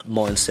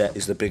mindset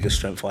is the biggest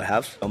strength I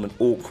have. I'm an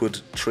awkward,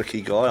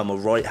 tricky guy. I'm a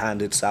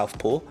right-handed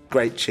southpaw.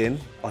 Great chin.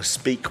 I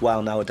speak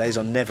well nowadays.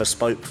 I never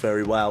spoke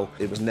very well.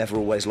 It was never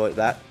always like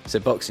that. So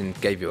boxing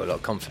gave you a lot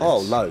of confidence? Oh,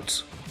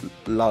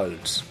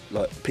 loads.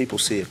 Like, people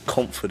see a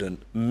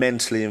confident,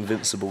 mentally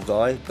invincible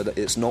guy, but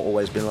it's not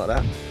always been like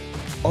that.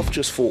 I've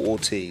just fought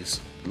Ortiz.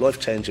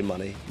 Life-changing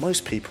money.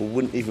 Most people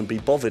wouldn't even be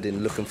bothered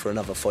in looking for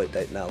another fight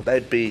date now.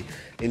 They'd be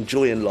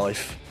enjoying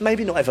life,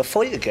 maybe not ever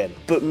fight again.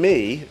 But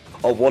me,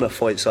 I want to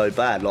fight so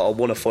bad. Like, I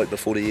want to fight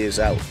before the year's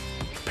out.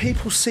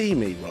 People see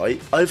me,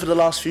 right? Over the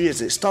last few years,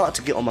 it started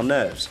to get on my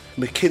nerves.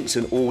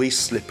 Mckinson, always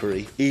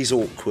slippery. He's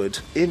awkward.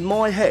 In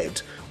my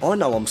head, I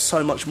know I'm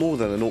so much more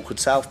than an awkward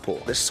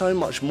southpaw. There's so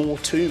much more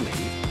to me.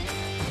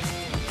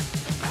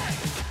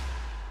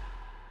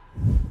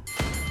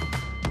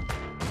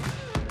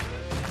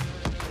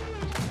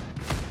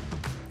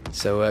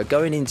 So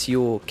going into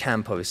your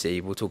camp,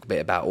 obviously, we'll talk a bit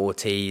about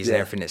Ortiz and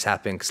everything that's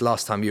happened, because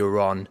last time you were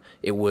on,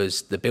 it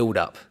was the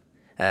build-up.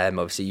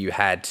 Obviously, you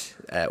had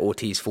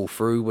Ortiz fall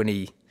through when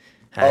he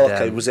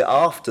had... Was it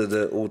after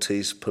the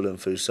Ortiz pulling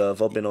through? So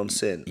have I been on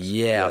since?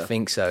 Yeah, I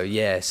think so,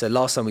 yeah. So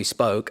last time we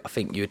spoke, I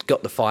think you had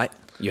got the fight,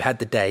 you had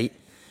the date.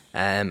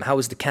 How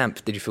was the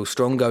camp? Did you feel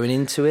strong going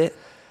into it?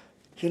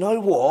 You know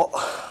what?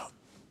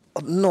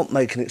 I'm not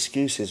making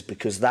excuses,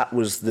 because that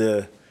was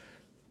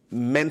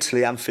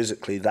mentally and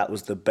physically, that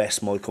was the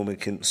best Michael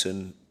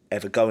Mckinson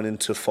ever. Going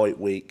into fight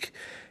week,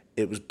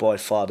 it was by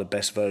far the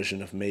best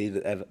version of me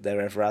that there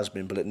ever has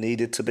been, but it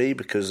needed to be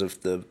because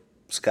of the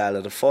scale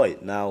of the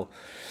fight. Now,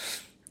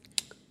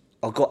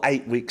 I got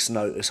 8 weeks'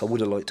 notice. I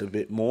would have liked a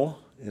bit more,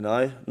 you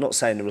know. Not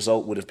saying the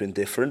result would have been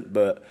different,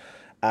 but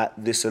at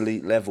this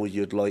elite level,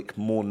 you'd like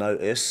more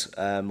notice.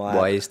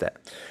 Why is that?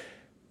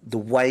 The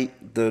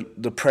weight,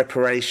 the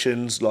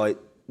preparations, like,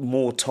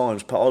 more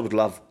times, but I would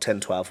love 10,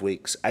 12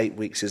 weeks. 8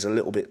 weeks is a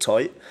little bit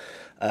tight.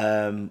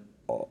 I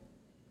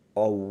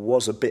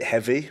was a bit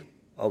heavy.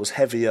 I was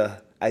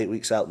heavier 8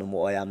 weeks out than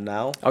what I am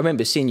now. I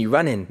remember seeing you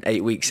running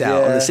 8 weeks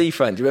out on the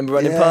seafront. Do you remember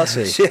running past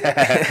me?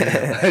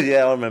 Yeah,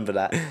 yeah, I remember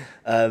that.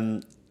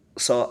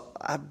 So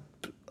I had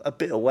a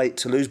bit of weight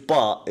to lose,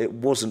 but it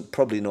wasn't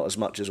probably not as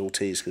much as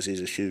Ortiz, because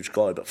he's a huge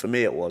guy, but for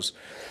me it was.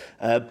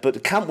 But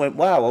the camp went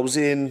well. I was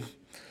in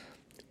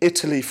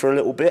Italy for a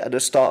little bit at the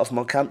start of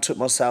my camp, took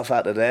myself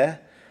out of there.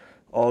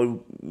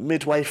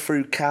 Midway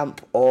through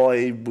camp,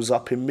 I was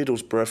up in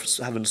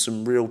Middlesbrough having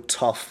some real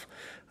tough,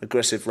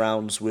 aggressive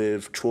rounds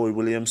with Troy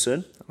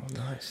Williamson. Oh,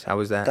 nice. How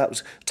was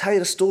that? Tell you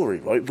the story,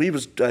 right? We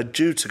was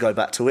due to go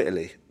back to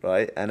Italy,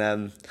 right? And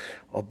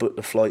I booked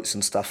the flights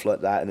and stuff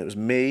like that, and it was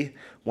me,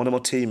 one of my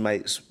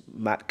teammates,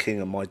 Matt King,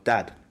 and my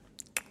dad.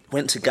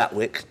 Went to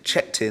Gatwick,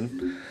 checked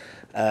in,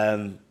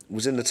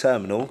 was in the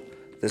terminal.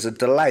 There's a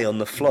delay on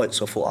the flight,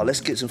 so I thought, let's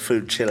get some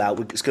food, chill out.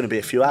 It's going to be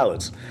a few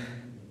hours.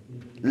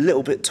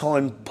 Little bit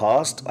time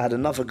passed. I had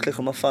another click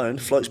on my phone.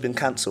 Flight's been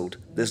cancelled.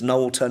 There's no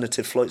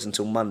alternative flights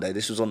until Monday.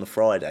 This was on the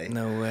Friday.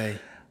 No way.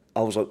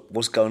 I was like,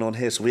 what's going on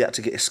here? So we had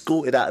to get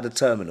escorted out of the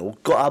terminal,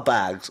 got our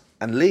bags,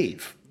 and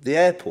leave the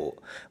airport.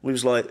 We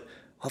was like,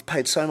 I've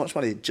paid so much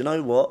money. Do you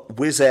know what?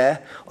 Wizz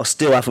Air, I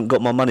still haven't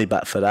got my money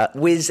back for that.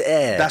 Wizz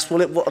Air? That's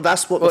what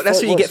that's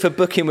what you get for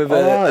booking with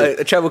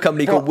a travel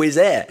company called Wizz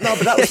Air. No,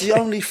 but that was the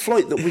only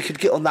flight that we could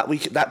get on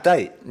that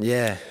date.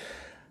 Yeah.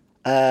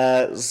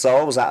 So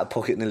I was out of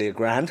pocket nearly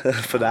 $1,000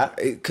 for that.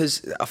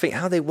 Because I think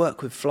how they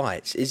work with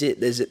flights is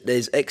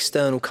there's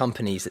external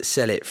companies that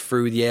sell it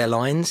through the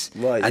airlines,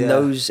 right? And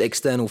those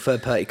external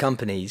third-party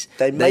companies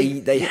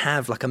they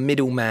have like a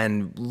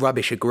middleman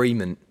rubbish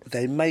agreement.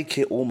 They make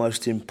it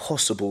almost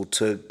impossible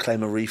to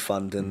claim a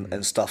refund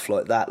and stuff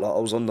like that. Like, I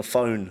was on the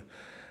phone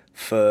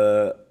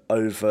for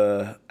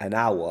over an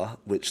hour,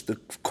 which the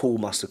call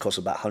must have cost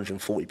about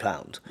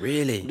 £140.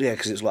 Really? Yeah,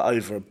 because it's like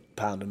over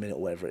 £1 a minute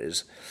or whatever it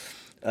is.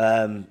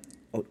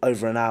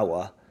 Over an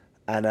hour,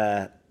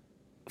 and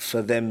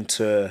for them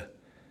to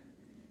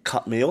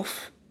cut me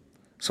off.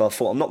 So I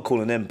thought, I'm not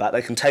calling them back.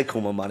 They can take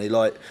all my money.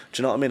 Like, do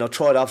you know what I mean? I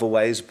tried other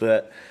ways,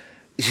 but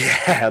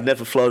yeah, I'll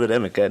never fly with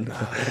them again.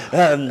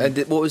 And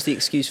what was the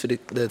excuse for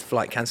the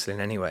flight cancelling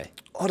anyway?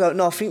 I don't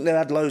know. I think they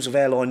had loads of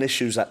airline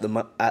issues at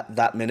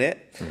that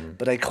minute,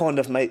 but they kind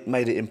of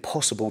made it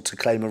impossible to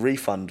claim a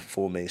refund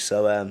for me.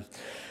 So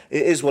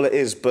it is what it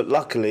is. But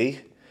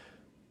luckily,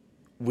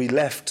 we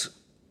left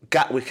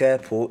Gatwick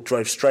Airport,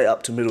 drove straight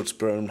up to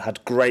Middlesbrough, and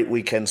had great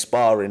weekend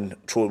sparring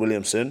Troy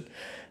Williamson.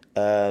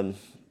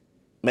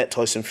 Met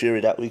Tyson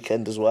Fury that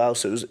weekend as well,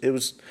 so it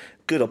was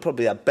good. I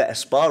probably had better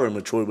sparring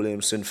with Troy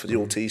Williamson for the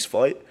Ortiz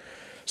fight.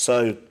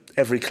 So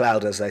every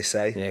cloud, as they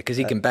say. Yeah, because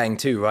he can bang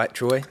too, right,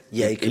 Troy?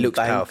 Yeah, he looks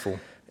bang. powerful.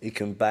 He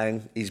can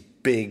bang. He's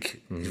big.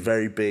 He's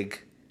very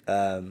big,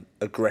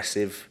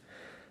 aggressive.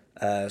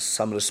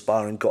 Some of the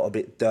sparring got a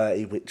bit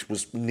dirty, which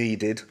was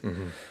needed.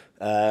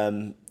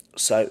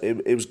 So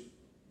it was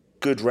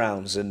good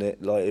rounds, and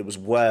it was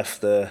worth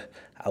the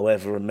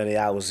however many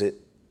hours it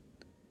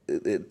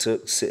it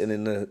took sitting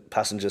in the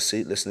passenger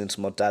seat listening to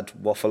my dad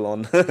waffle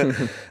on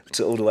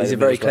to all the way. He's a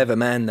very clever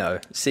man, though.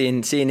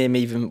 Seeing him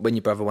even when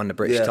your brother won the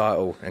British Yeah.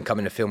 title and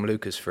coming to film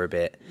Lucas for a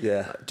bit.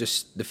 Yeah.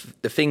 Just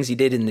the things he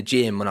did in the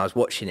gym when I was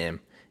watching him.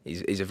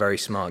 He's a very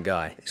smart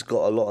guy. He's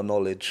got a lot of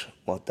knowledge.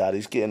 My dad.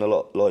 He's getting a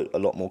lot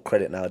more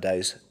credit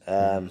nowadays.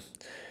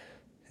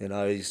 You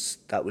know,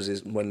 that was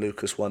his when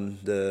Lucas won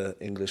the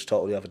English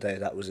title the other day.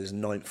 That was his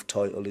 9th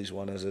title he's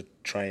won as a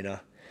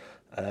trainer.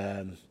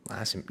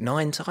 That's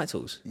 9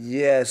 titles.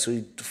 Yeah,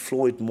 so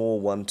Floyd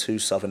Moore won 2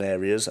 Southern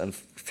areas, and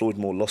Floyd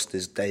Moore lost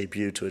his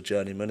debut to a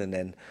journeyman, and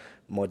then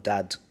my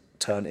dad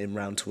turned him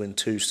round to win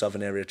 2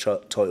 Southern area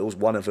titles.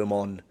 One of them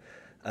on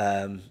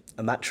a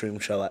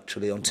matchroom show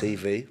actually on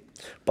TV,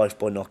 both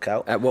by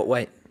knockout. At what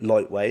weight?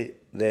 Lightweight.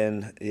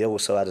 Then he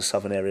also had a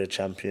Southern area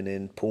champion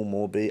in Paul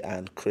Morby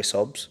and Chris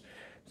Hobbs.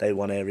 They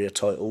won area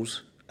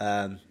titles.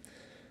 Then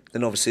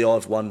obviously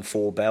I've won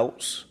 4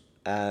 belts,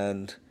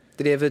 and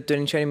Did he ever do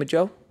any training with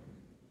Joel?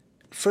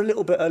 for a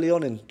little bit early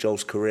on in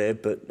Joel's career,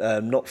 but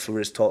not for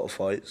his title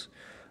fights.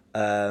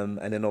 And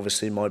then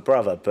obviously my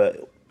brother,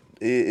 but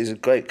he's a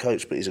great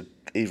coach, but he's an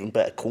even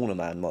better corner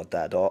man, my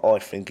dad. I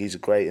think he's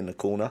great in the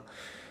corner.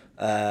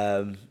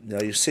 You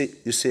know, you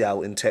see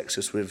out in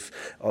Texas with.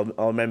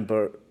 I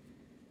remember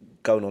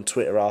going on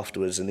Twitter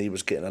afterwards, and he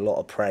was getting a lot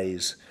of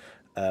praise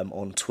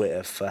on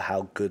Twitter for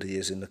how good he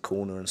is in the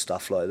corner and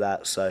stuff like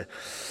that. So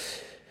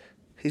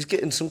he's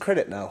getting some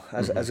credit now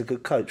as a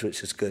good coach,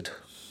 which is good.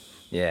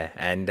 Yeah,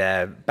 and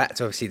back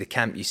to obviously the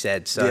camp you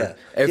said. So Yeah.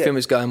 everything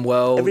was going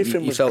well.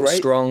 Everything you was felt great.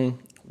 strong.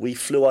 We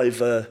flew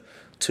over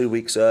 2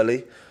 weeks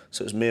early,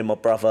 so it was me and my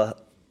brother,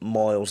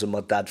 Miles, and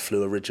my dad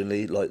flew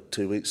originally, like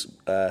 2 weeks,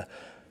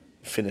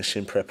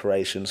 finishing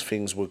preparations.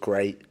 Things were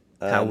great.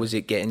 How was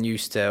it getting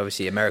used to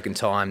obviously American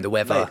time, the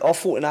weather? Mate, I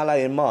fought in LA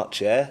in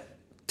March, yeah?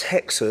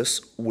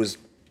 Texas was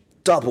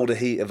double the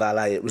heat of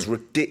LA. It was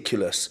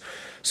ridiculous.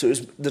 So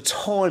the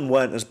time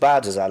weren't as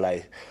bad as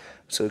LA.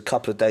 So a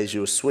couple of days you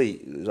were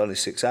sweet. It was only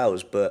 6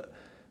 hours, but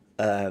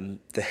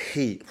the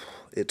heat,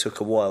 it took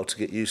a while to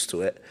get used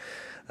to it.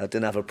 I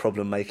didn't have a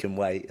problem making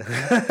weight.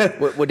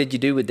 What did you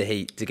do with the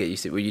heat to get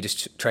used to it? Were you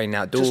just training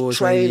outdoors? Just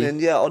training,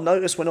 yeah. I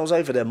noticed when I was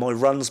over there, my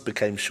runs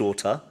became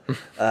shorter.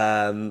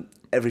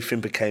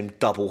 Everything became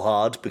double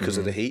hard because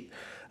of the heat.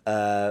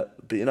 But,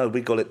 you know, we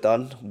got it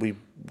done. We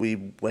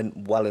went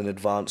well in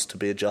advance to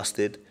be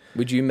adjusted.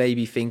 Would you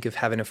maybe think of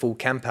having a full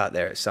camp out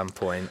there at some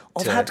point?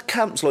 I've had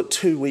camps, like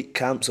 2-week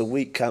camps, a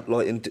week camp,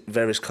 like in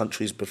various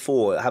countries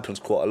before. It happens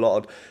quite a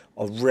lot.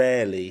 I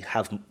rarely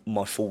have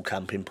my full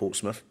camp in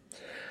Portsmouth.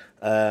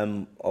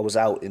 I was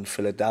out in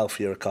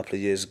Philadelphia a couple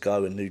of years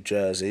ago in New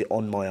Jersey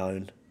on my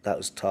own. That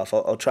was tough.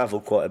 I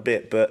travelled quite a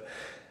bit, but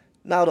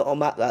now that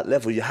I'm at that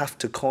level, you have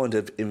to kind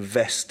of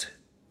invest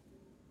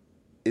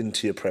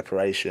into your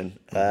preparation.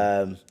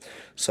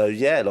 So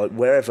yeah, like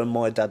wherever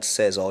my dad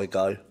says I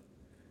go.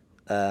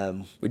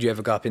 Would you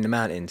ever go up in the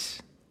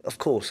mountains? Of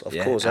course.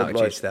 Altitude I'd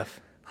like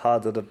stuff.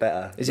 Harder the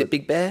better. Is it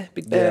Big Bear?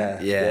 Big Bear?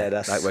 Yeah,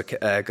 that's like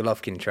where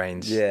Golovkin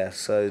trains. Yeah,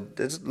 so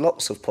there's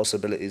lots of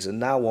possibilities, and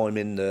now I'm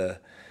in the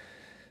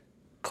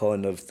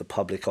kind of the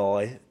public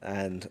eye,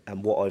 and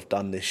what I've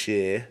done this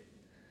year.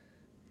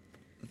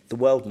 The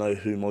world know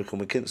who Michael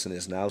Mckinson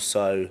is now,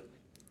 so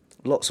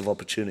lots of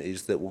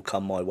opportunities that will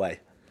come my way.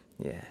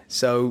 Yeah.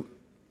 So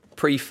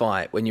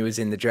pre-fight, when you was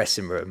in the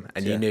dressing room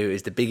and you knew it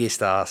was the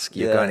biggest ask,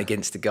 you're going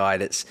against a guy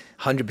that's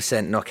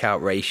 100%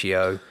 knockout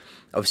ratio.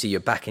 Obviously, you're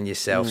backing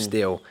yourself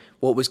still.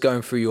 What was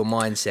going through your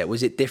mindset?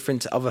 Was it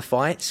different to other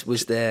fights?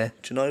 Was there...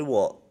 Do you know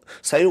what?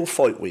 Say all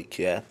fight week,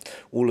 yeah?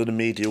 All of the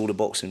media, all the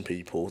boxing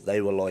people, they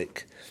were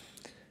like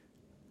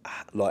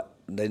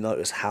they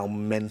noticed how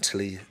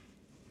mentally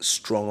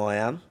strong I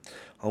am.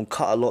 I'm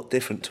cut a lot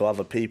different to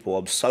other people.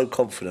 I'm so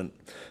confident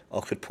I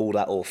could pull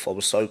that off. I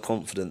was so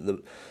confident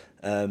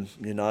that,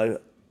 you know,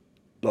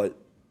 like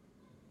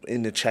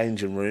in the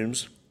changing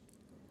rooms,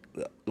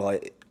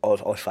 like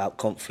I felt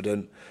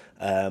confident.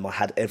 I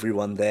had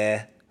everyone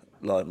there,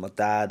 like my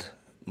dad,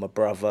 my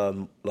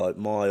brother, like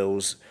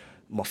Miles,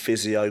 my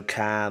physio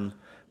Cam,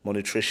 my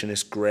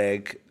nutritionist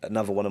Greg,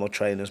 another one of my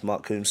trainers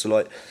Mark Coombs. So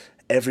like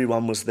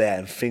everyone was there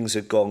and things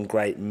had gone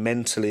great.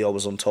 Mentally I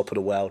was on top of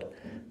the world.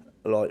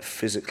 Like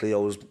physically I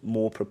was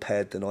more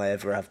prepared than I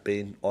ever have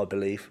been, I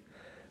believe.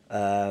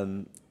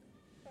 And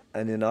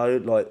you know,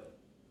 like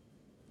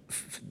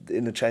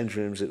in the change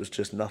rooms it was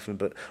just nothing.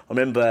 But I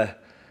remember,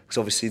 because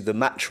obviously the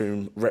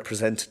matchroom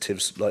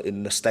representatives like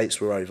in the States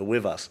were over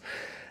with us,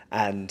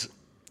 and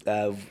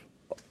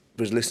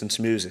was listening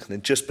to music, and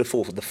then just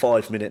before the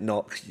 5-minute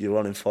knock, you're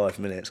on in 5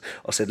 minutes,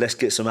 I said, let's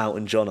get some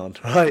Elton John on,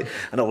 right?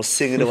 And I was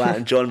singing to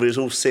Elton John, we was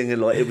all singing,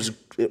 like it was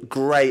a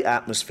great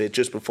atmosphere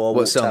just before I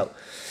walked out.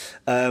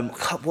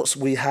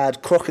 We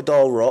had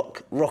Crocodile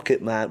Rock,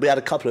 Rocket Man, we had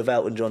a couple of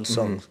Elton John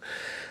songs,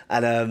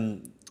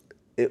 and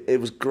it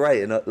was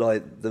great, and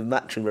like the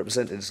matchroom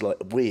representatives, like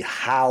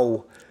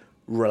how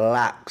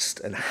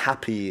relaxed and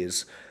happy he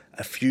is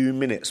a few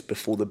minutes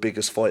before the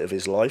biggest fight of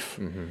his life.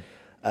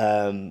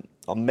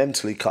 I'm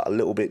mentally cut a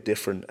little bit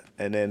different,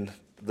 and then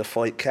the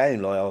fight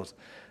came. Like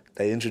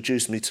They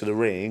introduced me to the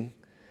ring.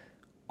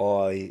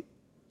 I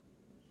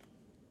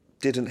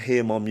didn't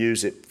hear my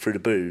music through the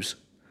booze.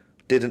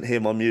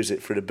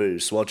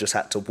 So I just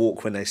had to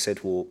walk when they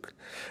said walk.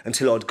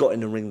 Until I'd got in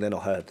the ring, then I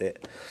heard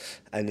it.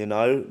 And, you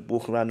know,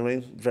 walking around the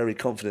ring, very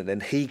confident. Then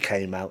he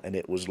came out and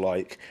it was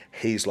like,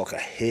 he's like a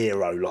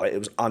hero. Like, it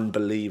was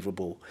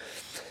unbelievable.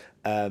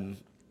 But,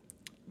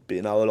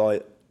 you know,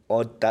 like,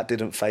 that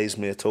didn't faze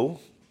me at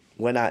all.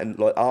 Went out and,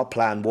 like, our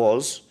plan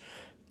was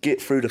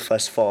get through the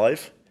first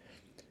 5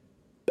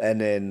 and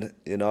then,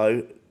 you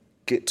know,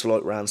 get to,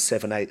 like, round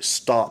 7, 8,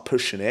 start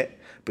pushing it.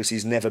 Because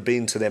he's never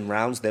been to them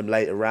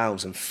later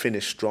rounds, and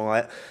finished strong.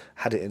 I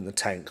had it in the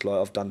tank.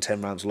 Like, I've done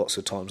 10 rounds lots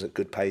of times at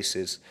good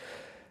paces.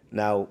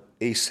 Now,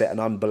 he set an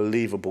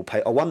unbelievable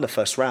pace. I won the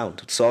first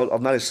round, so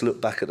I've managed to look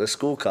back at the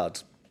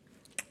scorecards.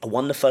 I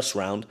won the first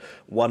round.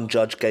 One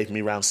judge gave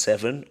me round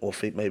 7, or I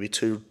think maybe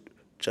 2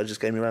 judges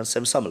gave me round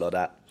 7, something like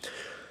that.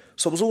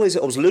 So I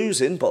was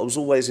losing, but I was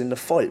always in the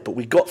fight. But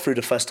we got through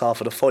the first half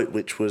of the fight,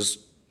 which was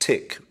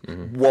tick,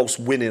 whilst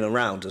winning a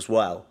round as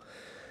well.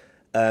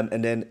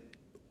 And then,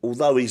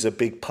 although he's a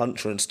big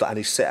puncher and stuff, and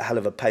he set a hell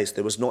of a pace,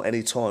 there was not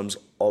any times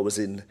I was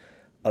in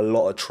a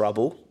lot of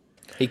trouble.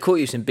 He caught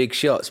you some big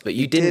shots, but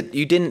you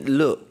didn't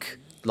look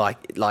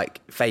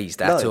like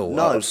phased at all.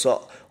 No,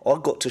 so I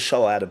got to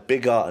show I had a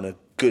big heart and a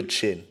good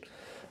chin.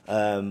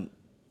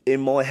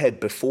 In my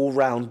head, before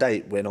round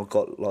 8, when I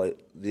got like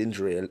the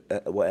injury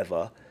or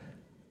whatever,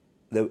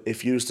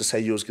 if you was to say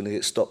you was going to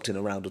get stopped in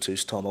a round or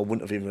two's time, I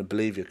wouldn't have even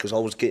believed you, because I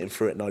was getting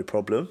through it no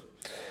problem.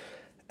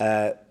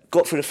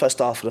 Got through the first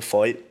half of the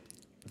fight.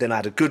 Then I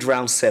had a good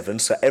round 7,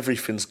 so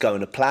everything's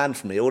going to plan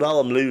for me. Although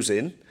I'm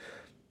losing,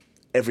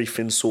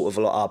 everything's sort of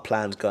like our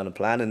plan's going to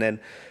plan. And then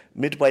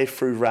midway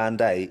through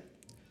round 8,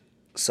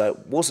 so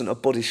it wasn't a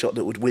body shot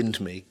that would wind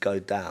me, go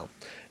down.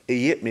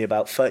 He hit me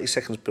about 30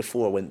 seconds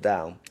before I went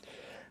down,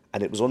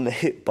 and it was on the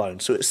hip bone.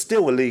 So it's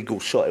still a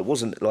legal shot. It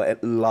wasn't like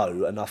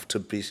low enough to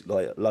be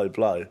like low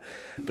blow,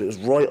 but it was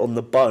right on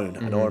the bone.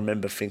 And I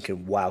remember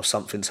thinking, wow,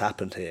 something's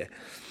happened here.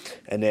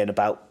 And then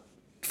about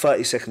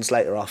 30 seconds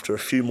later, after a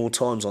few more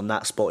times on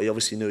that spot, he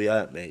obviously knew he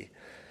hurt me.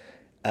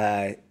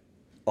 I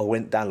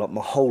went down, like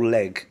my whole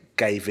leg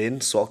gave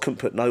in, so I couldn't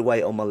put no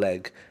weight on my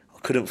leg. I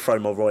couldn't throw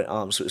my right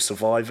arm, so it was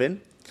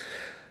surviving.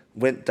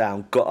 Went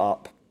down, got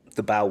up,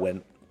 the bow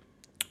went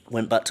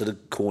back to the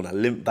corner,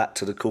 limped back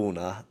to the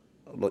corner,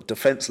 like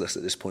defenceless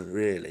at this point,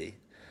 really.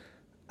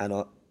 And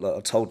I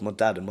told my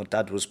dad, and my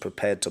dad was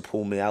prepared to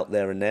pull me out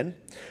there and then.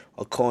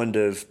 I kind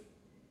of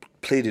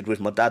pleaded with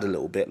my dad a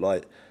little bit,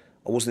 like,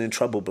 I wasn't in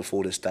trouble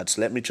before this, Dad,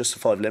 so let me just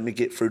survive, let me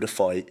get through the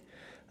fight.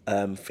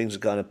 Things are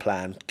going to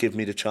plan. Give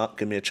me a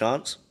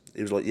chance.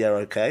 He was like, yeah,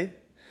 okay.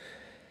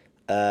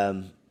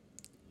 Got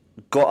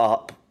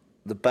up,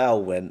 the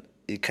bell went,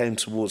 he came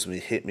towards me,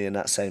 hit me in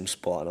that same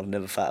spot, and I've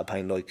never felt a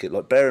pain like it.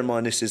 Like, bear in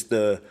mind, this is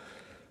the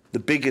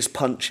biggest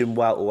punch in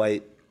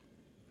welterweight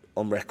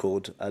on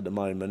record at the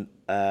moment.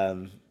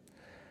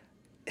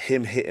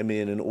 Him hitting me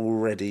in an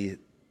already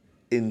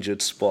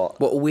injured spot.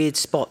 What a weird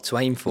spot to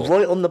aim for.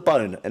 Right on the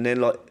bone, and then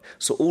like,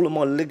 so all of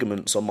my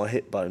ligaments on my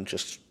hip bone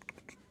just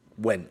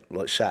went,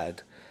 like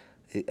shattered.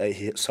 He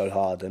hit so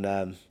hard, and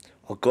I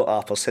got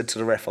up, I said to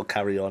the ref, I'll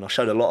carry on. I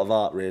showed a lot of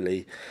art,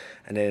 really,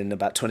 and then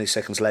about 20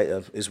 seconds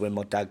later is when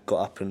my dad got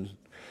up and...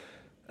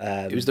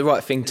 it was the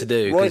right thing to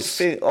do. Right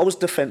thing. I was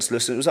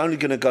defenceless, and it was only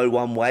going to go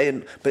one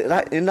way,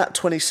 but in that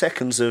 20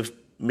 seconds of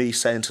me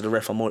saying to the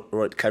ref, I'm all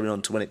right to carry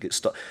on to when it gets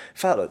stopped, it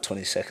felt like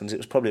 20 seconds, it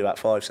was probably about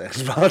 5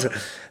 seconds, but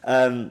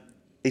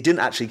he didn't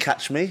actually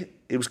catch me.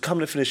 He was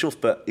coming to finish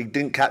off, but he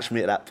didn't catch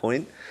me at that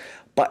point.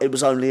 But it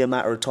was only a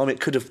matter of time. It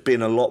could have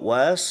been a lot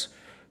worse.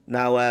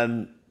 Now,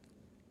 I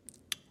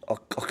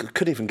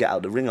couldn't even get out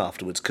of the ring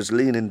afterwards, because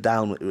leaning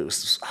down, it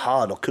was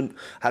hard. I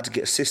had to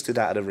get assisted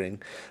out of the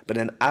ring. But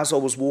then as I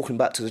was walking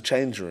back to the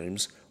changing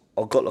rooms,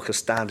 I got like a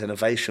standing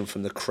ovation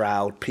from the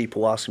crowd,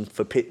 people asking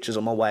for pictures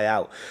on my way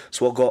out.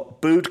 So I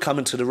got booed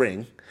coming to the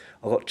ring,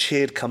 I got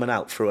cheered coming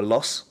out through a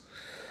loss.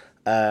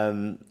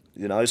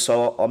 You know,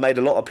 so I made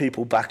a lot of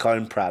people back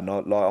home proud,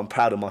 and I'm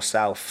proud of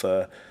myself.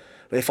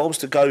 If I was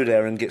to go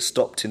there and get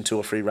stopped in 2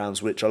 or 3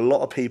 rounds, which a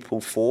lot of people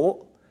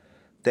thought,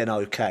 then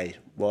okay,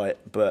 right?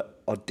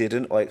 But I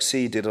didn't. I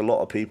exceeded a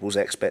lot of people's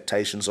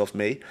expectations of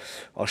me.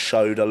 I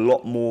showed a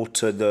lot more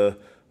to the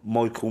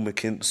Michael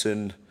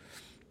Mckinson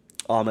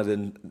armour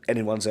than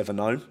anyone's ever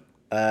known.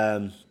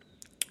 And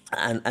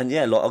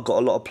yeah, like, I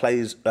got a lot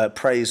of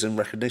praise and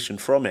recognition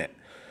from it.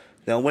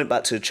 Then I went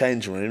back to the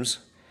changing rooms,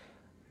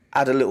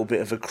 had a little bit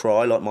of a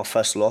cry, like my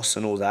first loss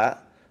and all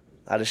that.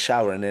 I had a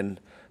shower, and then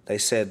they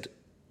said,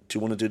 do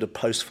you want to do the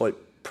post-fight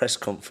press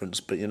conference?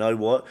 But you know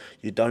what?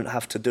 You don't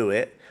have to do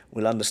it.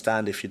 We'll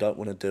understand if you don't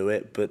want to do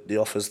it, but the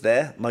offer's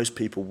there. Most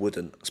people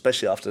wouldn't,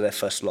 especially after their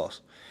first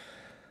loss.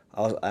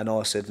 And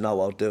I said,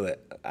 no, I'll do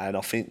it. And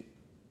I think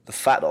the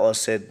fact that I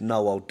said,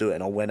 no, I'll do it,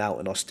 and I went out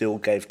and I still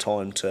gave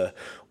time to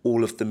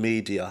all of the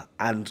media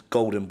and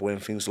Golden Boy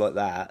and things like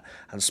that,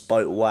 and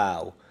spoke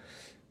wow,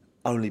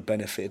 only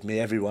benefited me.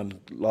 Everyone,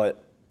 like,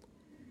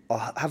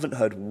 I haven't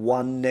heard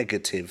one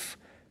negative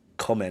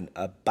comment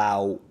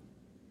about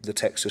the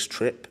Texas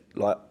trip.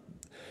 Like,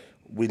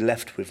 we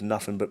left with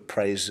nothing but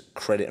praise,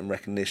 credit and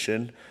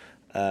recognition.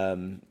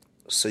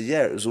 So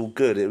yeah, it was all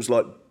good. It was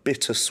like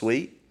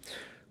bittersweet.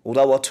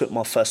 Although I took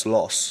my first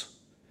loss,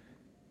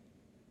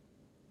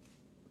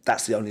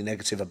 that's the only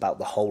negative about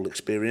the whole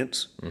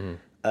experience.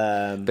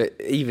 But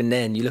even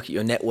then, you look at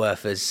your net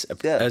worth as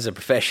a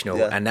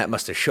professional, and that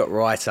must have shot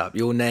right up.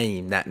 Your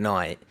name that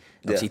night,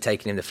 obviously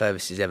taking him the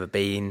furthest he's ever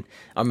been.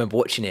 I remember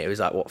watching it. It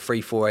was like,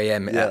 4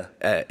 a.m.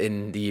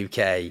 In the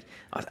UK.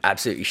 I was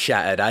absolutely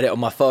shattered. I had it on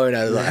my phone.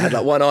 I had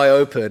like one eye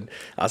open.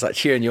 I was like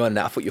cheering you on.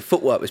 That I thought your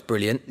footwork was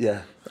brilliant.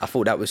 Yeah. I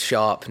thought that was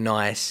sharp,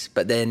 nice.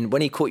 But then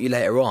when he caught you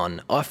later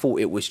on, I thought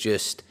it was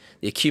just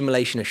the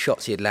accumulation of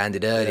shots he had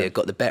landed earlier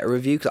got the better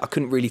of you, because I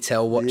couldn't really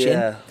tell watching.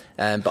 Yeah.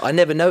 But I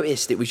never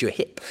noticed it was your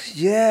hip.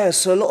 Yeah,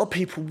 so a lot of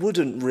people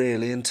wouldn't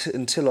really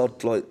until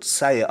I'd like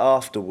say it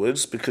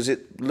afterwards, because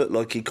it looked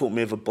like he caught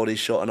me with a body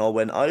shot and I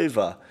went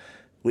over,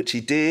 which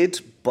he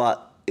did,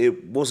 but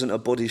it wasn't a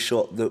body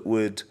shot that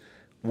would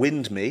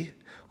wind me.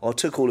 I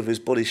took all of his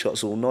body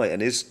shots all night,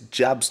 and his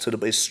jabs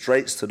his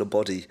straights to the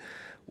body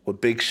were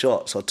big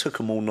shots. I took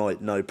them all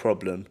night, no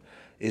problem.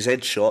 His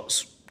head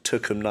shots,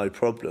 took them, no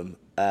problem.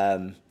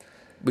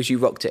 Was you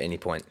rocked at any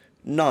point?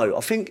 No,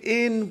 I think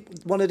in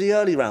one of the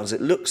early rounds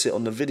it looks it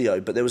on the video,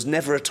 but there was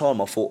never a time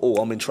I thought, oh,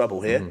 I'm in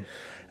trouble here.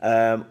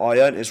 I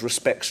earned his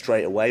respect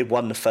straight away,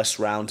 won the first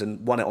round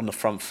and won it on the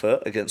front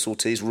foot against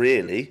Ortiz,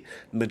 really,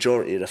 the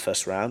majority of the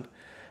first round.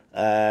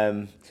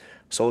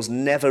 So I was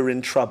never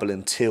in trouble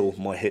until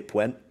my hip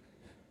went.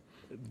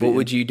 What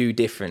would you do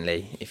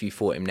differently if you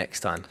fought him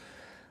next time?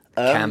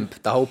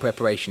 Camp, the whole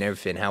preparation,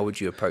 everything, how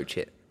would you approach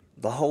it?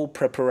 The whole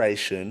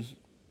preparation,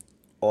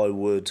 I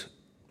would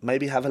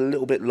maybe have a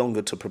little bit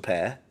longer to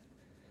prepare.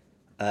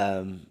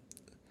 But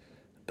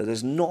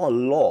there's not a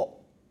lot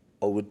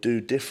I would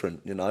do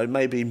different, you know,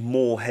 maybe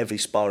more heavy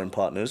sparring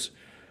partners.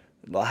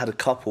 I had a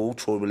couple,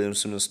 Troy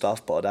Williamson and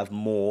stuff, but I'd have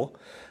more.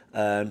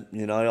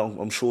 You know,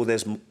 I'm sure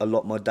there's a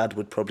lot my dad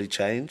would probably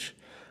change.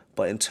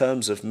 But in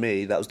terms of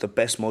me, that was the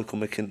best Michael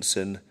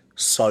Mckinson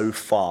so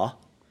far.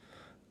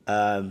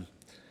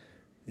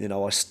 You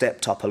know, I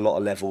stepped up a lot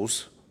of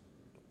levels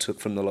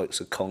from the likes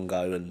of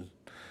Congo and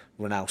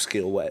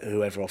Ronalski or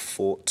whoever I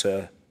fought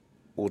to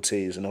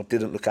Ortiz, and I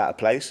didn't look out of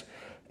place.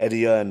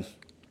 Eddie Earn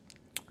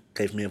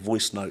gave me a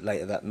voice note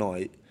later that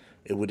night.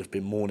 It would have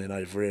been morning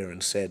over here,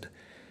 and said,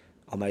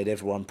 I made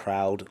everyone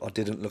proud. I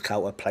didn't look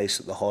out of place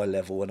at the high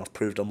level, and I've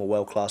proved I'm a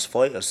world-class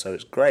fighter, so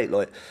it's great.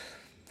 Like,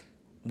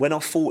 when I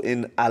fought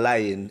in LA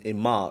in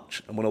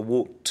March, and when I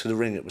walked to the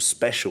ring, it was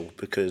special,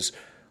 because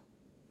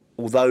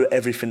although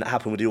everything that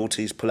happened with the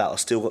Ortiz pull-out, I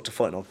still got to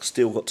fight, and I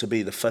still got to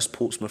be the first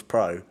Portsmouth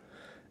pro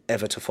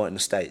ever to fight in the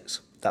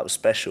States. That was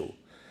special.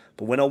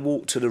 But when I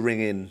walked to the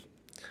ring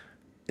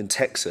in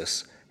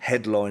Texas,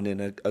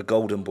 headlining a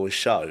Golden Boy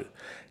show,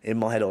 in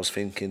my head I was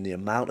thinking the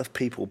amount of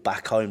people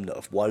back home that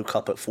have woke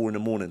up at 4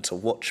 a.m. to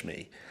watch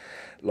me.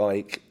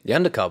 Like, the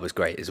undercard was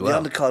great as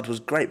well. The undercard was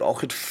great, but I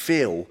could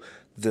feel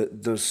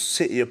the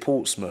city of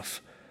Portsmouth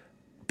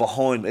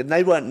behind me. And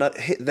they weren't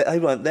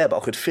there, but I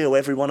could feel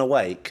everyone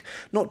awake,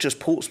 not just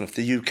Portsmouth,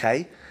 the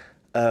UK,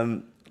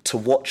 to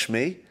watch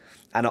me.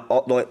 And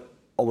I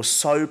was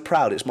so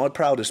proud. It's my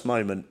proudest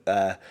moment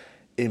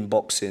in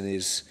boxing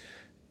is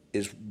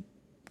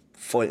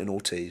fighting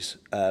Ortiz,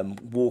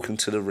 walking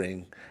to the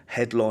ring,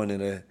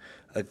 headlining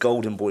a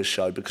Golden Boy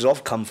show, because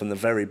I've come from the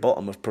very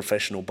bottom of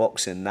professional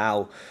boxing.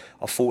 Now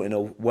I fought in a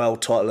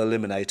world title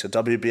eliminator,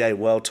 WBA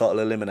world title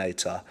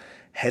eliminator,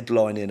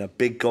 headlining a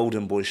big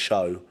Golden Boy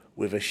show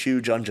with a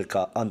huge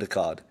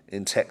undercard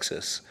in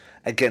Texas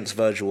against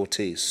Virgil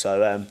Ortiz.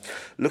 So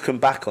looking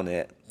back on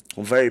it,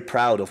 I'm very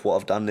proud of what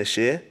I've done this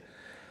year,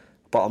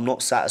 but I'm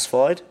not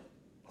satisfied.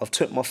 I've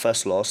took my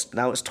first loss.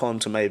 Now it's time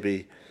to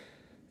maybe,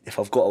 if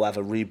I've got to have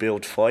a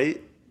rebuild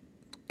fight,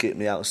 get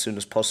me out as soon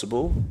as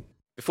possible.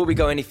 Before we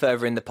go any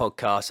further in the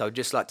podcast, I would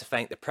just like to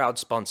thank the proud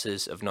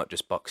sponsors of Not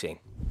Just Boxing.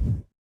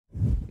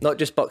 Not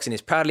Just Boxing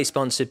is proudly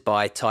sponsored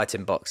by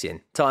Titan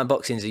Boxing. Titan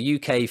Boxing is a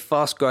UK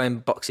fast-growing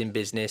boxing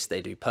business.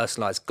 They do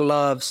personalised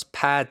gloves,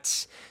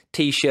 pads,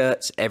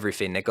 T-shirts,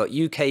 everything. They've got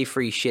UK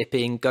free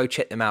shipping. Go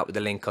check them out with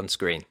the link on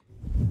screen.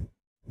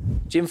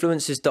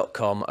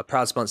 Gymfluencers.com are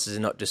proud sponsors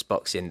of Not Just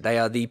Boxing. They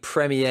are the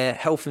premier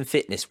health and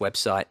fitness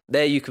website.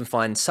 There you can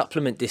find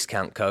supplement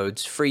discount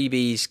codes,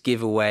 freebies,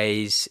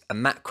 giveaways, a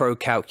macro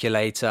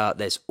calculator.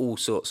 There's all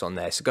sorts on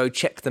there. So go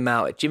check them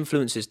out at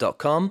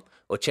gymfluencers.com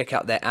or check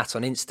out their at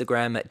on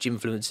Instagram at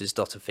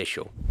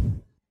gymfluencers.official.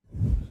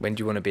 When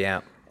do you want to be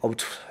out?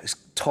 It's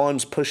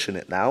time's pushing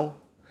it now.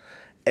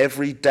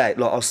 Every day,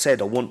 like I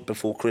said, I want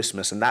before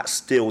Christmas, and that's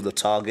still the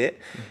target,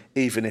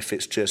 even if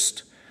it's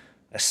just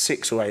a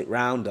 6 or 8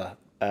 rounder.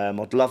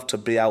 I'd love to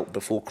be out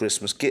before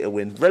Christmas, get a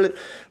win,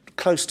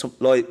 close to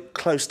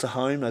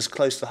home, as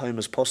close to home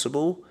as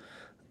possible,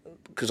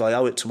 because I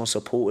owe it to my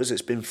supporters.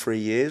 It's been 3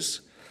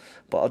 years,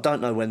 but I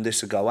don't know when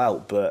this will go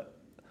out. But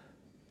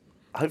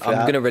hopefully,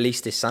 I'm going to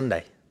release this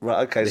Sunday.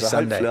 Right, okay. So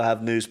Sunday. Hopefully, I'll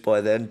have news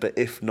by then. But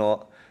if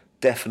not,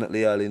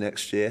 definitely early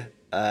next year.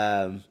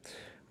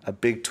 A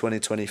big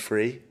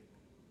 2023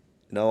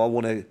 You know, I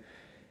want to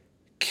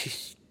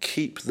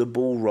keep the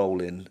ball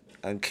rolling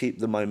and keep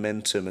the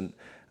momentum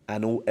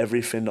and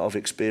everything that I've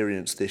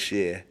experienced this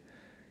year.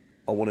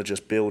 I want to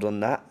just build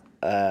on that.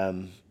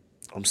 I'm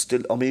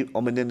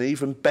in an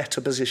even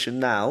better position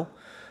now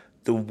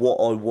than what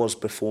I was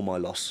before my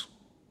loss.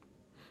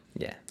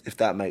 Yeah. If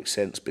that makes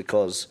sense,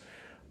 because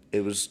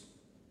it was,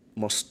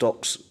 my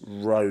stocks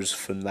rose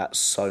from that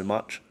so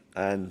much,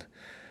 and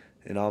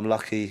you know, I'm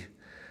lucky.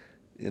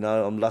 You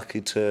know, I'm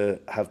lucky to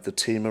have the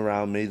team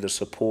around me, the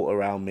support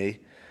around me,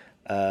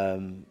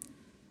 and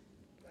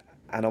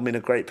I'm in a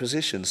great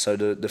position. So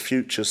the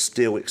future's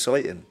still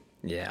exciting.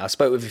 Yeah, I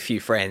spoke with a few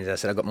friends. I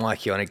said, I've got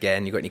Mikey on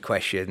again. You got any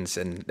questions?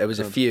 And there was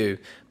a few,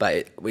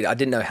 but I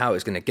didn't know how it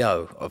was going to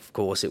go. Of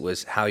course, it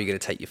was how you're going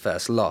to take your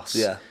first loss.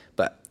 Yeah.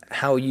 But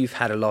how you've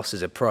had a loss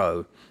as a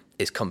pro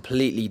is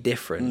completely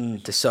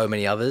different to so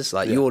many others.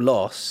 Like your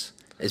loss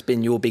has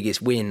been your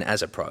biggest win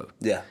as a pro.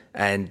 Yeah.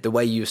 And the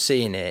way you're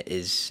seeing it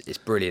is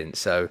brilliant.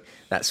 So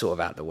that's sort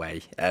of out the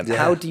way.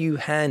 How do you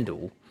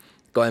handle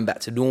going back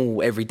to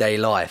normal everyday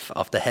life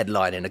after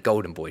headlining a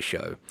Golden Boy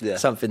show? Yeah.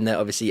 Something that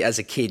obviously as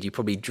a kid you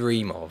probably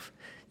dream of.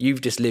 You've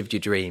just lived your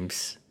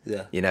dreams.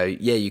 Yeah. You know,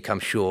 you come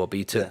short, but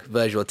you took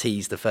Virgil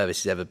Ortiz the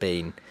furthest he's ever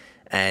been.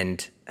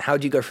 And how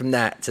do you go from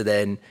that to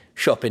then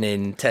shopping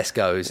in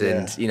Tesco's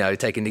and, you know,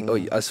 taking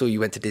I saw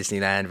you went to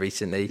Disneyland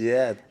recently.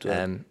 Yeah.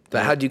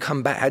 But how do you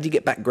come back? How do you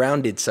get back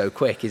grounded so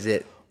quick? Is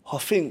it? I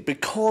think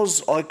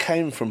because I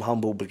came from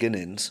humble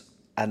beginnings,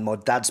 and my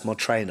dad's my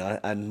trainer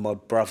and my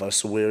brother,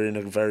 so we're in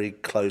a very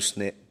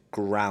close-knit,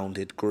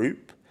 grounded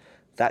group.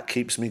 That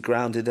keeps me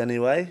grounded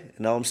anyway.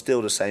 You know, I'm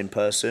still the same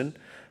person.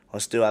 I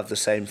still have the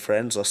same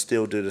friends. I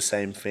still do the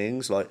same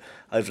things. Like,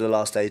 over the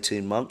last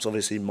 18 months,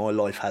 obviously my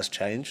life has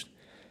changed,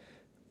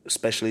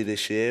 especially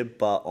this year,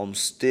 but I'm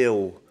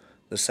still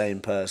the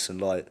same person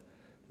like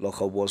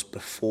I was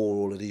before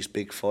all of these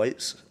big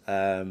fights.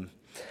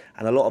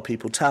 And a lot of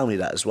people tell me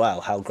that as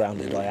well, how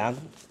grounded I am.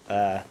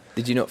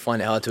 Did you not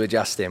find it hard to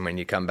adjust in when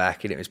you come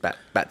back and it was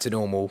back to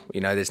normal?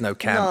 You know, there's no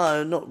camp.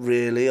 No, not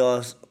really.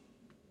 I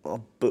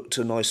booked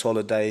a nice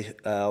holiday.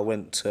 I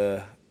went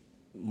to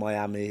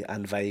Miami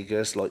and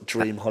Vegas, like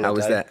dream holiday. How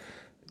was that?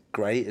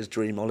 Great, it's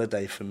dream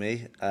holiday for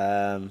me.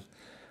 Then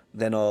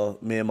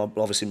me and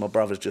obviously my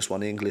brother's just won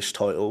the English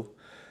title.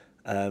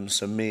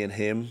 So me and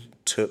him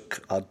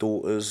took our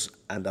daughters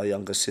and our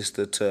younger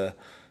sister to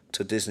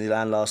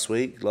Disneyland last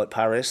week, like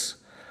Paris.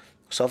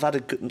 So I've had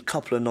a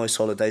couple of nice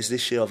holidays.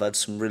 This year I've had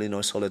some really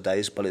nice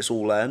holidays, but it's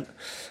all earned.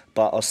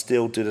 But I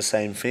still do the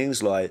same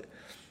things. Like,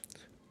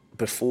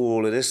 before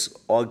all of this,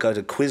 I go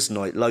to quiz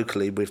night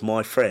locally with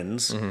my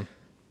friends,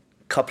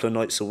 couple of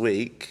nights a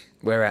week.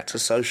 Where at? To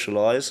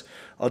socialise.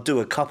 I'll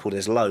do a couple,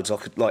 there's loads. I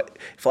could, like,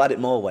 if I had it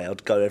my way,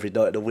 I'd go every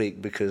night of the week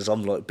because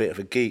I'm like a bit of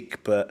a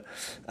geek. But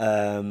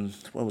when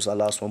was our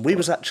last one? We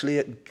was actually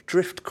at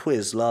Drift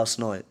Quiz last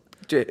night.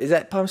 Is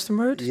that Palmerston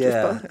Road?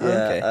 Yeah,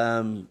 yeah.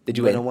 Okay. Did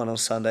you win? I won on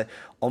Sunday.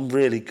 I'm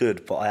really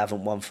good, but I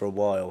haven't won for a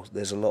while.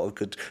 There's a lot of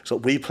good. So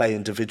we play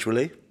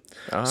individually,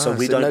 so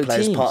we don't play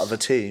teams as part of a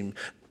team.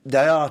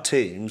 They are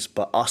teams,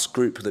 but us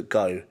group that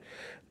go.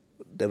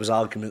 There was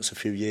arguments a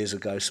few years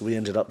ago, so we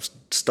ended up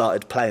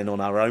started playing on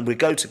our own. We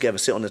go together,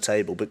 sit on the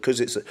table,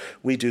 because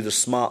we do the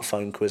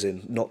smartphone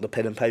quizzing, not the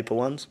pen and paper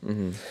ones.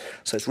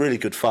 So it's really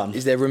good fun.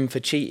 Is there room for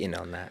cheating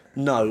on that?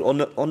 No,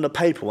 on the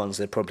paper ones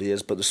there probably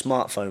is, but the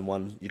smartphone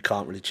one you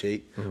can't really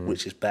cheat,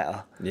 which is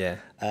better. Yeah.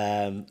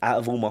 Out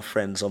of all my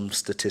friends, I'm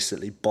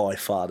statistically by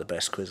far the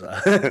best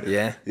quizzer.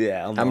 Yeah.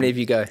 Yeah. How many of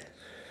you go?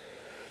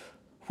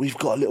 We've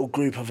got a little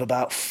group of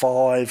about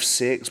 5,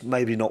 6.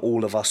 Maybe not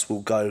all of us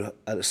will go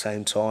at the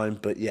same time,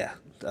 but yeah,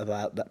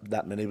 about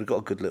that many. We've got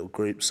a good little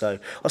group. So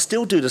I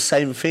still do the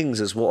same things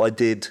as what I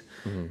did,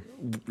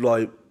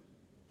 like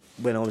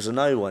when I was a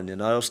no one. You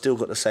know, I've still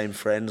got the same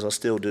friends. I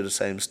still do the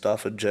same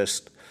stuff, and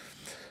just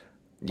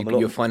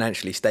you're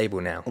financially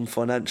stable now. I'm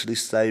financially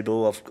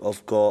stable.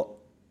 I've got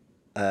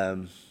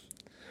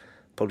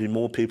probably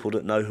more people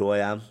that know who I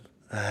am.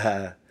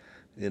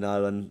 You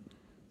know, and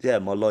yeah,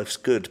 my life's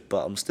good,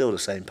 but I'm still the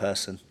same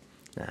person.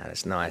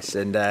 That's nice.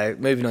 And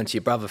moving on to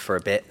your brother for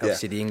a bit,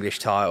 obviously the English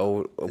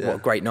title, what a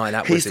great night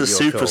that was. He's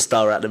the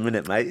superstar at the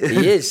minute, mate.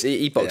 He is.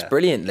 He boxed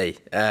brilliantly.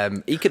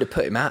 He could have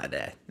put him out of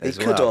there as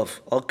well.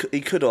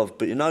 He could have.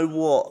 But you know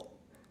what?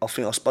 I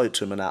think I spoke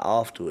to him and that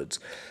afterwards.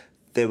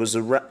 There was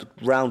a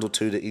round or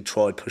two that he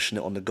tried pushing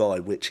it on the guy,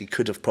 which he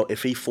could have,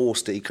 if he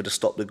forced it, he could have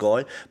stopped the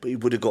guy, but he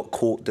would have got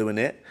caught doing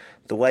it.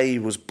 The way he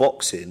was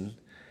boxing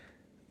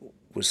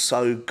was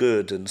so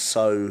good and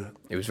so...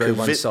 It was very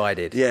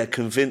one-sided. Yeah,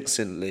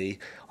 convincingly.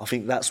 I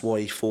think that's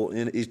why he thought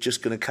he's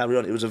just going to carry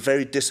on. It was a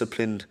very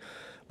disciplined,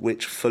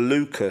 which for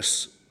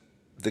Lucas,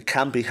 the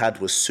camp he had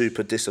was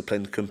super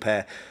disciplined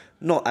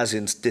not as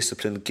in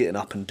disciplined getting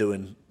up and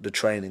doing the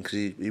training,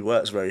 because he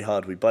works very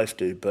hard, we both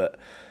do, but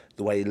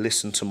the way he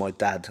listened to my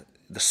dad,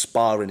 the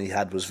sparring he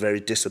had was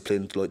very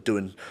disciplined, like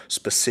doing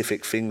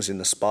specific things in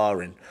the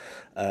sparring,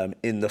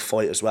 in the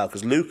fight as well,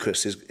 because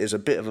Lucas is a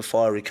bit of a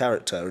fiery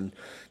character, and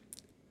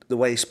the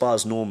way he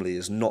spars normally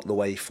is not the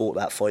way he fought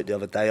that fight the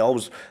other day. A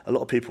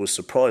lot of people were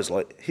surprised,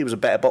 like, he was a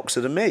better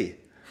boxer than me.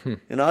 You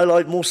know,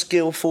 like, more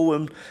skillful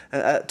and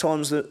at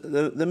times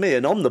than me.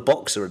 And I'm the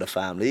boxer of the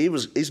family.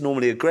 He's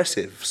normally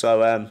aggressive.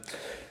 So,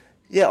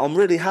 yeah, I'm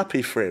really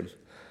happy for him.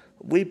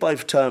 We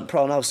both turned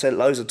pro, and I've said it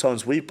loads of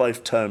times, we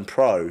both turned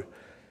pro.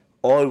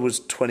 I was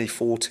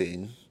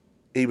 2014.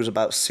 He was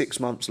about 6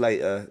 months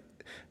later.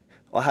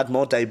 I had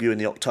my debut in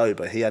the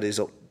October. He had his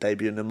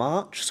debut in the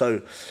March.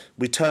 So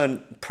we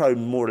turned pro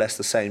more or less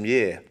the same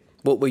year.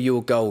 What were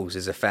your goals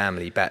as a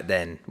family back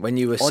then when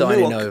you were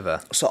signing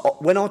over? So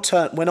when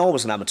I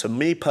was an amateur,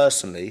 me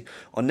personally,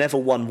 I never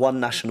won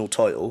one national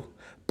title,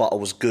 but I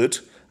was good,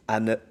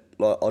 and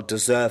like, I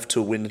deserved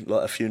to win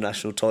like a few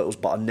national titles,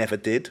 but I never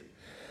did.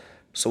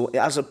 So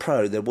as a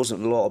pro, there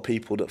wasn't a lot of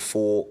people that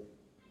thought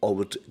I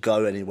would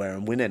go anywhere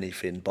and win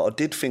anything, but I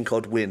did think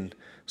I'd win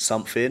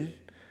something,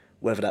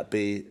 whether that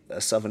be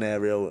a Southern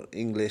Area or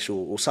English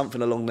or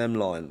something along them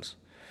lines.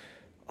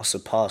 I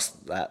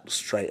surpassed that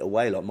straight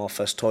away. Like, my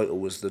first title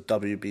was the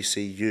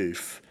WBC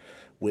Youth,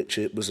 which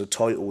it was a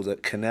title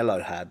that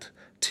Canelo had,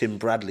 Tim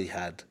Bradley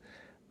had,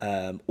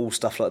 all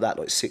stuff like that,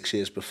 like 6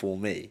 years before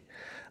me.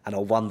 And I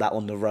won that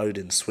on the road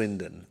in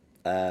Swindon.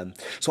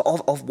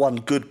 So I've won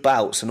good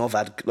bouts, and I've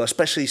had,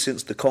 especially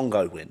since the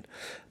Congo win.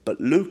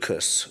 But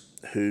Lucas,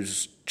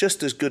 who's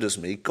just as good as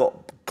me,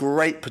 got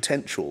great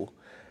potential.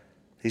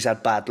 He's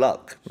had bad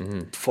luck,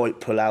 fight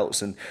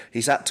pullouts, and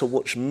he's had to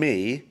watch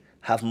me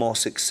have more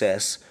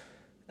success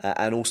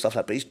and all stuff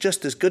like that. But he's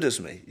just as good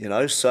as me, you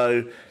know.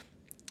 So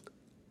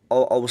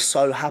I was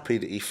so happy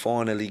that he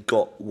finally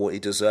got what he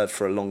deserved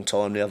for a long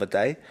time the other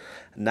day.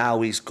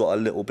 Now he's got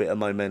a little bit of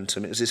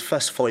momentum. It was his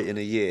first fight in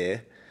a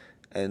year,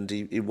 and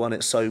he won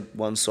it so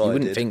one-sided. You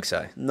wouldn't think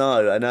so.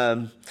 No,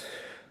 and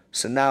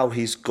so now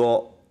he's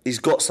got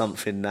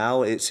something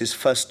now. It's his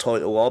first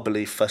title, I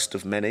believe, first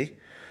of many.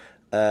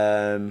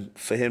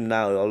 For him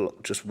now, I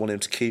just want him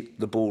to keep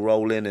the ball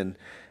rolling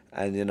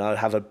and you know,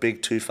 have a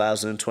big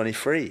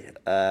 2023.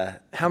 How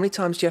many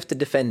times do you have to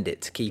defend it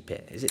to keep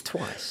it? Is it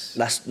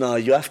twice? No,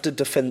 you have to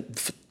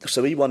defend.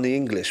 So he won the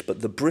English,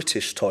 but the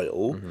British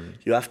title,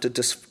 you have to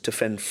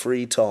defend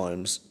 3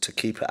 times to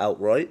keep it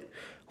outright.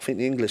 I think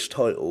the English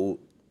title,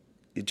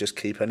 you just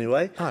keep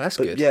anyway. Oh, that's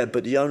but, good. Yeah,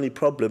 but the only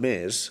problem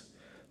is,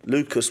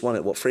 Lucas won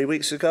it, 3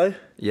 weeks ago?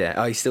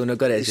 Yeah, he's still not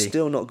got it, He's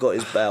still not got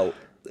his belt.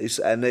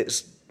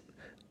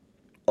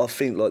 I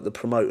think, like, the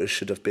promoters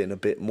should have been a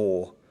bit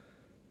more,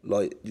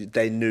 like,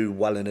 they knew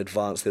well in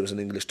advance there was an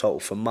English title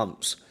for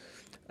months.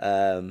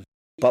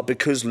 But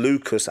because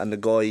Lucas and the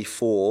guy he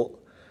fought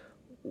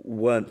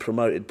weren't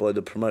promoted by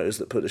the promoters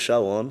that put the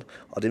show on,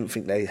 I didn't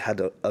think they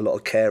had a lot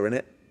of care in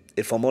it,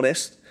 if I'm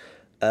honest.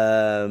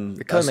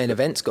 The co-main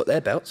events got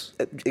their belts.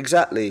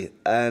 Exactly.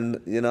 And,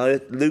 you know,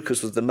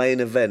 Lucas was the main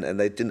event and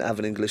they didn't have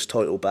an English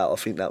title bout. I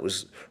think that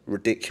was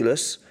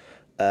ridiculous.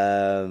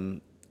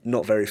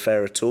 Not very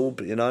fair at all,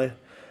 but, you know,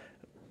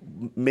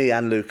 me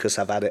and Lucas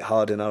have had it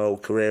hard in our whole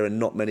career, and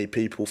not many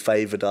people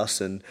favoured us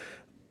and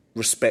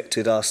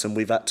respected us, and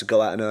we've had to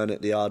go out and earn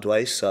it the hard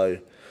way. So,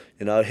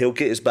 you know, he'll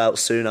get his belt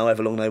soon,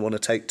 however long they want to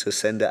take to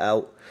send it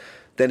out.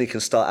 Then he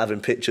can start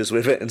having pictures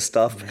with it and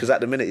stuff, because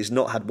at the minute he's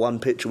not had one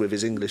picture with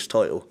his English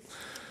title.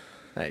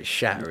 That is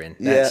shattering.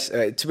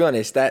 To be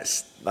honest,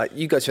 that's like,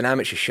 you go to an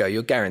amateur show,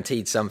 you're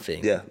guaranteed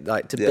something. Yeah.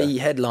 Like, to be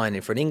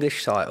headlining for an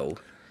English title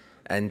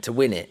and to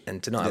win it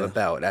and to not have a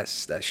belt,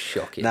 that's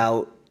shocking.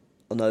 Now,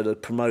 I know the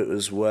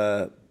promoters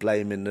were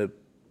blaming the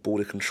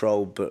border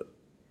control, but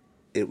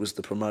it was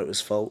the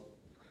promoters' fault.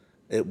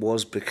 It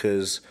was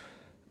because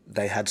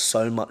they had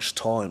so much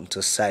time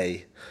to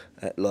say,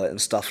 like, and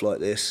stuff like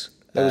this.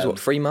 It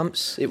was 3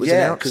 months? It was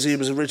announced? announced? Because he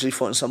was originally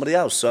fighting somebody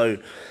else. So,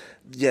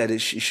 yeah, you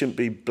shouldn't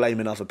be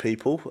blaming other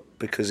people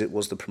because it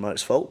was the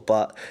promoter's fault.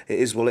 But it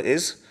is what it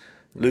is.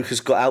 Lucas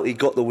got out. He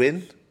got the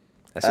win.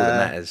 That's all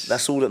that matters.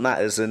 That's all that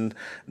matters. And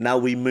now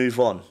we move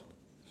on.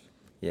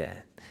 Yeah.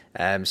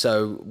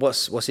 So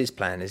what's his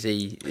plan? Is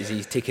he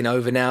ticking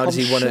over now? Does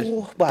he want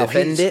to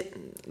defend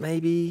it?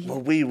 Maybe.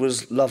 Well, we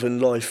was loving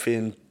life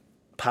in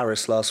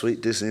Paris last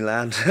week,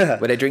 Disneyland.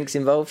 Were there drinks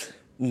involved?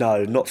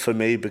 No, not for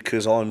me,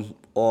 because I'm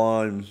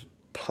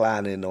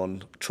planning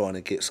on trying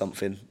to get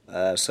something.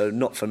 So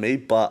not for me.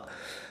 But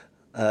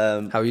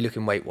how are you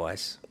looking weight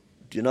wise?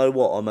 Do you know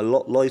what? I'm a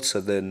lot lighter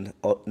than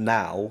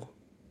now.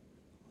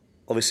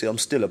 Obviously, I'm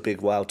still a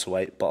big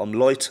welterweight, but I'm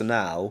lighter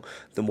now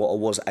than what I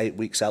was 8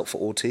 weeks out for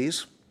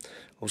Ortiz.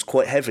 I was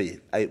quite heavy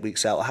 8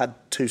 weeks out. I had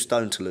 2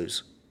 stone to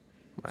lose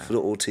for the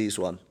Ortiz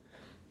one.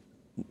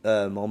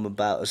 I'm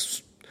about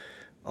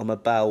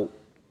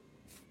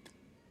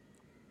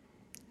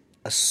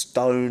a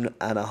stone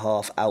and a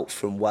half out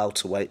from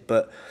welterweight.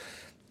 But,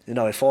 you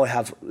know,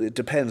 it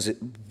depends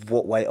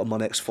what weight my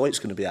next fight's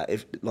going to be at.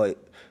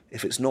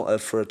 If it's not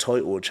for a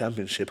title or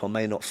championship, I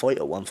may not fight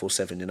at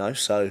 147. You know,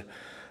 so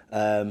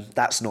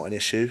that's not an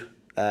issue.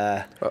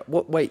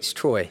 What weight's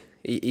Troy?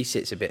 He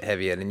sits a bit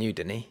heavier than you,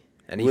 didn't he?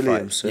 And he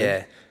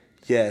Williamson.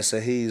 Yeah,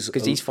 so he's...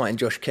 Because he's fighting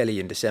Josh Kelly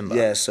in December.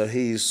 Yeah, so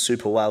he's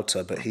super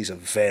welter, but he's a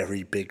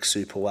very big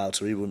super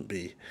welter. He wouldn't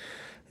be...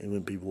 he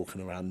wouldn't be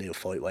walking around near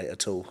fight weight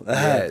at all.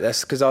 Yeah,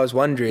 that's because I was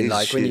wondering, He's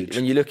like huge.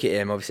 when you look at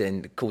him, obviously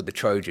and called the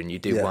Trojan, you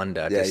do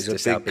wonder he's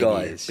just a how big big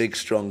guy, he is. big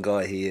strong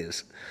guy he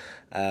is.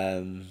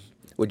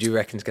 What do you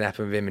reckon's going to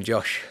happen with him and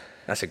Josh?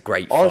 That's a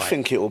great fight. I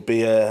think it will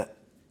be a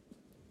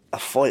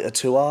fight of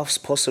two halves,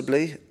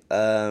 possibly.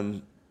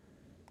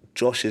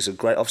 Josh is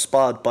I've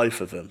sparred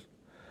both of them.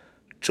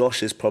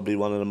 Josh is probably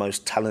one of the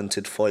most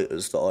talented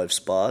fighters that I've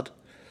sparred,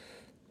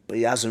 but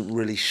he hasn't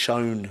really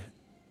shown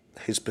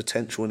his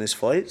potential in his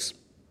fights.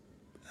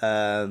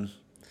 You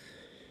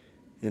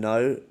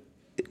know,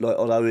 like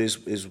although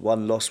his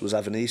one loss was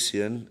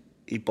Avanesian,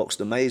 he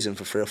boxed amazing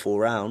for 3 or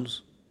 4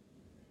 rounds,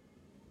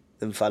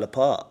 then fell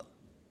apart.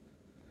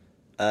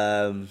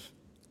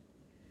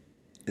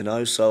 You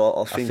know,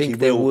 so I think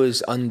there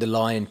was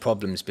underlying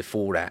problems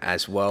before that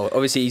as well.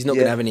 Obviously, he's not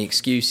going to have any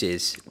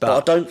excuses. But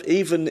I don't,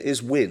 even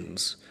his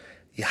wins,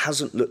 he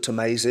hasn't looked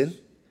amazing.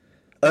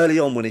 Early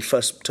on when he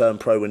first turned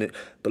pro,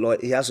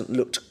 but he hasn't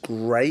looked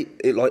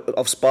great.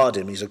 I've sparred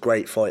him; he's a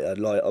great fighter.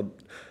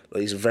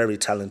 He's a very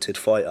talented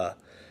fighter.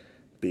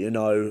 But you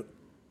know,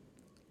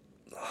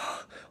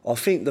 I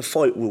think the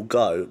fight will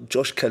go.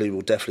 Josh Kelly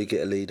will definitely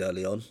get a lead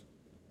early on.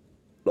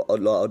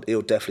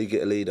 He'll definitely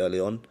get a lead early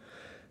on.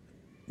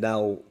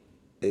 Now,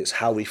 it's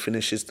how he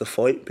finishes the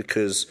fight,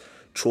 because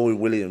Troy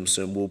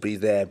Williamson will be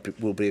there,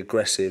 will be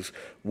aggressive,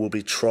 will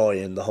be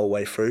trying the whole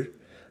way through.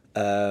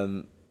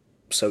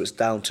 So it's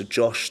down to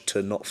Josh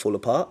to not fall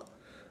apart,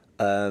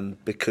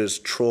 because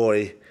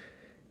Troy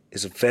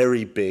is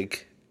very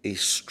big,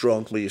 he's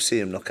strong. Well, you see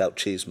him knock out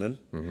Cheeseman.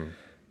 Mm-hmm.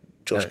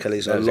 Josh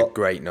Kelly's a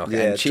great knock. Yeah,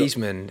 and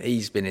Cheeseman,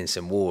 he's been in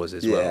some wars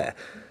as well. Yeah,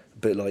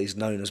 but he's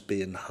known as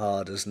being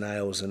hard as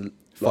nails and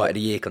fight of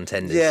the year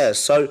contenders. Yeah,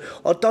 so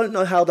I don't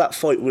know how that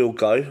fight will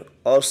go.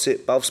 I've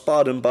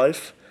sparred them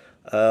both.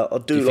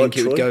 Do you think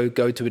it would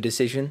go to a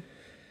decision?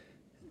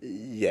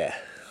 Yeah,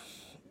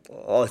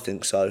 I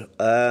think so.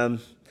 I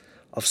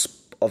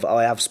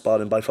have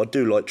sparred them both. I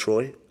do like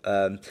Troy.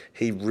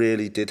 He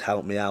really did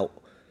help me out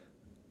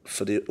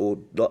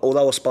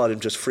although I sparred him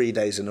just 3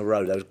 days in a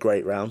row. Those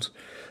great rounds.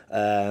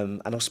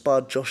 And I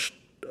sparred Josh,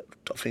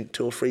 I think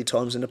 2 or 3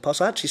 times in the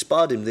past. I actually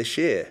sparred him this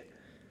year.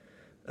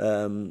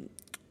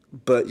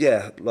 But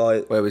yeah,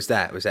 where was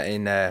that? Was that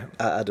in at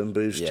Adam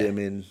Booth's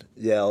gym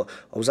I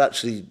was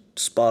actually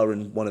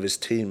sparring one of his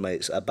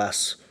teammates,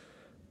 Abbas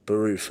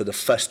Baru, for the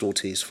first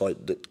Ortiz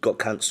fight that got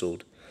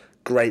cancelled.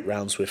 Great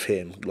rounds with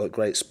him,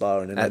 great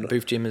sparring. And at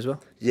Booth gym as well?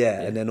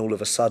 Yeah, and then all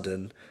of a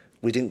sudden,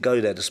 we didn't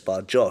go there to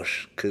spar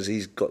Josh because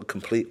he's got a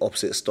complete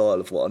opposite style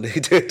of what I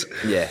needed.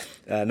 Yeah.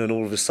 And then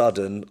all of a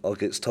sudden, I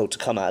get told to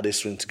come out of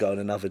this ring to go in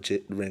another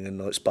ring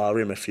and spar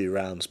him a few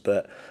rounds.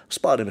 But I've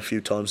sparred him a few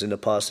times in the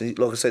past. And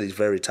like I said, he's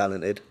very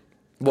talented.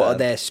 What are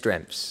their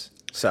strengths?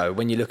 So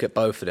when you look at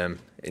both of them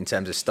in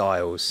terms of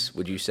styles,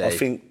 would you say? I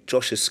think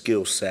Josh's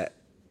skill set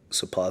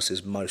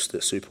surpasses most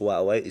at super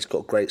welterweight. He's got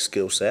a great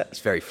skill set. It's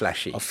very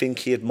flashy. I think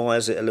he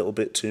admires it a little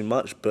bit too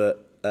much,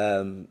 but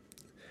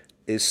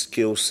his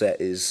skill set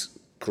is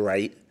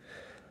great.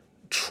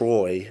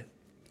 Troy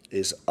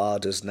is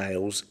hard as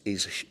nails.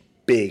 He's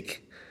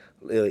big.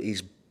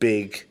 He's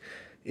big.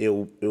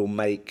 He'll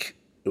make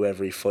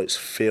whoever he fights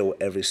feel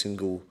every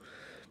single.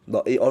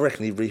 I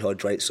reckon he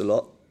rehydrates a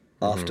lot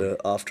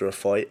after a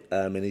fight,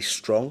 and he's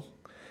strong.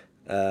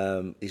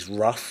 He's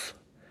rough,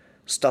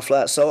 stuff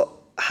like that. So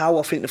how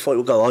I think the fight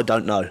will go, I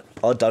don't know.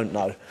 I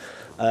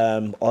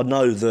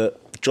know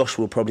that Josh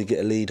will probably get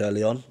a lead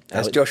early on.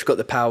 Has Josh got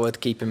the power to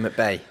keep him at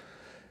bay?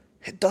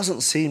 It doesn't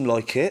seem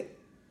like it.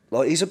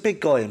 He's a big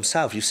guy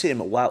himself. You see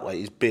him at welterweight,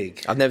 he's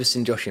big. I've never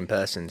seen Josh in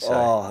person, so...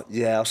 Oh,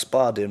 yeah, I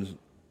sparred him.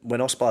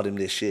 When I sparred him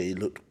this year, he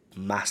looked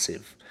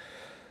massive.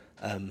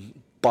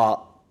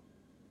 But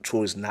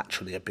Troy's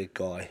naturally a big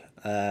guy.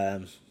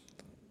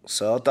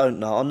 So I don't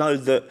know. I know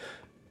that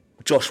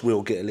Josh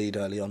will get a lead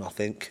early on, I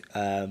think.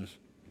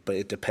 But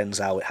it depends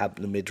how it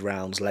happened, the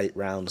mid-rounds, late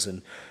rounds,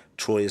 and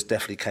Troy is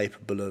definitely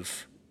capable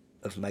of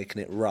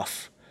making it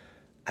rough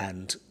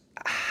and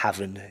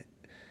having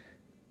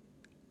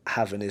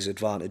his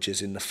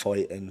advantages in the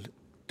fight and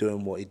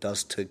doing what he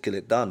does to get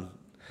it done.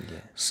 Yeah.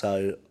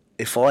 So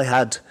if I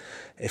had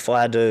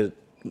to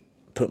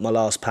put my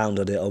last pound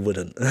on it, I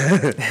wouldn't.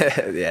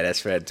 Yeah, that's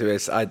fair to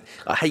us. I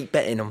hate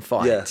betting on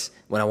fights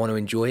when I want to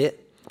enjoy it.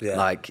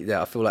 Yeah. I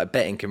feel like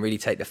betting can really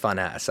take the fun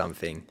out of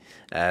something.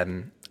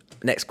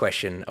 Next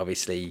question,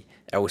 obviously,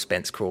 Errol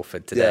Spence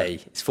Crawford today.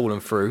 Yeah. It's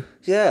fallen through.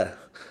 Yeah.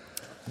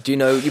 Do you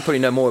know? You probably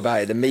know more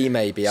about it than me,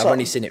 maybe. I've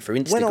only seen it through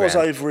Instagram. When I was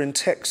over in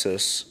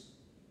Texas,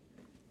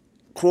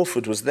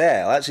 Crawford was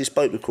there. I actually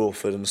spoke with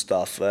Crawford and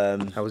stuff.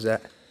 How was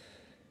that?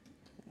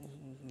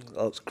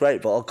 Oh, it's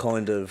great, but I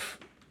kind of...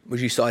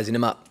 Was you sizing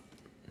him up?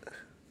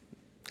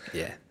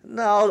 Yeah.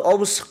 No, I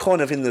was kind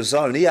of in the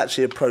zone. He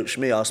actually approached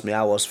me, asked me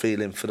how I was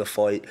feeling for the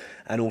fight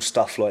and all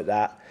stuff like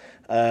that.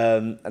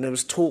 And there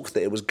was talk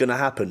that it was going to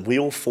happen. We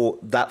all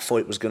thought that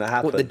fight was going to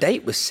happen. What, the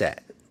date was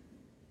set?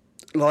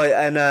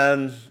 I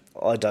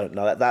don't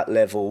know. At that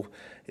level,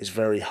 it's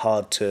very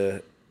hard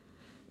to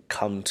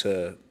come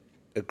to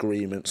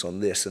agreements on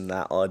this and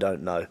that. I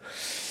don't know.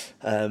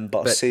 But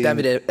I've seen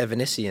David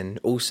Evanesian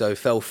also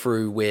fell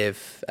through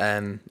with,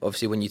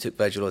 obviously, when you took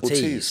Virgil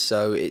Ortiz.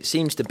 So it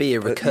seems to be a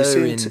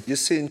recurring... You're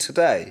seeing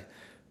today,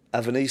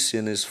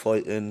 Evanesian is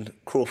fighting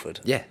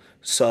Crawford. Yeah.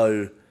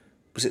 So,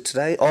 was it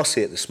today? I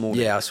see it this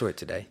morning. Yeah, I saw it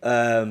today.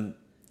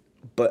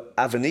 But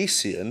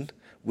Evanesian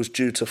was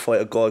due to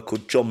fight a guy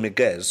called John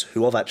Miguez,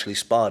 who I've actually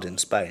sparred in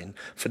Spain,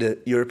 for the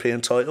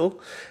European title.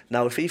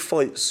 Now, if he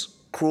fights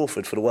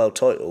Crawford for the world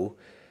title,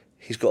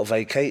 he's got to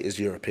vacate his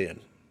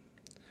European.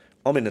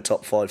 I'm in the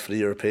top 5 for the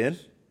European.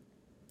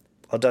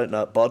 I don't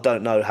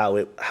know how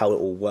it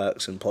all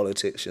works in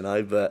politics, you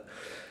know. But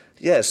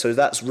yeah, so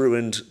that's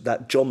ruined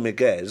that John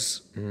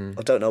Miguez.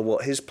 I don't know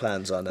what his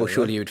plans are now. Well,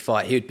 surely he would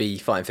be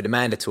fighting for the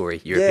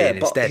mandatory European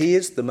instead. Yeah, but he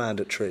is the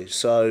mandatory,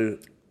 so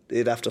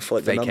he'd have to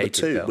fight the number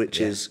 2, belt, which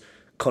is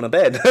Conor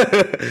Benn.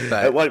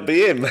 It won't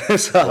be him.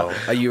 So, well,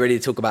 are you ready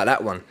to talk about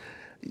that one?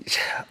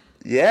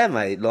 Yeah,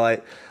 mate.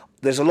 Like,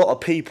 there's a lot of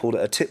people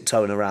that are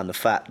tiptoeing around the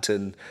fact,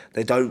 and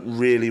they don't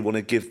really want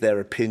to give their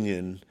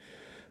opinion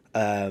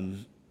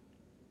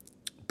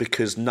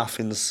because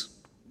nothing's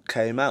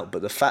came out.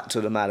 But the fact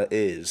of the matter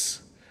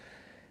is,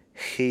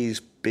 he's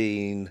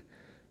been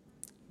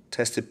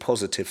tested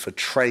positive for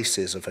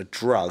traces of a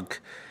drug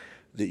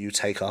that you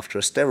take after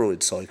a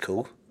steroid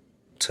cycle.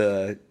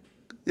 So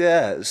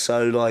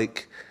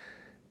like,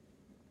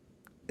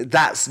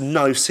 that's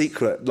no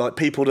secret. Like,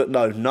 people that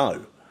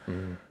know.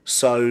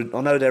 So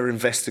I know they're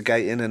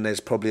investigating, and there's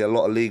probably a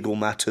lot of legal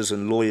matters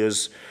and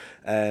lawyers,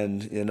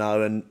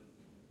 and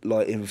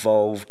like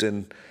involved.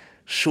 And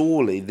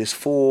surely this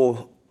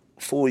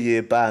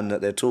 4-year ban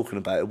that they're talking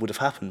about, it would have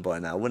happened by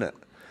now, wouldn't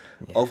it?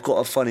 Yeah. I've got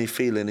a funny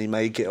feeling he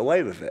may get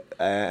away with it,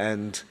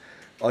 and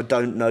I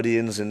don't know the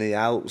ins and the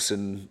outs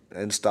and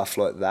stuff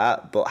like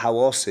that. But how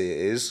I see it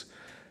is,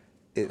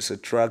 it's a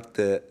drug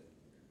that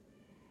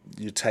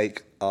you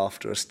take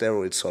after a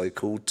steroid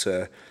cycle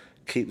to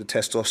keep the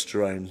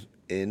testosterone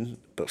in,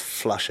 but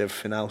flush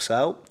everything else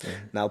out. Yeah.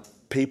 Now,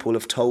 people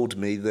have told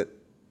me that,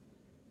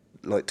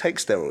 like, take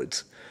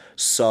steroids.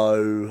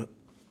 So,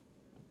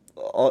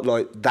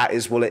 that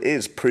is what it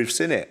is. Proof's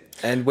in it.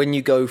 And when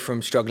you go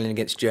from struggling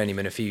against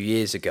journeyman a few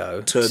years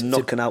ago... to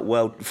knocking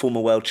out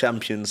former world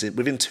champions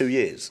within 2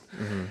 years,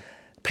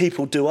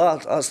 people do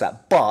ask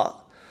that. But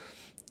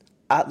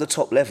at the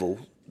top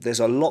level, there's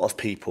a lot of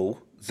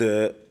people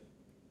that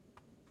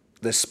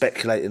they're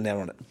speculating there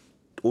on it.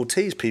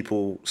 Ortiz,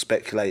 people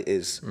speculate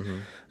is...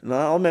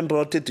 Now, I remember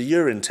I did the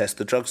urine test,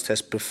 the drugs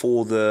test,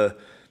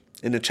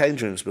 in the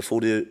change rooms before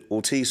the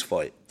Ortiz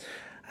fight.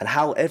 And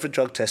how every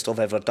drug test I've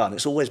ever done,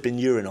 it's always been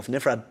urine. I've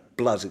never had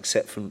blood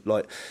except from,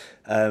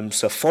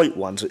 so fight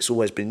ones, it's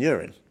always been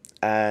urine.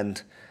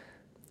 And...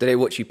 do they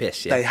watch you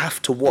piss, yeah? They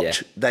have to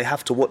watch. Yeah. They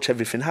have to watch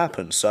everything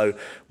happen. So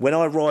when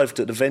I arrived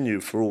at the venue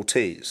for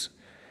Ortiz,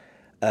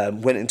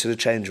 went into the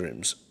change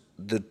rooms,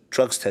 the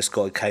drugs test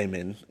guy came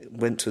in,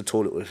 went to the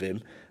toilet with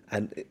him,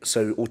 and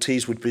so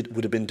Ortiz would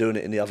have been doing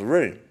it in the other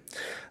room.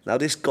 Now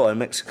this guy, a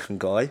Mexican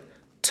guy,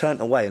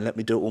 turned away and let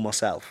me do it all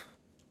myself.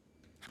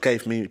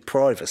 Gave me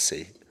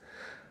privacy.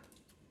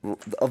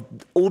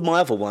 All my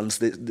other ones,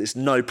 there's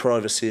no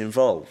privacy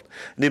involved.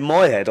 And in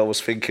my head, I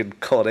was thinking,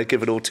 God, they're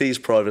giving Ortiz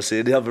privacy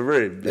in the other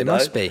room. It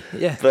must be,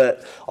 yeah.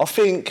 But I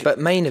think... But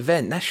main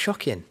event, that's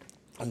shocking.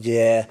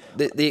 Yeah.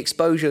 The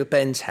exposure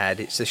Ben's had,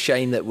 it's a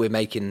shame that we're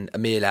making a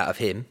meal out of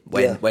him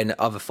when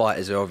other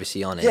fighters are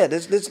obviously on it. Yeah,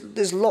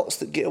 there's lots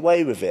that get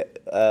away with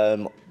it.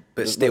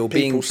 But still,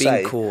 being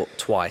caught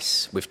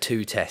twice with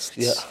 2 tests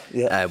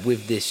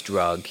with this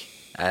drug,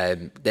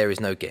 there is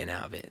no getting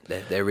out of it.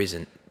 There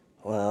isn't.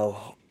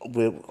 Well,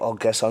 I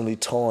guess only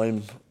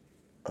time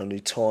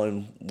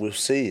we'll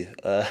see.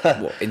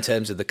 What, in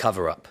terms of the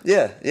cover-up?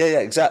 Yeah,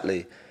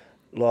 exactly.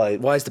 Like,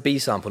 why has the B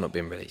sample not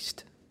been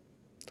released?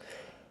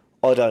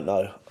 I don't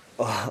know.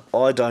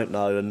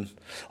 And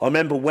I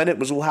remember when it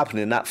was all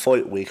happening that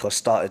fight week, I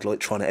started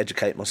trying to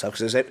educate myself,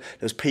 because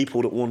there's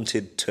people that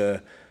wanted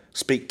to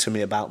speak to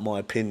me about my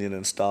opinion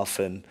and stuff,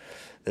 and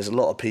there's a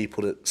lot of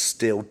people that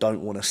still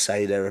don't want to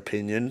say their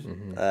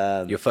opinion.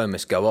 Your phone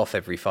must go off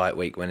every fight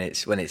week when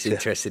it's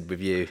interested with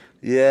you.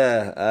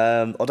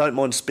 Yeah, I don't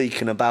mind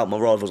speaking about my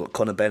rivals like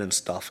Conor Benn and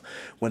stuff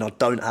when I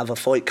don't have a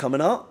fight coming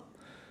up,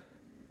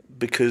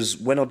 because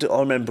I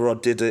remember I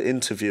did an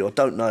interview. I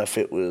don't know if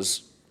it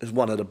was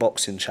one of the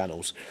boxing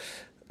channels,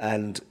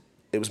 and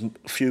it was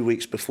a few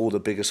weeks before the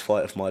biggest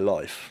fight of my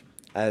life.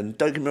 And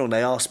don't get me wrong,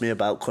 they asked me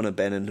about Conor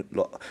Benn, and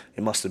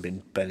it must have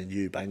been Ben and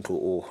Eubank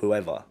or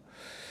whoever.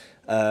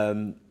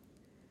 And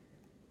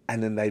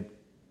then they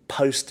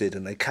posted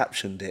and they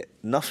captioned it,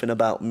 nothing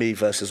about me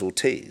versus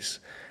Ortiz.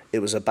 It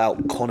was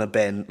about Conor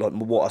Benn, like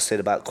what I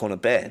said about Conor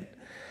Benn.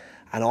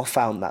 And I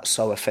found that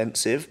so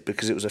offensive,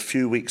 because it was a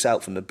few weeks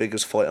out from the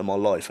biggest fight of my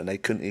life, and they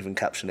couldn't even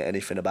caption it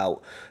anything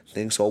about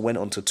things. So I went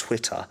onto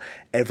Twitter.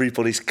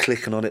 Everybody's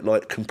clicking on it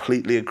like,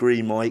 completely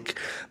agree, Mike.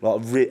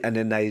 And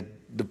then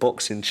the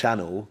boxing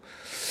channel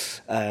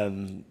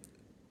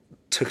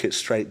took it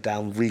straight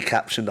down,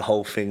 recaptioned the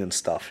whole thing and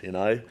stuff, you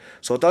know.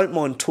 So I don't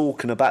mind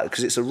talking about it,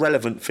 because it's a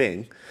relevant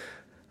thing.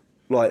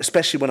 like,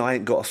 especially when I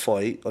ain't got a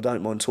fight, I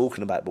don't mind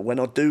talking about it. But when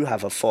I do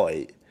have a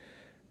fight,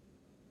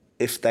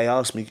 if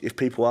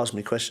people ask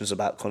me questions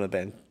about Conor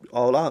Benn,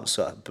 I'll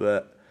answer.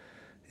 But,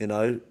 you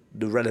know,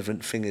 the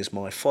relevant thing is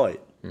my fight.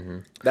 Mm-hmm.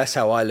 That's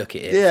how I look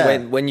at it. Yeah.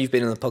 When you've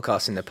been on the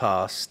podcast in the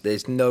past,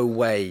 there's no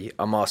way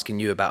I'm asking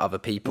you about other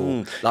people.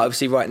 Like,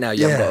 obviously right now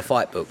you haven't got a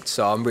fight booked,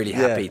 so I'm really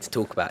happy to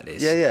talk about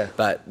this. Yeah.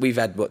 But we've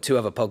had, 2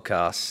 other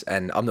podcasts,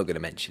 and I'm not going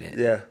to mention it.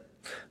 Yeah.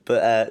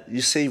 But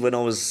you see, when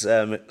I was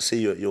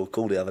see you at your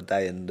call the other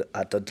day, and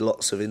I did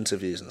lots of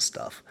interviews and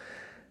stuff,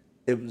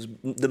 it was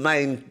the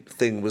main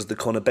thing was the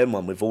Conor Benn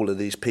one with all of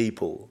these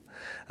people,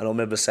 and I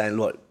remember saying,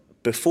 look,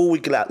 before we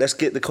get out, let's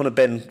get the Conor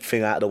Benn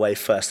thing out of the way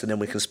first, and then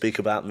we can speak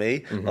about me.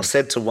 Mm-hmm. I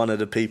said to one of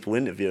the people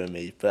interviewing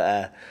me,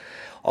 but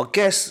I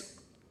guess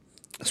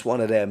it's one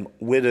of them.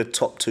 We're the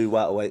top 2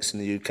 welterweights in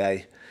the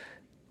UK.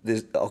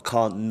 I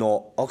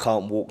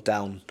can't walk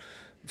down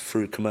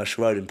through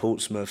Commercial Road in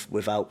Portsmouth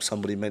without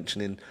somebody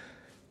mentioning,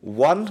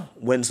 1,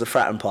 when's the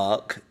Fratton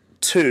Park?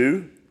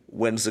 2,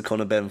 when's the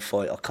Conor Benn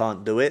fight? I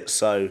can't do it.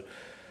 So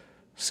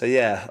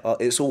yeah,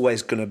 it's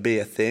always going to be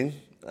a thing.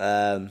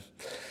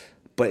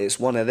 But it's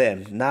one of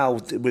them. Now,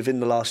 within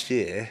the last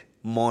year,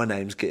 my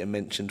name's getting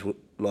mentioned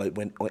like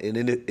when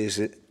in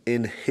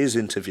his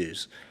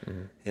interviews.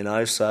 Mm-hmm. You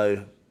know,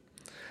 so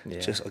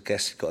just I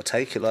guess you've got to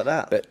take it like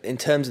that. But in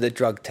terms of the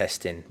drug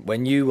testing,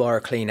 when you are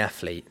a clean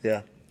athlete,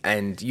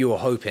 and you're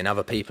hoping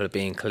other people are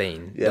being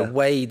clean, the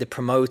way the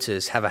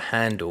promoters have a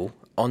handle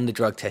on the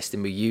drug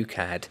testing with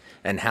UCAD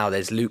and how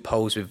there's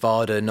loopholes with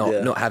VADA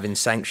not having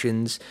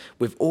sanctions,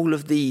 with all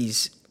of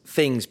these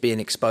things being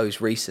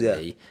exposed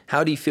recently,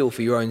 how do you feel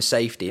for your own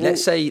safety? Well,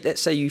 let's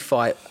say you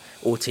fight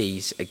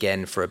Ortiz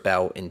again for a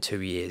belt in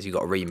 2 years, you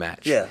got a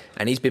rematch,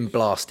 and he's been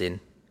blasting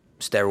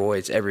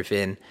steroids,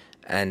 everything,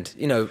 and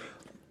you know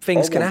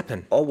things can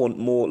happen. I want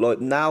more, like,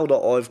 now that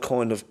I've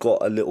kind of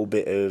got a little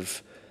bit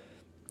of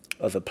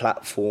a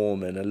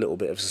platform and a little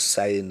bit of a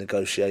say in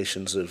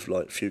negotiations of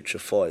like future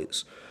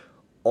fights,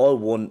 I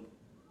want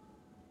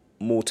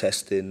more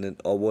testing, and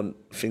I want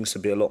things to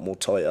be a lot more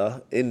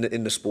tighter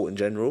in the sport in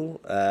general.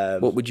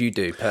 What would you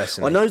do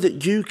personally? I know that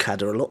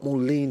UCAD are a lot more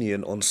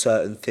lenient on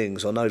certain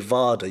things. I know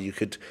VADA, you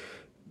could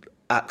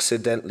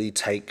accidentally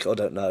take, I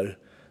don't know,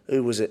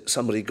 who was it?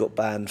 Somebody got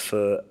banned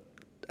for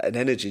an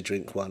energy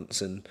drink once,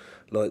 and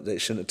like they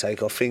shouldn't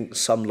take. I think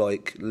some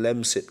like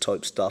Lemsip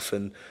type stuff,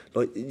 and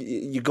like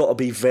you got to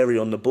be very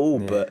on the ball.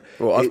 But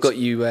I've got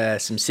you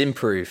some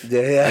Simproof.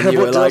 And you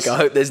were like, I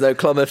hope there's no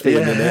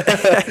clomiphene in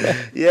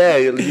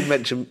it. You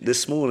mentioned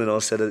this morning. I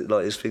said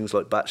like it's things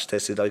like batch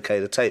tested, okay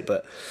to take,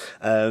 but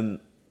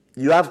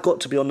you have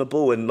got to be on the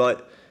ball, and like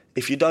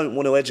if you don't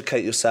want to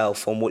educate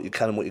yourself on what you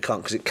can and what you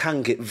can't, because it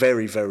can get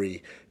very,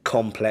 very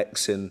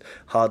complex and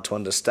hard to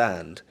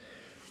understand.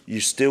 You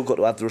still got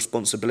to have the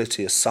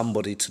responsibility as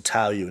somebody to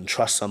tell you and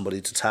trust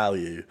somebody to tell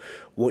you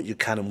what you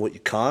can and what you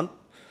can't.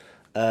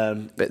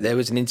 But there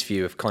was an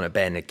interview of Conor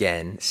Benn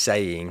again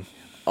saying,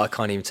 I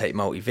can't even take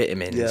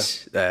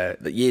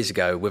multivitamins years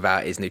ago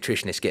without his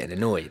nutritionist getting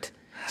annoyed.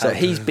 So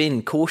he's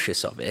been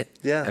cautious of it.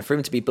 Yeah. And for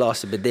him to be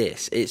blasted with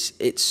this,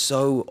 it's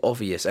so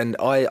obvious. And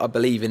I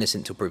believe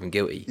innocent till proven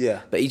guilty.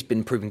 Yeah. But he's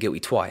been proven guilty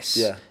twice.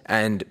 Yeah.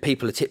 And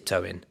people are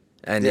tiptoeing.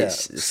 And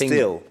it's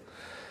still.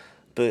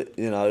 But,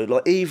 you know,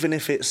 like, even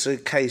if it's a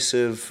case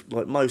of,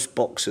 like, most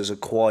boxers are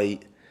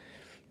quite,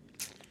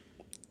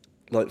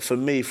 like, for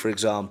me, for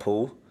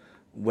example,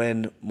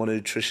 when my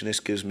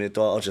nutritionist gives me a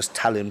diet, I'll just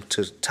tell him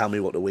to tell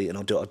me what to eat, and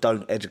I'll do it. I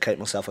don't educate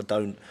myself. I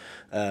don't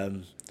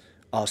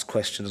ask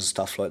questions and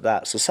stuff like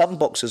that. So some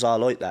boxers are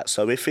like that.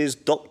 So if his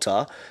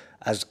doctor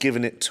has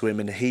given it to him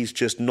and he's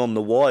just none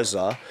the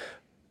wiser,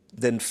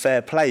 then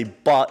fair play,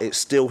 but it's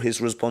still his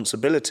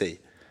responsibility.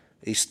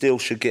 He still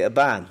should get a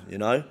ban, you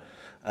know?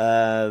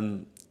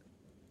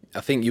 I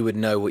think you would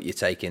know what you're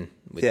taking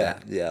with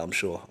that. Yeah, I'm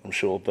sure.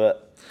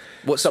 But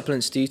what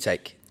supplements do you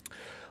take?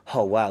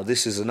 Oh wow,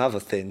 this is another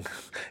thing.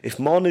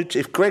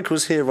 If Greg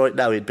was here right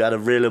now, he'd be able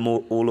to reel them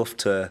all off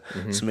to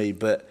me.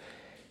 But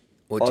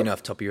what do you know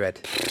off the top of your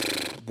head?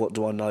 What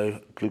do I know?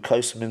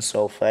 Glucosamine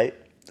sulfate,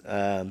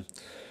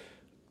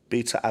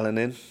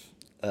 beta-alanine.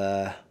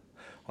 I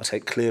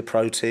take clear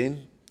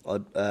protein.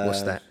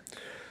 What's that?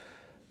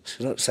 So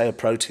I don't say a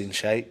protein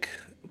shake,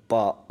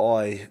 but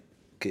I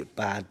get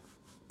bad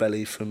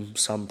belly from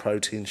some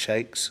protein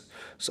shakes.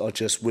 So I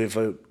just with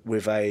a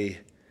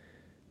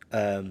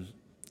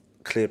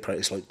clear protein,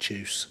 it's like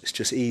juice. It's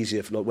just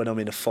easier for, like, when I'm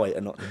in a fight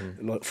and not,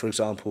 like, for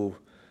example,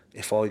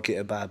 if I get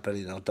a bad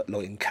belly,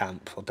 like in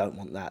camp, I don't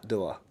want that,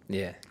 do I?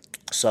 Yeah.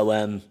 So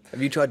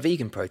have you tried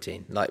vegan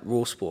protein, like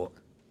Raw Sport?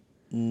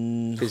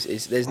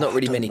 Because there's not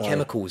really many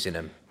chemicals in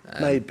them.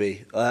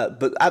 Maybe,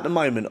 but at the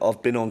moment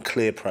I've been on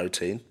clear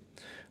protein.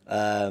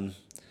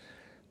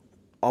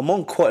 I'm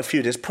on quite a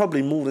few. There's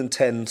probably more than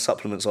 10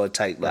 supplements I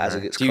take, but as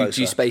it gets closer.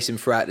 Do you space them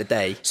throughout the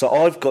day? So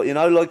I've got,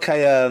 like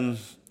a...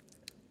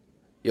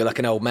 You're like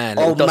an old man.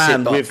 Old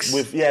man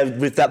with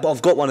that. But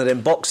I've got one of them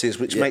boxes,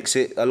 which makes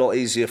it a lot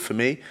easier for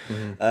me.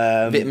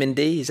 Vitamin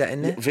D, is that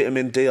in there?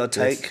 Vitamin D I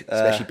take.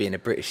 Especially being a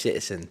British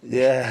citizen.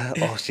 Yeah.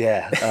 Oh,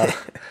 yeah.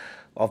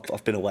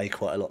 I've been away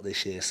quite a lot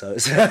this year, so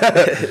it's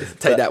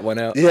Take that one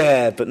out.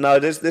 Yeah, but no,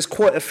 there's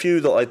quite a few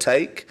that I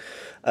take,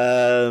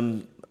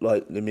 like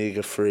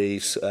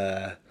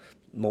omega-3s,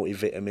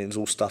 multivitamins,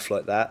 all stuff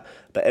like that.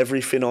 But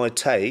everything I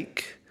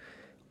take,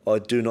 I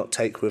do not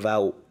take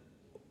without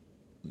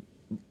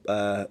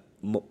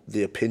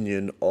the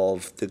opinion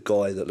of the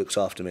guy that looks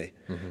after me.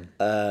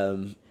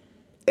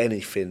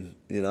 Anything,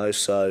 you know,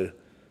 so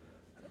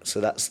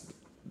that's...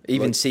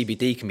 Even like,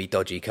 CBD can be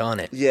dodgy, can't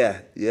it?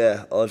 Yeah.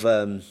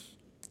 I've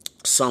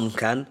some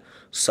can,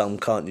 some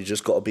can't. You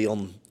just got to be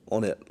on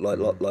it like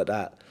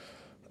that.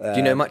 Do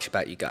you know much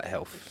about your gut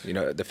health? You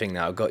know, the thing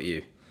that I got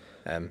you,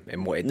 and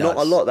what it does? Not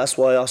a lot. That's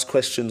why I asked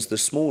questions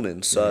this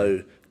morning.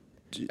 So,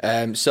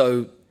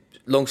 so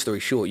long story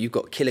short, you've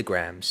got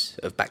kilograms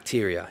of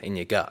bacteria in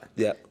your gut.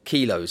 Yeah.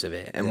 Kilos of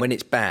it. And when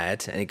it's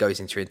bad and it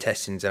goes into your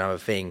intestines and other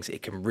things,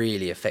 it can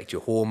really affect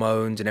your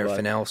hormones and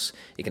everything else.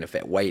 It can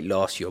affect weight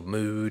loss, your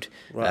mood.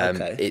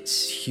 Okay.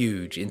 It's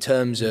huge. In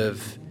terms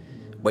of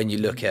when you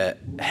look at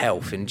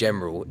health in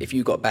general, if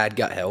you've got bad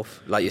gut health,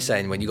 like you're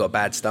saying, when you've got a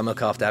bad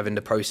stomach after having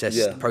the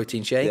processed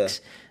protein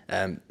shakes,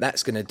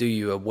 that's going to do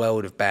you a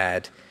world of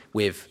bad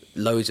with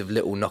loads of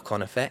little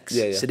knock-on effects.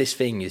 So this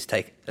thing is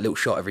take a little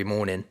shot every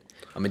morning.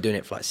 I've been doing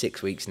it for like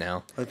 6 weeks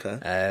now. Okay.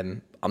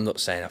 I'm not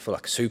saying I feel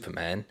like a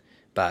Superman,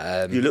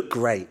 but... you look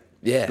great.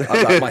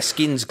 Yeah, my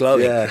skin's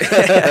glowing.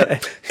 Yeah.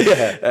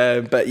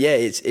 But yeah,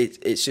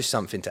 it's just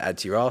something to add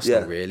to your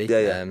arsenal, really.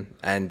 Yeah.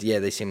 And yeah,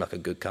 they seem like a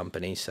good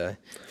company, so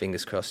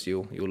fingers crossed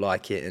you'll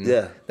like it,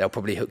 and they'll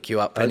probably hook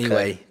you up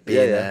anyway,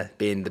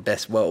 being the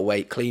best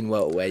welterweight, clean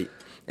welterweight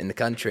in the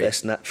country.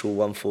 Best natural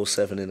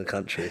 147 in the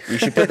country. You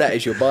should put that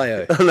as your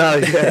bio.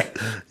 No,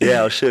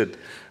 yeah, I should.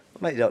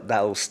 Mate,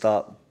 that'll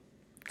start.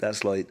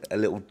 That's like a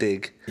little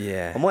dig.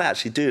 Yeah. I might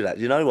actually do that.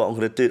 You know what? I'm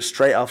going to do it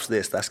straight after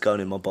this. That's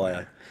going in my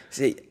bio.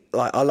 See,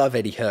 like, I love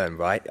Eddie Hearn,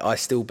 right? I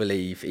still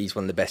believe he's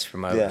one of the best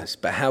promoters.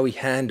 But how he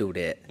handled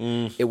it,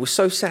 it was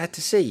so sad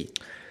to see.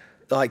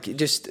 Like,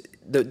 just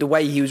the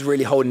way he was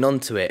really holding on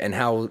to it, and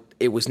how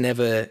it was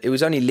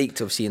only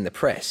leaked, obviously, in the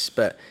press,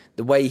 but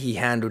the way he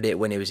handled it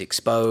when it was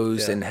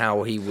exposed and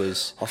how he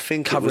was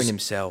covering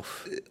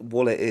himself.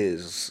 What it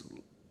is,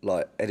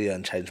 like, Eddie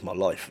Hearn changed my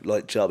life.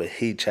 Like, Jabba,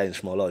 he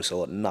changed my life,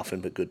 so I got nothing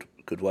but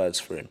good words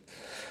for him.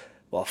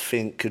 But I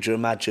think, could you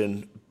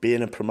imagine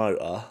being a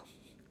promoter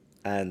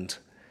and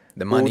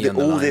the money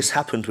all this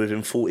happened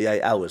within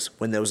 48 hours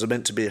when there was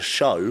meant to be a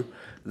show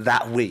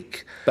that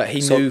week? But he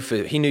knew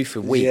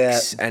for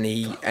weeks, and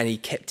he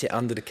kept it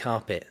under the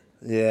carpet.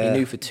 Yeah, he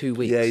knew for 2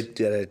 weeks.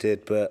 Yeah, they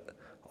did. But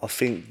I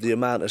think the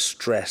amount of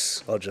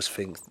stress, I just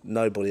think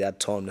nobody had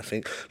time to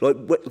think. Like,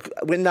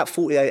 when that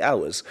 48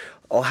 hours,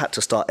 I had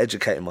to start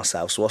educating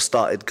myself. So I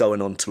started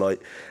going on to,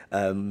 like,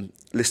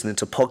 listening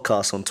to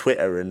podcasts on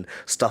Twitter and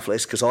stuff like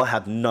this, because I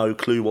had no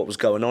clue what was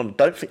going on.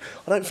 I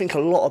don't think a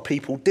lot of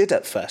people did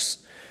at first.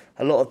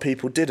 I think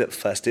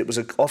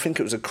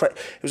it was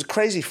a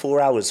crazy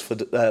 4 hours for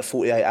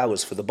 48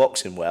 hours for the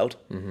boxing world.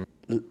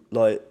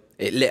 Like,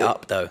 it lit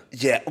up though.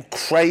 Yeah,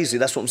 crazy.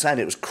 That's what I'm saying.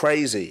 It was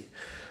crazy.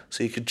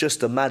 So you could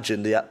just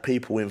imagine the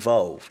people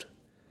involved.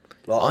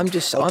 Like, I'm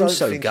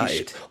so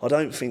gutted. I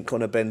don't think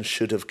Conor Ben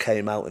should have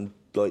came out and,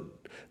 like,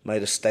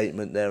 made a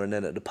statement there and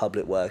then at the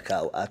public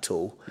workout at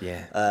all.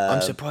 Yeah,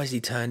 I'm surprised he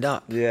turned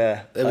up.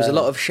 Yeah, there was a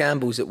lot of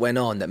shambles that went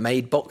on that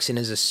made boxing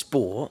as a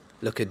sport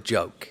look a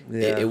joke.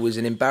 Yeah. It was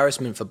an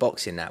embarrassment for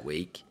boxing that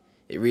week.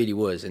 It really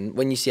was. And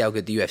when you see how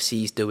good the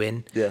UFC's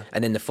doing,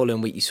 and then the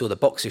following week you saw the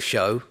Boxer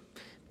show,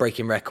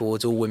 breaking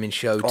records, all women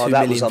show, 2 million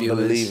viewers. That was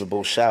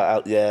unbelievable. Shout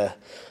out, yeah.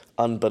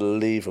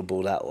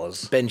 Unbelievable that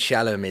was. Ben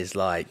Shalom is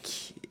like,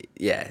 he's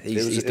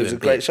doing it was a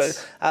great show.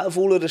 Out of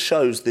all of the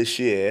shows this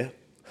year,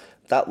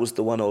 that was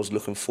the one I was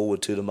looking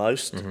forward to the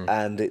most,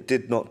 and it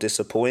did not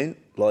disappoint.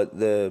 Like,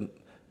 the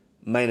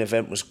main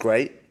event was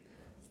great.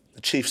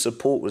 The Chief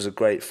Support was a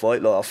great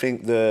fight. Like, I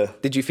think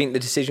Did you think the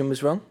decision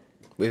was wrong?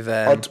 With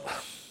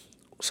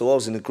So I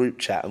was in a group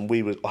chat, and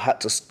I had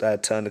to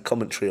turn the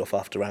commentary off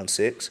after round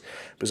 6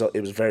 because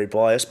it was very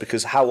biased.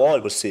 Because how I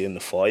was seeing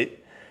the fight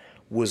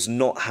was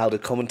not how the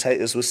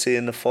commentators were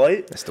seeing the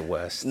fight. That's the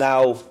worst.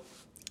 Now,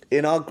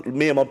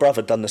 me and my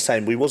brother done the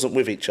same. We wasn't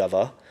with each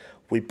other.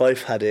 We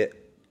both had it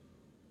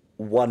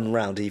one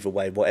round either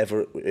way,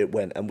 whatever it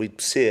went, and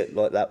we'd see it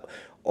like that.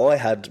 I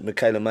had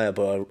Michaela Mayer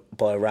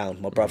by a round.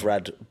 My brother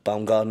had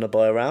Baumgardner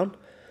by a round.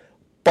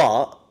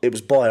 But it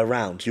was by a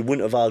round. You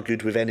wouldn't have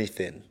argued with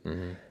anything.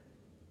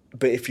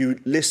 But if you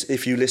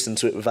listen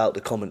to it without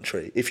the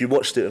commentary, if you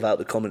watched it without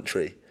the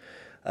commentary,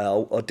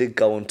 I did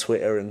go on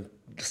Twitter and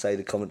say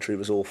the commentary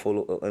was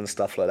awful and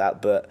stuff like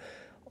that, but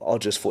I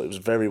just thought it was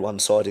very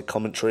one-sided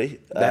commentary.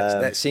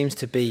 That seems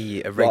to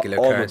be a regular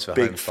occurrence for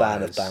home fighters.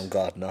 I'm a big fan of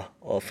Baumgardner.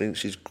 I think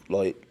she's,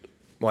 like...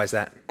 Why is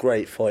that?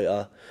 Great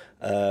fighter.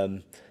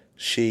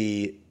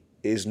 She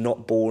is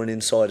not boring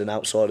inside and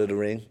outside of the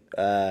ring.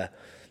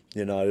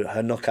 You know,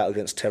 her knockout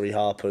against Terry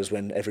Harper is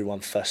when everyone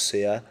first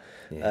see her.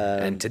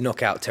 Yeah. And to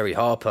knock out Terry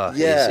Harper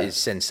is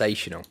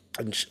sensational.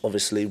 And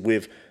obviously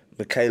with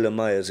Michaela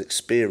Mayer's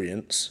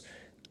experience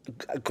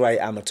great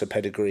amateur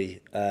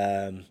pedigree.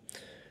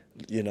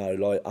 You know,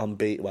 like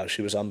unbeaten. Well,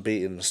 she was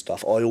unbeaten and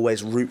stuff. I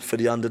always root for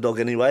the underdog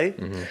anyway.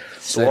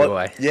 So do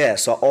I. Yeah,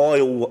 so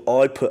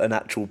I put an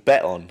actual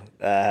bet on.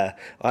 I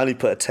only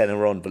put a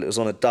tenner on, but it was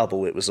on a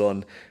double. It was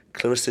on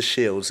Clarissa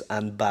Shields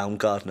and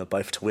Baumgardner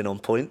both to win on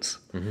points.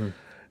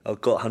 I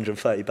got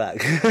 130 back.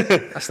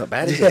 That's not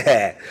bad, is it?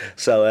 Yeah.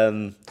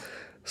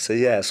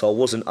 So I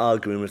wasn't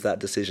arguing with that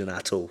decision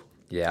at all.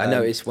 Yeah, I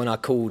noticed when I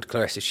called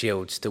Clarissa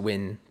Shields to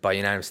win by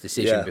unanimous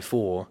decision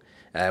before,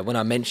 when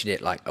I mentioned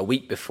it like a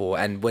week before,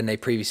 and when they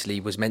previously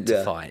was meant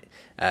to fight,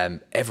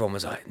 everyone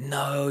was like,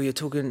 "No, you're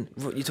talking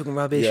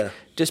rubbish." Yeah.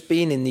 Just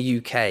being in the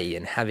UK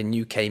and having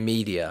UK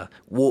media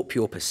warp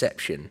your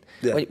perception.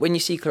 Yeah. When you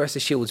see Clarissa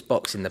Shields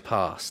box in the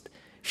past,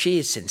 she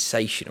is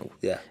sensational.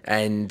 Yeah.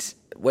 And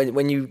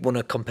when you want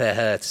to compare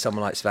her to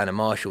someone like Savannah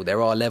Marshall,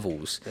 there are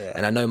levels. Yeah.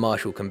 And I know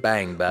Marshall can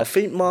bang, but I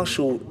think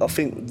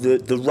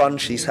the run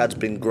she's had's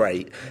been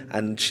great,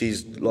 and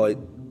she's like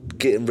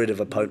getting rid of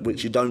opponent,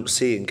 which you don't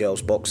see in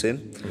girls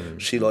boxing.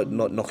 She like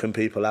not knocking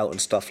people out and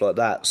stuff like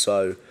that.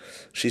 So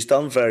she's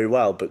done very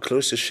well. But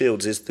Clarissa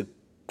Shields is the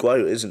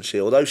GOAT, isn't she?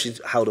 Although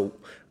she's held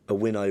a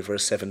win over a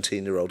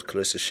 17-year-old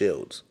Clarissa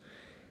Shields.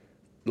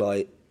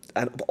 Like,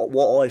 and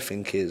what I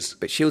think is,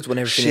 but Shields won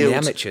everything in the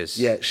amateurs.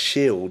 Yeah,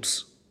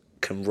 Shields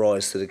can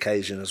rise to the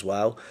occasion as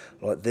well.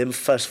 Like, them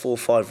first 4 or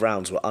 5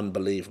 rounds were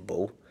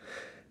unbelievable.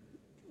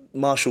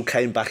 Marshall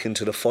came back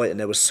into the fight and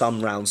there were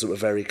some rounds that were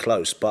very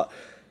close, but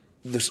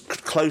the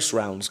close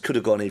rounds could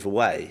have gone either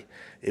way.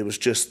 It was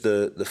just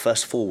the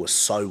first 4 was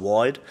so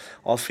wide.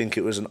 I think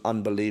it was an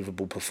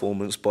unbelievable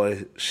performance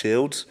by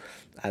Shields,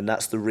 and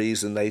that's the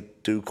reason they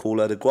do call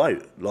her the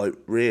GOAT. Like,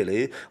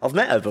 really. I've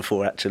met her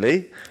before,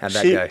 actually. How'd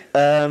that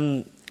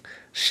go?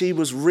 She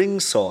was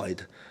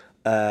ringside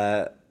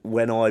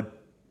when I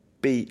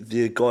beat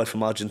the guy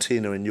from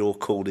Argentina in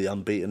York Hall, the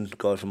unbeaten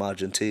guy from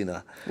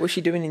Argentina. What was she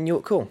doing in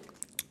York Hall?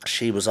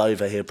 She was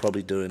over here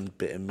probably doing a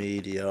bit of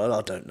media.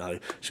 I don't know.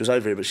 She was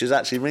over here, but she was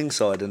actually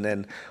ringside. And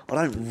then I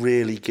don't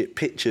really get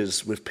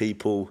pictures with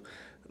people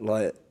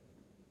like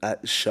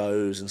at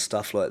shows and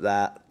stuff like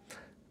that.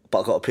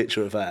 But I got a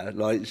picture of her.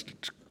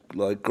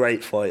 Like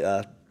great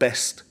fighter,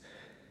 best.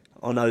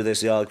 I know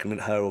there's the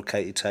argument, her or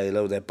Katie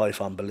Taylor. They're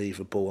both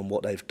unbelievable, and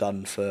what they've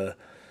done for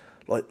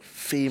like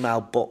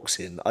female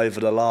boxing over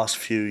the last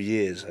few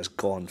years has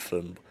gone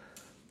from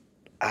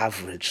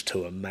average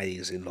to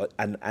amazing. Like,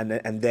 and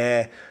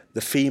the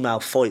female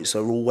fights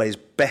are always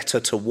better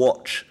to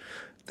watch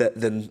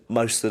than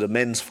most of the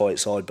men's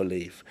fights, I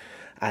believe.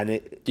 And do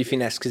you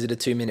think that's because of the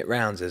 2-minute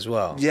rounds as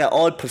well? Yeah,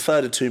 I'd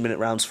prefer the 2-minute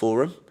rounds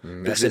for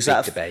them. That's a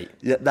big debate.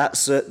 Yeah,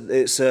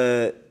 it's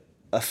a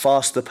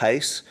faster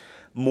pace,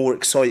 more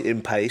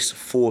exciting pace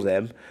for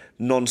them,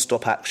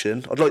 non-stop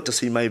action. I'd like to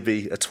see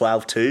maybe a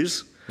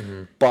 12-2s,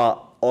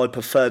 but I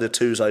prefer the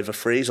 2s over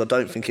 3s. I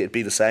don't think it'd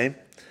be the same,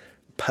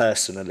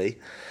 personally.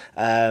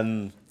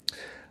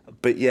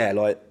 But yeah,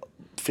 like,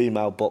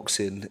 female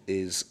boxing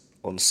is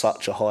on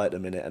such a high at the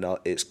minute, and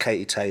it's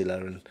Katie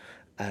Taylor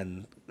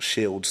and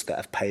Shields that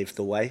have paved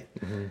the way.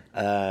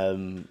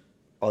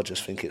 I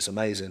just think it's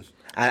amazing.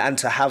 And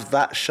to have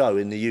that show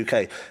in the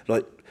UK,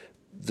 like,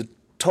 the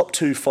top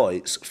 2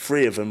 fights,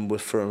 3 of them were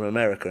from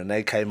America, and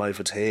they came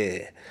over to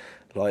here.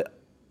 Like,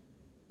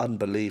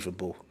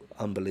 unbelievable.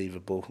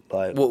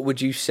 Like, what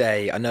would you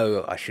say? I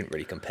know I shouldn't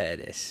really compare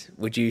this.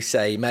 Would you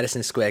say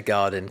Madison Square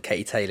Garden,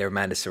 Katie Taylor,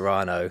 Amanda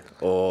Serrano,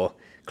 or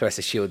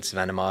Clarissa Shields,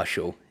 Savannah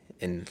Marshall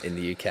in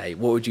the UK?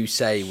 What would you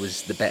say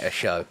was the better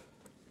show?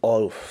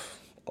 I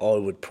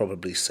would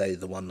probably say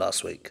the one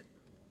last week.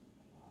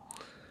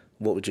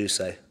 What would you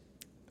say?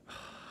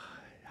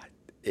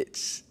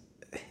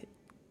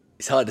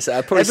 It's hard to say.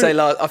 I'd probably say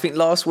I think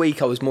last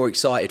week I was more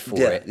excited for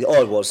it. Yeah,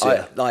 I was.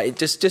 Yeah,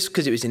 just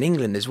because it was in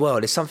England as well.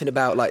 There's something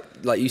about like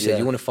you said,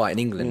 you want to fight in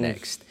England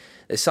next.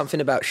 There's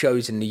something about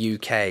shows in the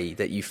UK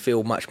that you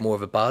feel much more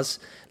of a buzz.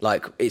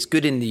 Like, it's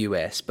good in the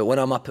US, but when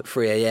I'm up at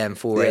 3 a.m,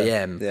 4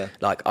 a.m,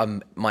 like,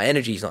 my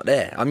energy's not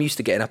there. I'm used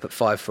to getting up at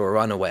 5 for a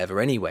run or whatever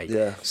anyway.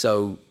 Yeah.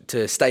 So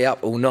to stay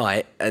up all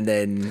night and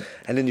then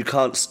you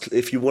can't,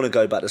 if you want to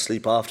go back to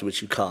sleep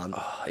afterwards, you can't.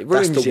 It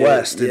ruins That's the you.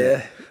 worst, isn't Yeah.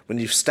 it? When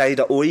you've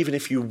stayed up, or even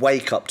if you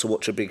wake up to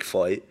watch a big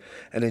fight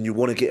and then you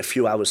want to get a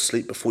few hours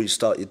sleep before you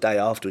start your day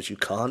afterwards, you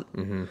can't.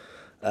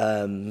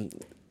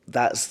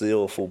 That's the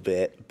awful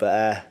bit.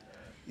 But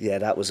yeah,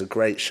 that was a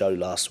great show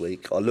last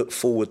week. I looked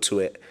forward to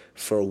it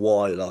for a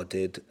while, I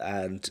did,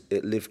 and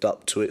it lived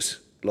up to its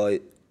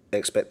like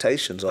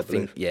expectations, I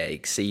believe. Think,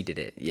 exceeded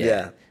it.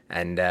 Yeah.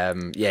 And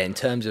in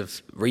terms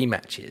of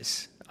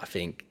rematches, I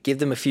think give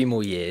them a few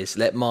more years,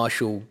 let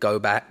Marshall go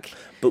back,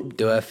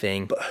 do her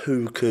thing. But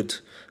who could?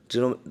 Do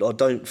you know? I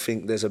don't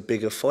think there's a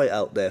bigger fight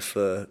out there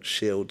for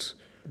Shields.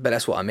 But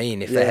that's what I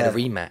mean. If they had a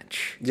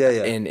rematch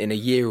in a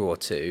year or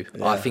two,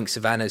 I think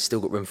Savannah's still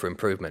got room for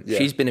improvement. Yeah.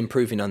 She's been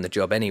improving on the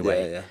job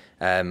anyway.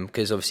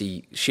 Because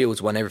obviously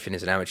Shields won everything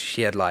as an amateur.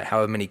 She had like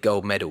however many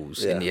gold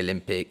medals in the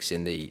Olympics,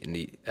 in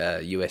the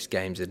US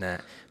Games and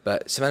that.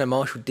 But Savannah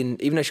Marshall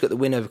didn't, even though she got the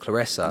win over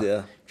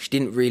Clarissa, she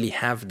didn't really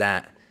have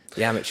that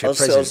the amateur I was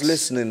presence.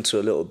 listening to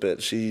a little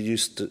bit. She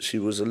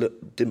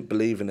didn't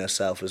believe in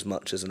herself as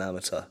much as an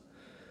amateur.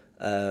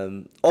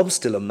 I'm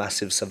still a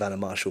massive Savannah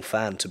Marshall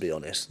fan, to be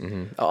honest.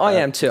 I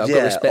am too. I've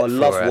got respect for her. I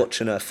love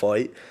watching her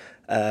fight.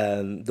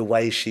 The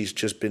way she's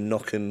just been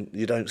knocking,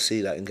 you don't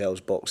see that in girls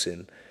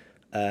boxing.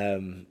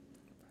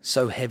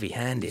 So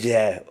heavy-handed.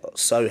 Yeah,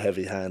 so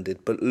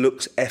heavy-handed, but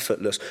looks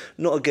effortless.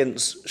 Not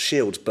against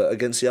Shields, but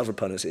against the other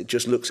opponents, it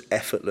just looks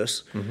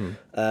effortless.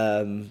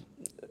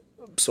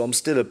 So I'm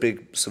still a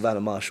big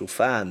Savannah Marshall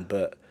fan,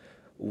 but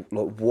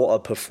like, what a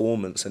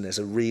performance! And there's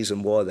a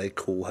reason why they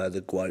call her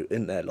the GOAT,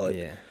 isn't there? Like,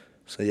 Yeah.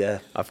 So yeah.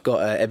 I've got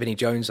Ebony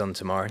Jones on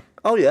tomorrow.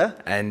 Oh yeah.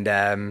 And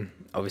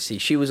obviously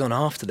she was on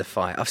after the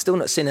fight. I've still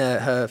not seen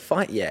her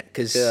fight yet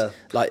because,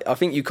 like, I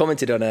think you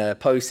commented on a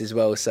post as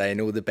well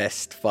saying all the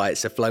best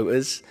fights are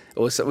floaters.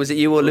 Or so, was it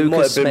you or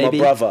Lucas? It might have been maybe?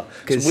 my brother.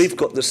 So we've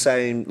got the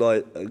same.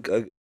 Like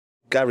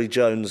Gary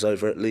Jones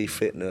over at Lee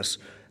Fitness,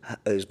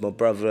 who's my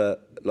brother.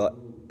 Like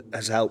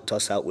has helped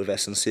us out with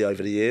S&C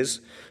over the years.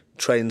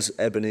 Trains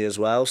Ebony as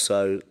well.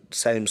 So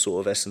same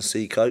sort of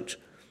S&C coach.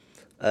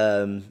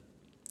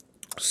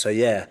 So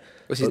yeah.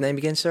 What's his name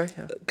again, sorry?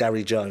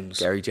 Gary Jones.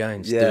 Gary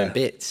Jones, doing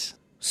bits.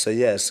 So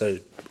yeah, so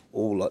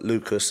all like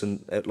Lucas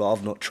and like,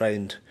 I've not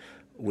trained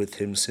with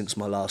him since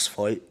my last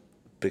fight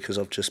because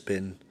I've just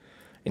been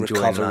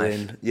enjoying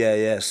recovering. Life.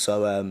 Yeah.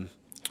 So,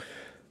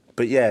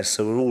 but yeah,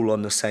 so we're all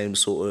on the same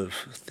sort of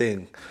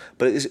thing.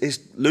 But it's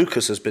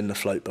Lucas has been the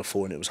float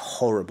before and it was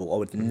horrible. I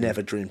would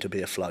never dream to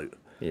be a float.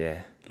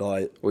 Yeah.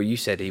 Like, well, you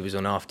said he was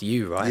on after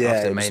you, right? Yeah,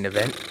 after the main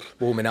event,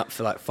 warming up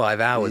for like 5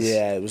 hours.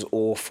 Yeah, it was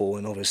awful,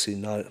 and obviously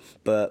no,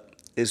 but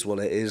is what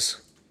it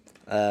is.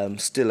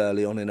 Still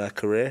early on in her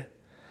career.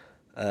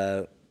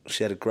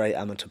 She had a great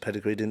amateur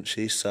pedigree, didn't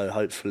she? So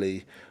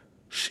hopefully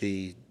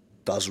she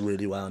does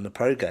really well in the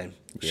pro game.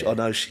 Yeah. I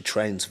know she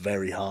trains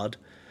very hard.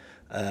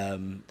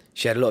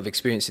 She had a lot of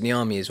experience in the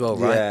army as well,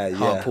 right?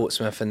 Yeah.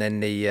 Portsmouth, and then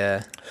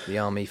the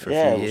army for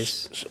a few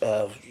years.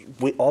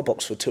 I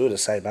boxed for two of the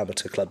same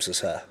amateur clubs as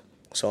her.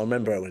 So I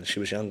remember her when she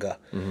was younger.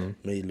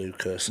 Me,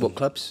 Lucas. What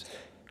clubs?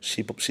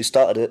 She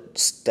started at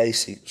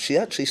Stacey. She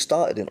actually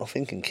started in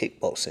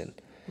kickboxing,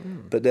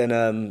 but then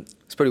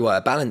it's probably why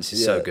her balance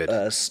is so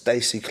good.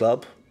 Stacey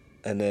Club,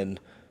 and then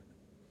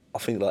I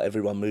think like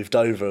everyone moved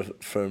over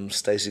from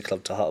Stacey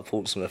Club to Heart of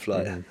Portsmouth.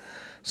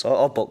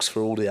 So I boxed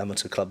for all the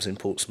amateur clubs in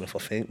Portsmouth. I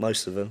think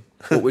most of them.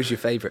 What was your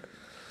favourite?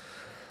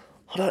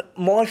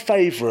 My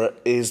favourite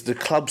is the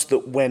clubs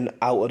that went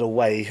out of the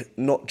way,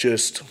 not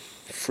just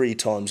 3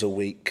 times a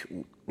week,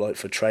 like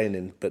for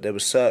training, but there were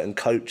certain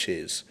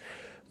coaches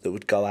that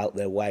would go out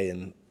their way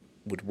and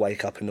would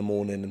wake up in the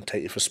morning and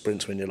take you for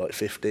sprints when you're like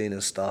 15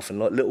 and stuff, and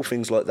like little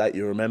things like that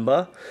you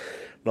remember.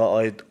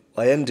 Like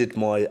I ended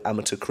my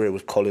amateur career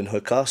with Colin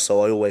Hooker,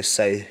 so I always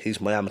say he's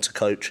my amateur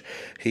coach.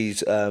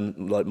 He's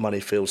like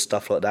Moneyfield,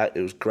 stuff like that.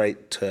 It was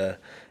great to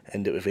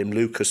end it with him.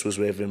 Lucas was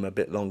with him a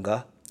bit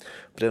longer.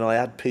 But then I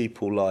had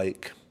people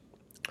like,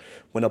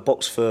 when I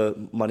boxed for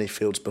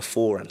Moneyfields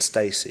before and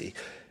Stacey,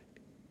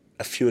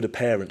 a few of the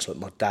parents, like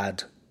my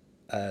dad,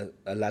 a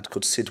lad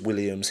called Sid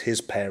Williams,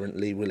 his parent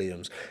Lee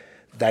Williams,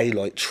 they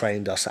like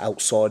trained us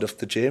outside of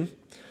the gym,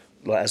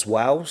 like as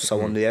well.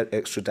 So on the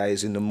extra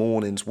days, in the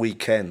mornings,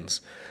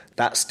 weekends,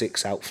 that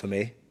sticks out for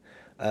me.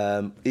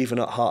 Even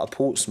at Heart of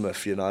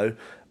Portsmouth, you know,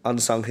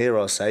 unsung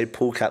hero, I say,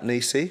 Paul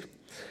Capnisi.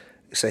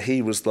 So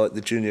he was like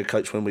the junior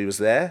coach when we was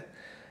there.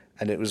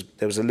 And there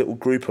was a little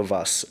group of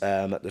us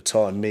at the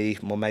time, me,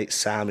 my mate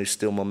Sam, who's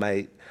still my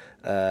mate,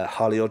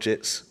 Harley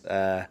Odgets,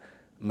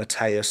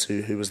 Mateus,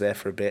 who was there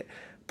for a bit.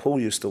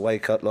 Paul used to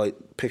wake up, like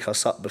pick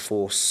us up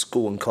before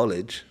school and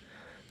college,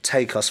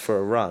 take us for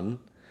a run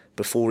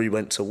before he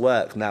went to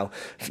work. Now,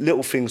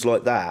 little things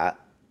like that,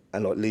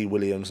 and like Lee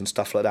Williams and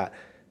stuff like that,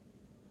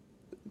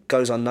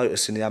 goes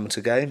unnoticed in the amateur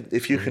game.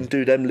 If you can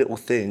do them little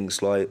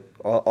things, like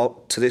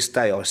to this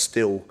day, I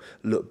still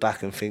look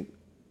back and think,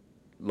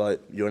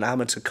 like, you're an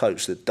amateur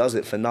coach that does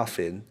it for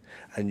nothing,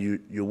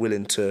 and you're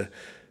willing to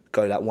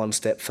go that one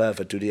step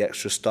further, do the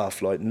extra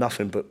stuff. Like,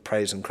 nothing but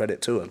praise and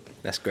credit to them.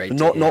 That's great.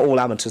 Not all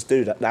amateurs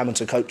do that. The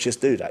amateur coaches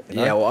do that. You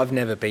know? Yeah, well, I've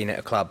never been at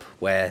a club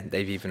where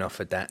they've even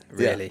offered that.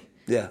 Really.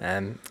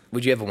 Yeah.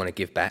 Would you ever want to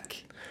give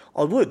back?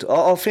 I would.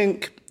 I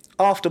think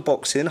after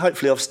boxing,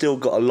 hopefully I've still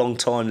got a long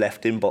time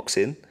left in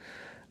boxing.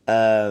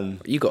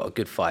 You got a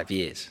good 5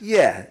 years.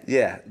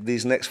 Yeah.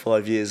 These next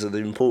 5 years are the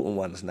important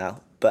ones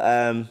now. But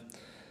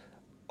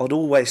I'd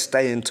always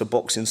stay into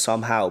boxing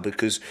somehow,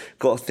 because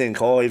got to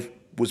think, I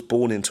was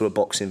born into a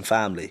boxing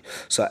family,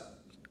 so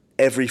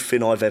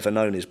everything I've ever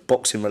known is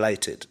boxing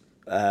related,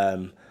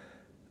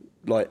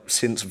 like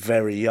since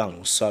very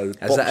young. So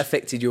has that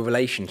affected your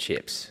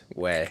relationships,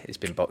 where it's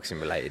been boxing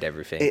related,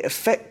 everything? It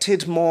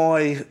affected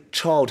my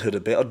childhood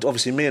a bit.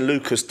 Obviously, me and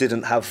Lucas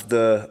didn't have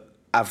the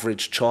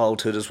average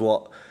childhood as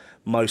what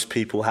most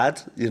people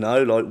had, you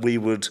know, like we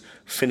would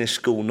finish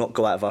school, not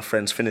go out with our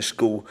friends, finish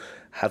school,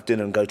 have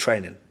dinner and go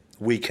training.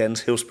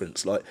 Weekends, hill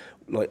sprints, like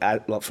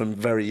from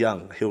very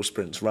young, hill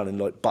sprints, running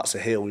like butts of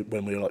hill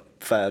when we were like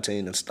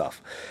 13 and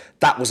stuff.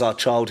 That was our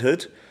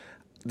childhood.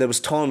 there was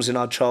times in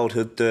our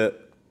childhood that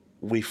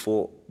we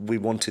thought we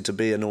wanted to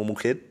be a normal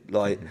kid,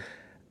 like,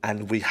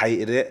 and we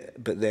hated it.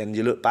 But then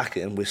you look back at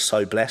it and we're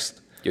so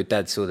blessed. Your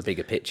dad saw the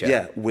bigger picture.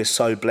 Yeah, we're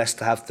so blessed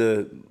to have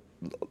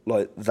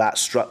that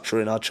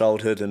structure in our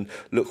childhood, and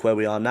look where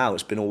we are now.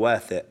 It's been all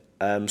worth it.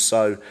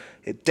 So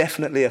it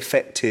definitely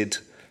affected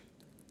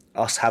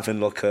us having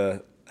like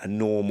a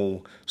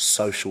normal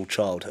social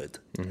childhood,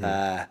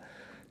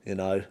 you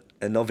know.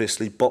 And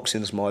obviously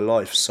boxing's my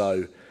life,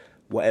 so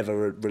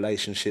whatever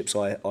relationships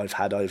I've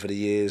had over the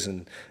years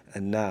and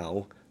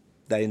now,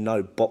 they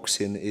know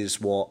boxing is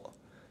what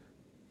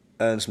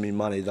earns me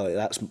money. Like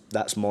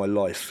that's my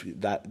life.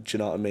 Do you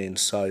know what I mean?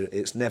 So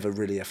it's never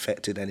really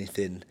affected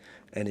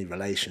any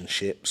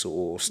relationships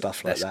or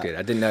stuff like that. That's good.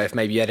 I didn't know if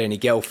maybe you had any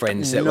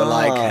girlfriends that were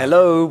like,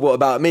 hello, what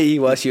about me?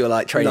 Whilst you were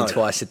like training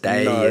twice a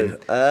day and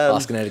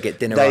asking her to get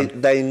dinner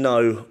on. They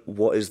know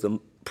what is the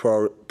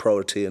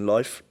priority in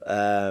life.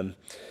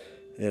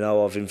 You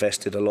know, I've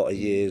invested a lot of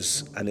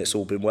years and it's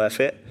all been worth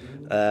it.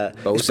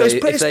 But also,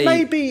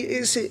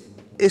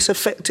 it's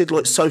affected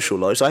like social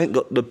lives. I ain't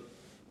got the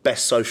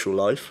best social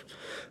life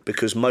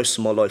because most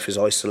of my life is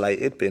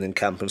isolated, being in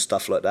camp and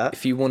stuff like that.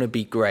 If you want to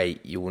be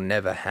great, you will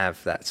never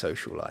have that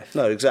social life.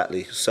 No,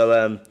 exactly.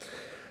 So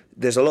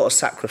there's a lot of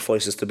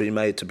sacrifices to be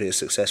made to be a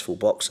successful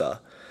boxer.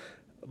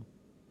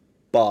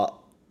 But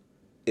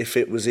if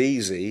it was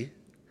easy,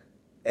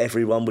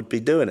 everyone would be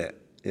doing it.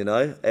 You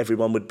know,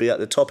 everyone would be at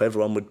the top,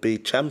 everyone would be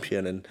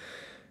champion. And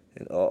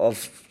you know,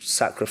 I've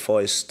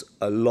sacrificed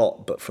a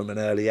lot, but from an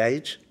early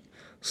age.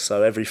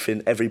 So every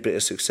bit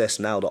of success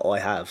now that I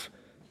have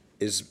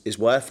is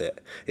worth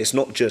it. It's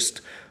not just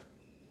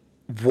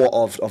what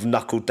I've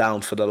knuckled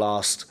down for the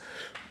last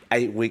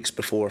 8 weeks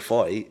before a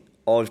fight.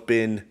 I've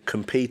been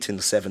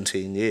competing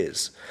 17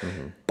 years.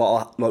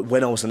 But like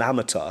when I was an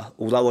amateur,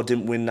 although I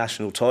didn't win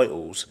national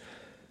titles,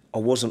 I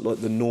wasn't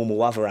like the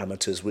normal other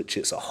amateurs, which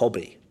it's a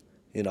hobby.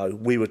 You know,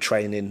 we were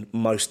training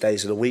most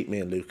days of the week, me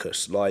and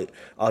Lucas. Like,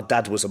 our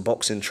dad was a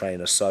boxing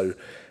trainer, so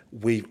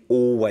we've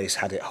always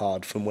had it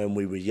hard from when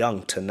we were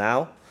young to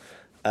now.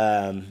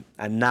 And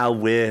now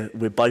we're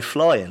both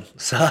flying.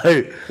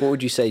 So, what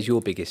would you say is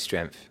your biggest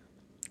strength?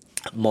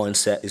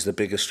 Mindset is the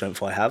biggest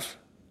strength I have.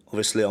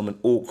 Obviously, I'm an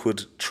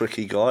awkward,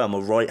 tricky guy. I'm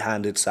a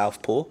right-handed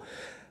southpaw.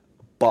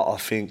 But I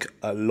think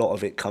a lot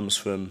of it comes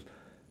from,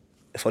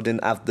 if I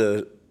didn't have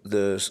the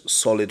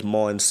solid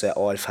mindset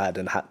I've had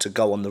and had to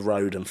go on the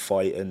road and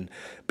fight and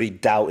be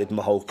doubted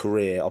my whole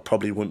career, I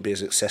probably wouldn't be as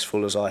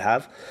successful as I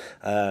have.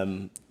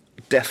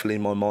 Definitely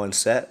my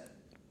mindset.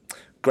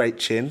 Great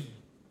chin.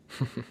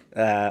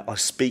 I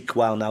speak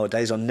well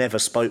nowadays. I never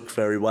spoke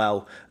very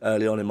well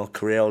early on in my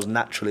career. I was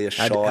naturally a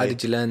shy. How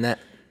did you learn that?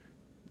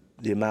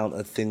 The amount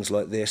of things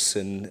like this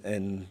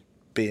and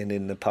being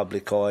in the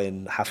public eye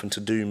and having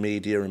to do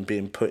media and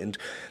being put in...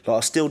 Like, I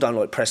still don't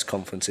like press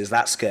conferences.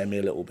 That scare me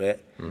a little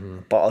bit.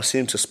 But I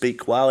seem to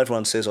speak well.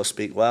 Everyone says I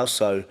speak well.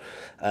 So,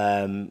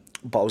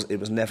 but it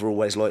was never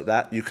always like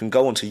that. You can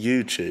go onto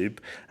YouTube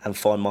and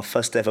find my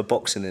first ever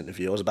boxing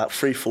interview. I was about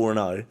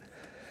 3-4-0.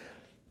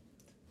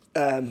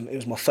 It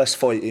was my first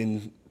fight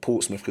in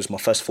Portsmouth because my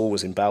first fall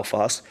was in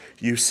Belfast.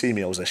 You see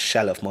me, I was a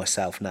shell of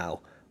myself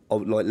now. I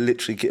would like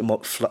literally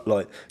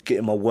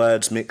getting my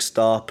words mixed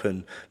up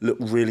and look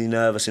really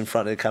nervous in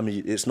front of the camera.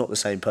 It's not the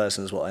same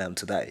person as what I am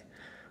today.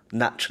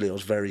 Naturally, I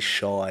was very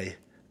shy,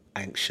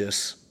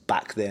 anxious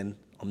back then.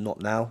 I'm not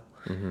now.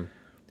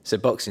 So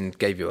boxing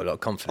gave you a lot of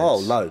confidence? Oh,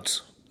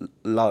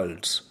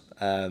 loads.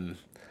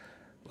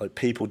 Like,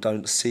 people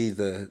don't see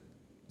the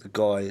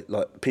guy.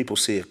 Like, people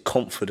see a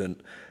confident,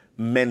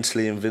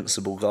 mentally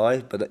invincible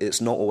guy, but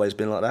it's not always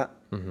been like that.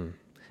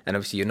 And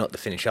obviously you're not the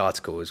finished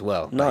article as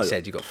well. No. Like you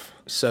said, you've got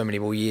so many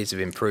more years of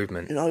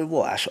improvement. You know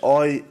what, Ash?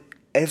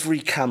 Every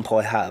camp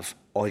I have,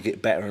 I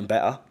get better and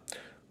better.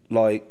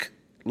 Like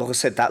I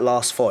said, that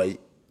last fight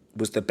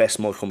was the best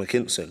Michael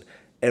Mckinson.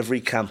 Every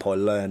camp I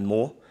learn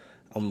more.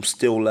 I'm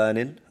still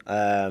learning.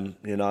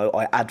 You know,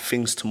 I add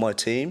things to my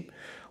team.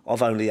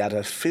 I've only had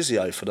a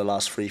physio for the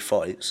last 3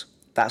 fights.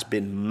 That's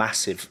been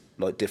massive,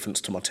 like, difference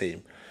to my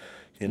team.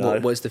 You know,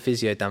 what's the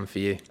physio done for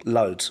you?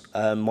 Loads.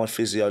 My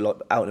physio, like,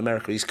 out in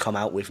America, he's come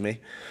out with me.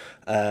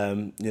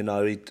 You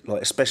know, he,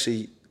 like,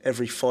 especially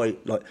every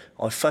fight. Like,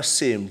 I first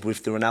see him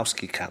with the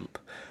Ranowski camp.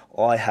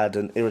 I had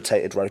an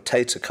irritated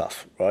rotator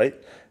cuff, right?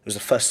 It was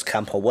the first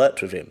camp I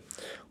worked with him.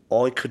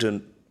 I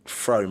couldn't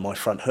throw my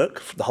front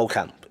hook for the whole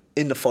camp.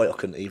 In the fight, I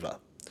couldn't either.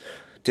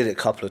 Did it a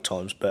couple of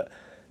times, but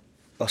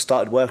I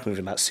started working with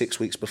him about 6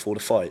 weeks before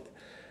the fight.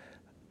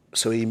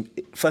 So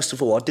first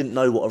of all, I didn't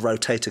know what a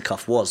rotator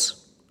cuff was.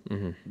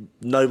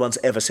 No one's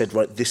ever said,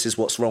 right, this is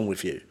what's wrong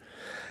with you.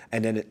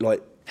 And then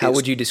how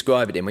would you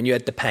describe it then? When you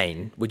had the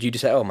pain, would you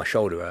just say, oh, my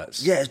shoulder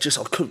hurts? Yeah, it's just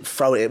I couldn't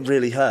throw it. It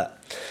really hurt.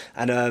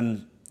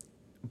 And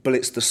but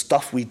it's the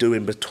stuff we do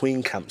in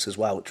between camps as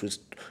well, which was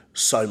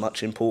so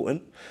much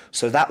important.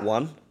 So that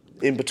one,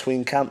 in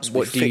between camps,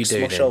 we fixed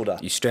my shoulder.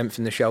 You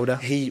strengthen the shoulder?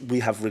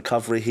 We have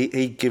recovery.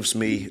 He gives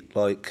me,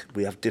 like,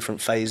 we have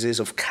different phases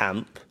of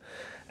camp,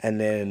 and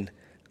then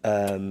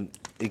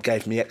He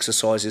gave me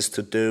exercises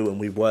to do, and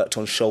we worked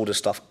on shoulder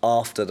stuff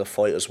after the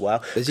fight as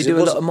well. Does he do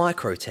a lot of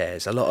micro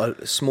tears, a lot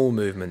of small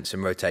movements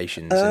and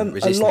rotations and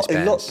resistance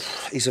bands?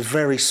 He's a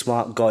very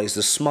smart guy. He's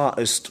the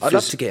smartest. I'd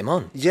love to get him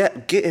on. Yeah,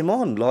 get him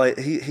on. Like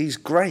he's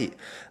great.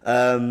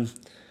 He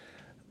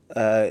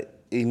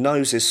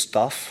knows his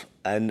stuff,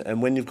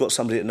 and when you've got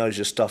somebody that knows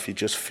your stuff, you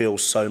just feel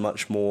so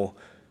much more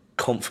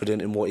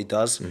confident in what he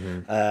does.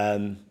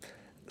 Mm-hmm.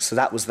 So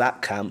that was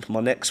that camp. My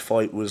next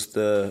fight was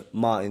the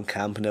Martin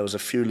camp, and there was a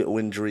few little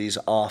injuries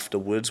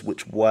afterwards,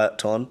 which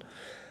worked on.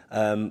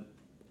 Although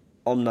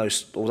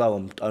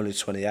I'm only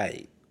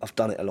 28, I've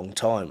done it a long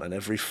time, and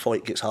every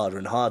fight gets harder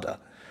and harder.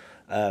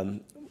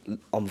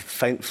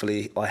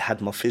 Thankfully, I had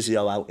my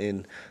physio out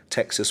in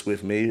Texas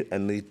with me,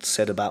 and he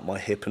said about my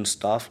hip and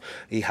stuff.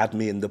 He had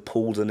me in the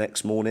pool the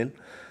next morning,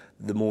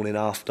 the morning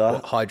after.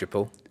 What, hydro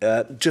pool?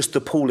 Just the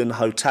pool in the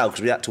hotel,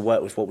 because we had to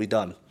work with what we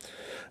done.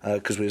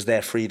 Because we was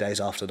there 3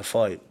 days after the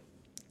fight,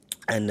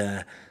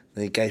 and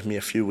he gave me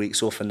a few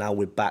weeks off, and now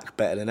we're back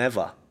better than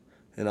ever.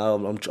 You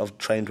know, I've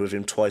trained with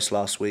him twice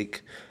last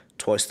week,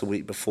 twice the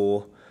week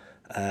before.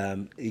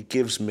 He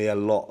gives me a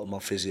lot, my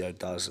physio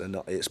does, and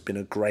it's been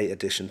a great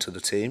addition to the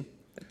team.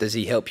 Does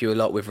he help you a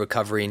lot with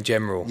recovery in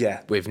general?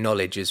 Yeah. With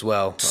knowledge as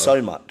well?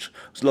 So much.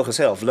 Like I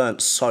said, I've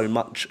learnt so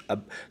much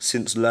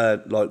since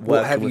working with him.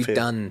 What have you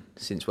done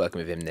since working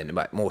with him then?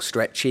 Like more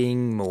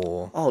stretching,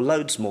 more? Oh,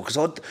 loads more.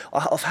 Because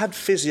I've had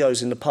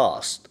physios in the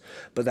past,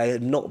 but they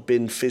had not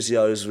been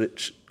physios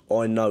which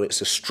I know it's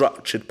a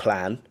structured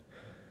plan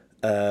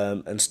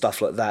and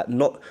stuff like that.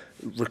 Not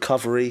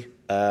recovery,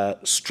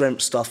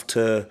 strength stuff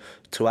to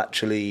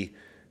actually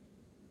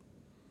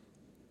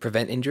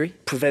prevent injury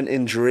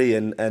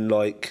and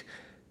like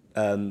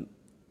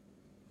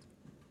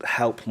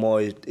help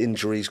my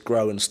injuries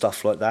grow and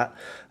stuff like that.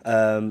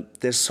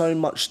 There's so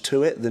much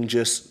to it than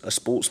just a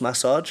sports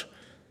massage,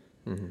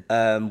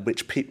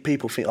 which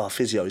people think,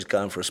 physio is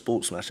going for a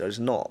sports massage. It's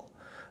not.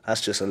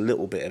 That's just a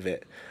little bit of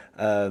it.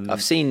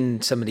 I've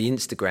seen some of the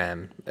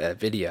Instagram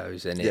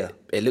videos, and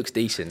it looks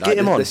decent. Get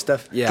him on.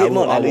 Stuff, Get him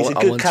on. He's a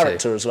good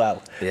character as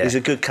well. Yeah. He's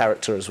a good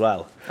character as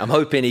well. I'm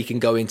hoping he can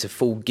go into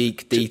full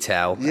geek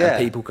detail,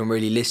 and people can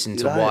really listen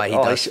to why he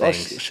does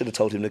things. I should have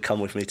told him to come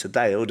with me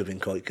today. It would have been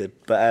quite good.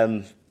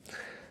 But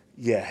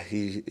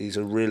he's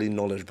a really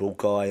knowledgeable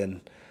guy, and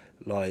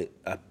like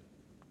a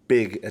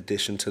big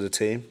addition to the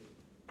team.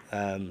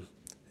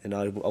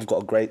 I've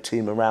got a great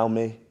team around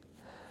me.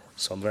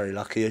 So I'm very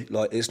lucky.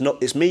 Like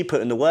it's me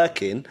putting the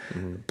work in,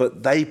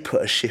 but they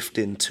put a shift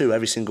in too,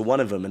 every single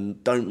one of them,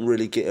 and don't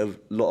really get a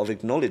lot of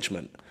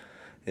acknowledgement.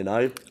 You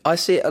know, I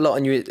see it a lot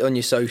on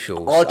your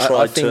socials.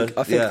 I think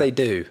they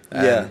do.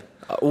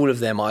 All of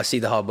them. I see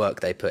the hard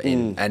work they put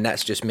in, and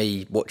that's just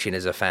me watching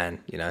as a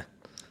fan. You know.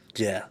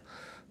 Yeah.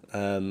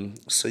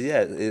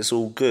 It's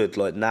all good.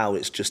 Like now,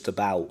 it's just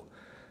about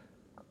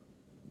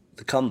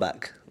the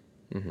comeback.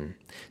 Mm-hmm.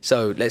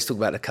 So let's talk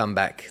about the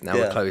comeback. Now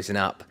we're closing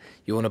up.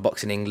 You want to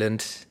box in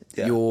England.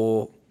 Yeah.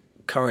 You're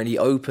currently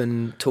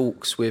open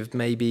talks with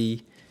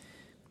maybe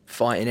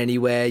fighting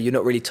anywhere. You're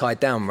not really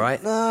tied down,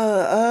 right?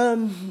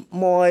 I'm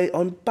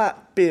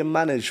back being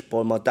managed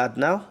by my dad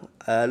now.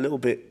 A little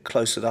bit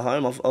closer to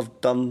home. I've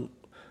done,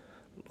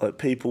 like,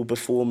 people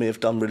before me have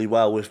done really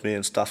well with me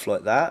and stuff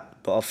like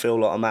that. But I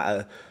feel like I'm at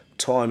a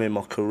time in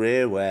my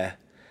career where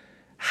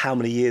how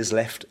many years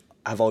left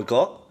have I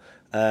got?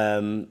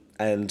 And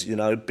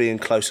being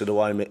closer to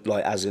home,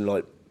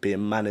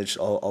 being managed,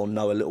 I'll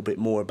know a little bit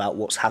more about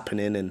what's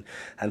happening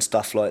and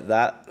stuff like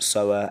that.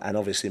 So, and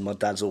obviously my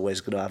dad's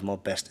always going to have my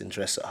best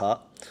interests at heart.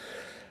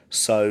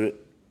 So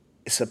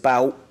it's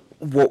about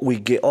what we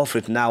get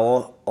offered.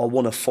 Now, I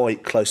want to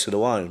fight closer to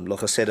home.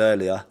 Like I said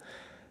earlier,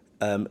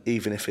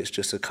 even if it's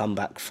just a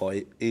comeback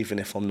fight, even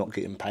if I'm not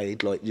getting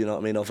paid, like, you know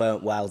what I mean? I've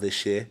earned well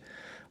this year.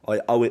 I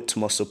owe it to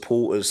my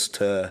supporters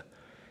to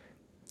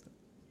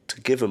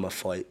give them a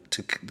fight,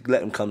 to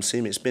let them come see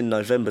me. It's been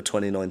November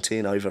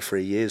 2019, over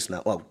 3 years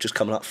now. Well, just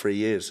coming up 3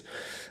 years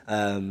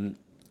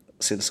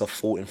since I've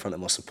fought in front of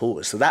my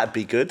supporters. So that'd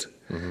be good.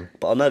 Mm-hmm.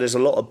 But I know there's a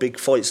lot of big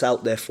fights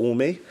out there for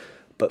me.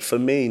 But for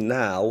me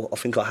now, I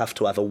think I have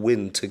to have a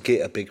win to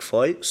get a big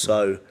fight.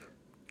 So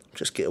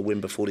just get a win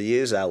before the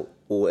year's out,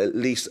 or at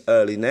least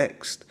early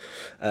next.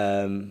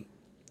 That's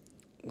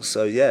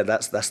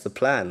the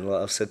plan.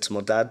 Like I've said to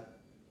my dad,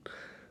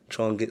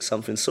 try and get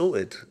something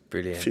sorted.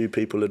 Brilliant. A few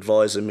people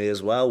advising me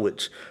as well,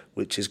 which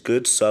is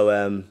good.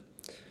 So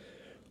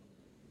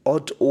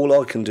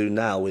all I can do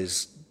now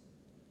is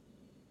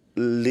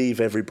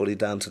leave everybody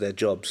down to their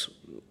jobs.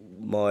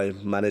 My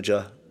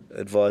manager,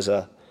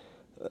 advisor,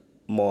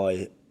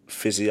 my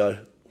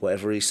physio,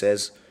 whatever he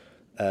says,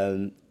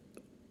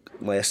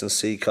 my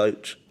S&C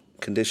coach,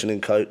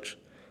 conditioning coach.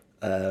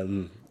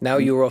 Now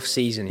you're off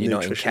season, you're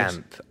not in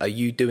camp. Are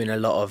you doing a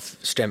lot of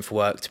strength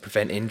work to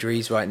prevent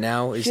injuries right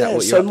now? Is that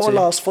what you're up to? So my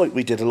last fight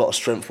we did a lot of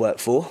strength work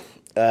for.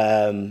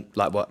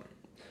 Like what?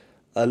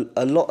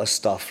 A lot of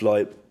stuff,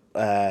 like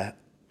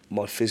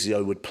my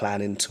physio would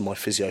plan into my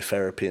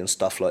physiotherapy and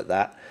stuff like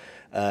that.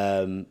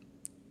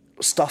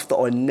 Stuff that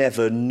I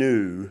never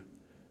knew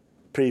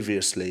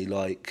previously,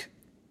 like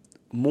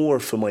more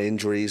for my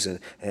injuries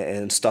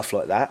and stuff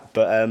like that.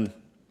 But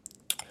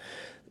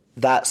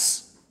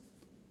that's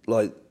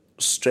like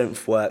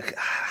strength work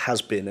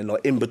has been, and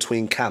like in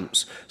between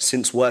camps,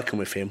 since working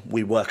with him,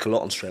 we work a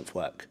lot on strength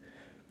work,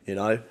 you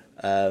know,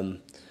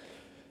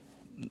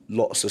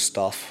 lots of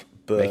stuff.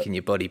 But making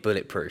your body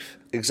bulletproof.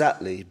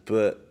 Exactly,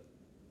 but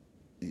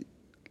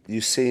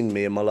you've seen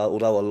me in my life,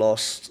 although I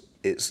lost,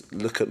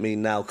 look at me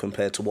now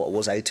compared to what I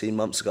was 18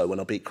 months ago when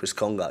I beat Chris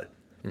Congo.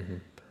 Mm-hmm.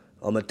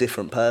 I'm a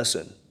different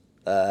person.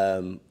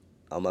 I'm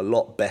a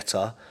lot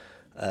better.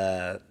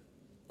 I'm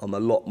a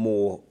lot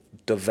more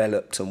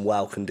developed and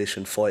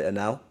well-conditioned fighter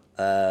now.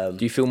 Do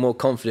you feel more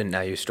confident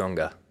now you're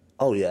stronger?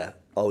 Oh yeah,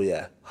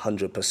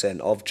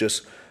 100%. I've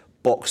just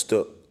boxed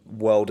at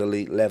world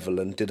elite level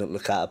and didn't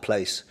look out of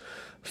place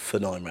for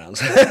 9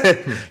 rounds,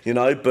 you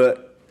know,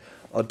 but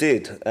I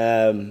did.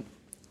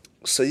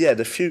 So yeah,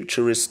 the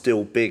future is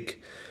still big.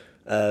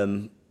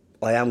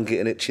 I am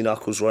getting itchy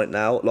knuckles right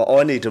now. Like,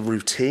 I need a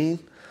routine.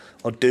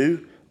 I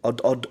do.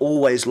 I'd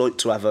always like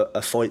to have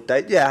a fight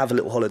date. Yeah, have a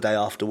little holiday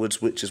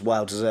afterwards, which is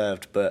well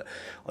deserved, but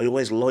I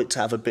always like to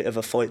have a bit of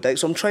a fight date.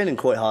 So I'm training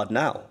quite hard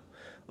now.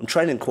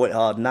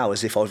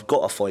 As if I've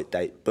got a fight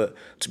date, but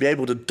to be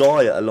able to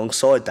diet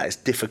alongside that is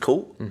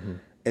difficult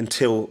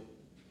until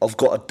I've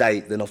got a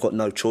date, then I've got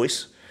no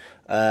choice.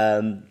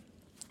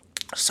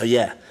 So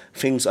yeah,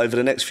 things over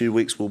the next few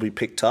weeks will be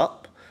picked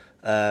up.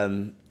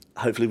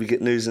 Hopefully we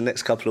get news in the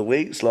next couple of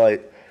weeks.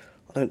 Like,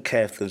 I don't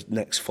care if the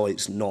next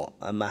fight's not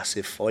a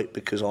massive fight,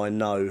 because I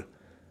know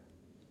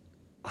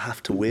I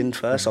have to win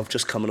first. I've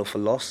just coming off a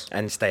loss.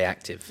 And stay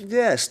active.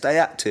 Yeah, stay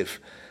active.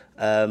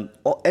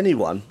 Or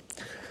anyone,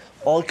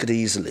 I could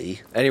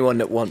easily... Anyone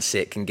that wants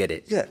it can get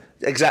it. Yeah,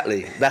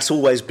 exactly. That's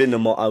always been the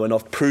motto, and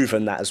I've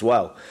proven that as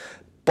well.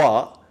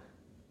 But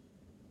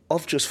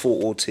I've just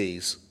fought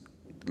Ortiz,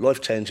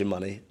 life-changing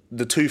money.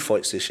 The 2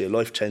 fights this year,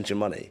 life-changing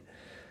money.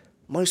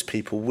 Most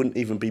people wouldn't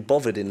even be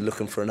bothered in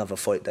looking for another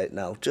fight date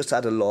now. Just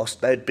had a loss.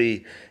 They'd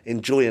be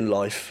enjoying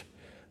life,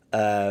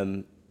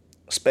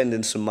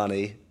 spending some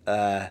money,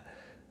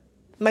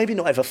 maybe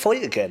not ever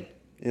fight again,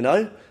 you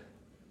know?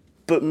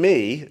 But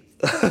me,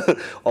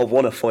 I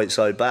want to fight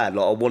so bad.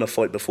 Like, I want to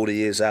fight before the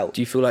year's out.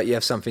 Do you feel like you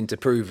have something to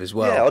prove as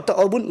well? Yeah,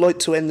 I wouldn't like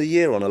to end the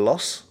year on a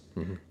loss.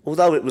 Mm-hmm.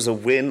 Although it was a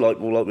win, like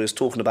we was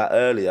talking about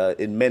earlier,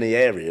 in many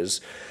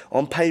areas,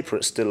 on paper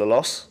it's still a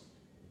loss.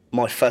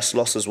 My first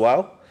loss as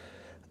well.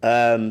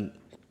 So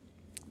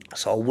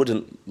I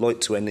wouldn't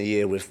like to end the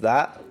year with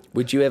that.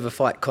 Would you ever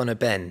fight Conor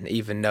Benn,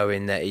 even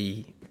knowing that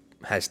he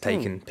has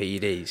taken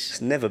PEDs?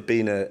 It's never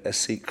been a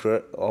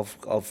secret.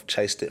 I've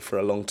chased it for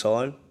a long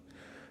time.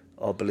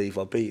 I believe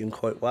I beat him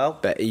quite well.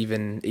 But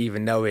even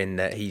knowing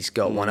that he's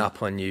got one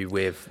up on you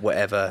with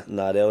whatever...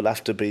 No, there'd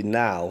have to be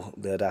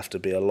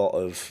a lot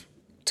of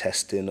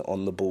testing,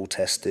 on the ball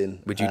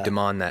testing. Would you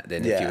demand that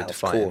then if you were to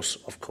fight him?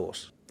 Yeah, of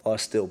course. I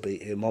still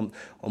beat him. I'm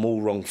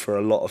all wrong for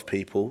a lot of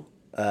people.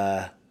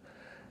 A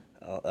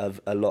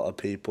lot of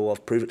people.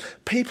 I've proven.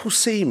 People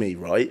see me,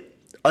 right?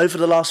 Over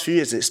the last few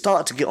years, it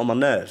started to get on my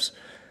nerves.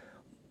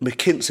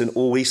 Mckinson,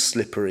 he's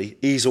slippery.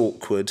 He's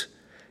awkward.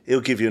 He'll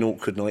give you an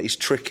awkward night. He's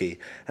tricky.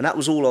 And that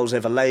was all I was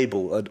ever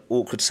labelled, an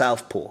awkward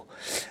southpaw.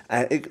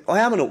 I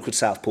am an awkward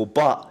southpaw,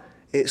 but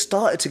it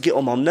started to get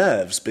on my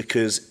nerves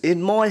because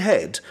in my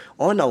head,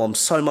 I know I'm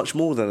so much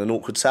more than an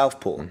awkward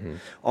southpaw. Mm-hmm.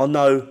 I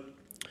know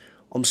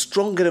I'm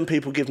stronger than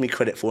people give me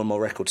credit for, and my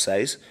record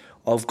says.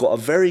 I've got a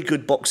very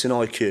good boxing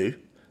IQ.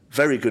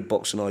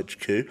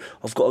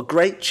 I've got a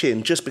great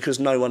chin, just because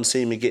no one's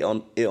seen me get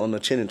on the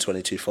chin in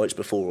 22 fights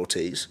before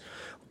Ortiz.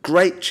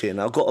 Great chin.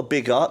 I've got a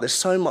big art. There's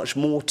so much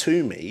more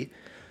to me.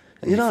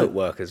 And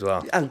footwork as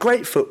well. And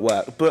great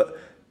footwork. But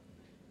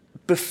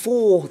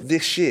before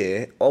this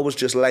year, I was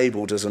just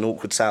labelled as an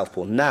awkward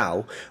southpaw.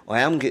 Now, I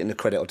am getting the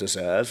credit I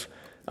deserve.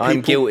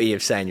 I'm guilty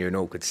of saying you're an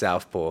awkward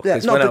southpaw. Yeah,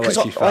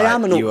 because I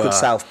am an awkward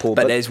southpaw.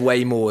 But there's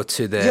way more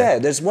to the... Yeah,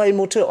 there's way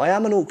more to it. I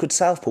am an awkward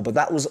southpaw, but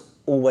that was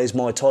always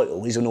my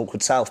title. He's an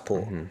awkward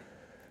southpaw. Mm-hmm.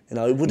 You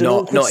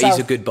know, he's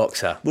a good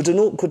boxer. Would an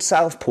awkward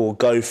southpaw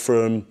go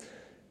from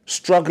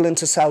struggling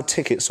to sell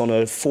tickets on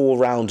a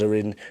 4-rounder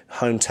in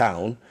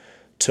hometown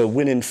to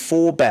winning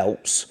 4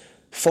 belts,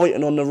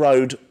 fighting on the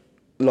road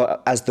like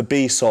as the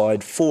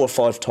B-side 4 or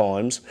 5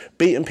 times,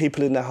 beating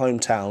people in their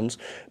hometowns,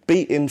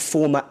 beating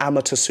former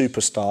amateur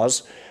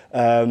superstars,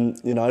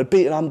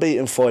 beating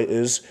unbeaten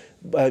fighters,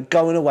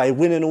 going away,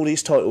 winning all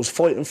these titles,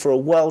 fighting for a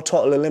world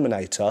title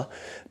eliminator,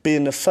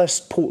 being the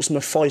first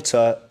Portsmouth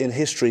fighter in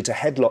history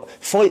to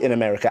fight in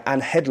America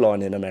and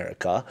headline in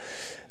America.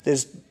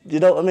 You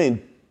know what I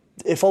mean?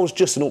 If I was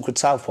just an awkward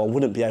southpaw, I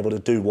wouldn't be able to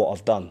do what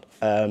I've done.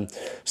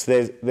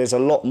 So there's a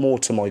lot more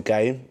to my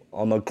game.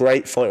 I'm a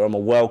great fighter. I'm a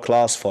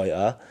world-class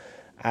fighter.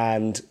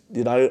 And,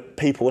 you know,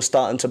 people are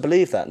starting to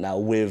believe that now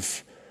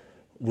with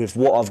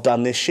what I've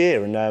done this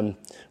year. And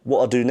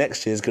what I do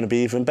next year is going to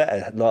be even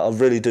better. Like, I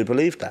really do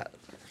believe that.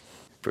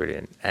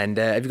 Brilliant. And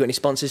have you got any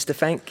sponsors to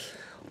thank?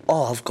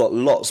 Oh, I've got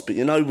lots. But,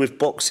 you know, with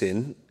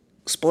boxing,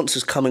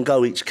 sponsors come and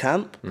go each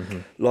camp. Mm-hmm.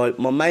 Like,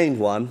 my main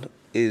one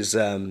is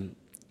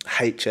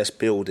HS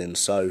Building.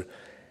 So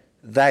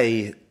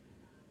they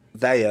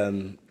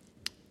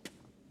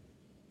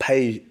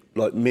pay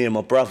like me and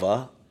my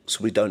brother,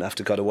 so we don't have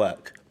to go to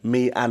work.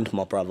 Me and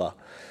my brother.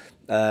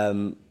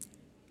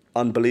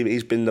 Unbelievable.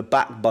 He's been the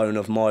backbone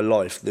of my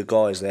life. The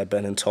guys there,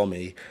 Ben and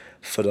Tommy,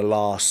 for the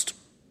last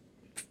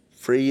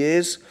 3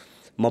 years.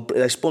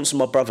 They sponsored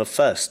my brother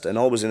first, and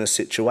I was in a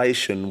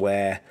situation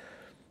where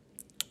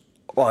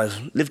I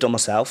lived on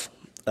myself.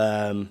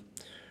 I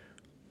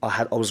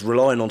was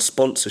relying on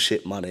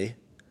sponsorship money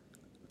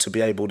to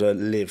be able to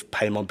live,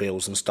 pay my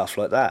bills and stuff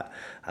like that.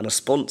 And a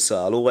sponsor,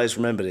 I'll always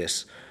remember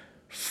this,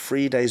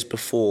 3 days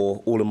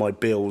before all of my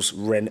bills,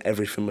 rent,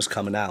 everything was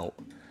coming out,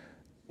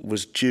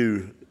 was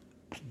due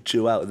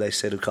out. They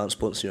said, we can't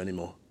sponsor you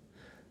anymore.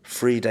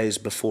 3 days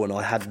before, and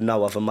I had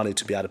no other money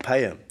to be able to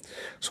pay him.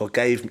 So I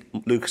gave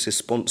Lucas's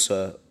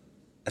sponsor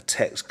a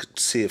text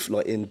to see if,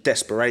 like, in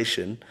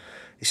desperation,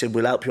 he said,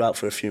 we'll help you out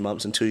for a few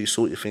months until you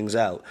sort your things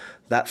out.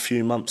 That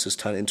few months has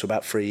turned into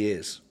about 3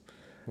 years.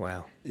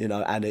 Wow. You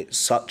know, and they're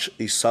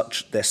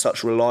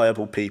such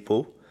reliable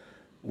people,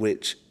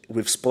 which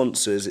with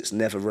sponsors, it's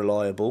never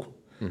reliable.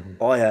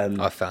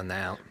 Mm-hmm. I found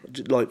that out.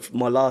 Like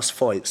my last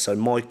fight, so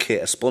my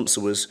kit, a sponsor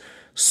was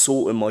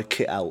sorting my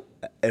kit out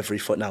every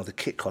fight. Now the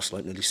kit costs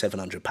like nearly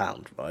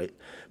 £700, right?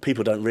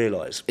 People don't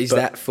realise. Is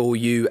that for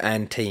you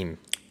and team?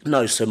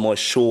 No, so my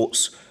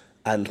shorts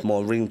and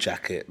my ring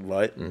jacket,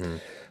 right? Mm-hmm.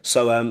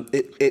 So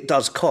it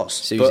does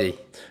cost. Susie.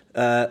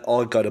 But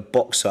I go to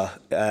Boxer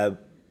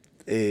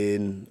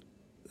in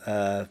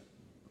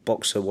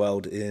Boxer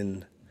World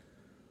in...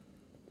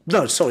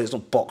 No, sorry, it's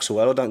not Boxer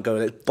World. I don't go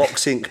there.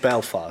 Box Inc.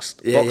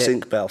 Belfast.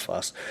 Inc.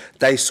 Belfast.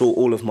 They sort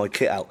all of my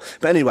kit out.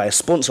 But anyway, a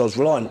sponsor I was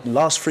relying on.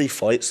 Last 3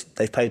 fights,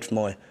 they paid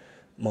for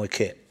my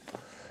kit.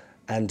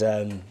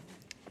 And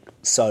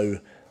so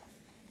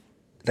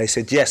they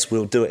said, yes,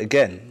 we'll do it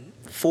again.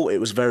 Thought it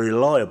was very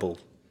reliable.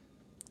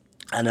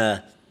 And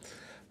I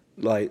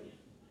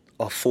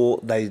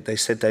thought they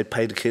said they'd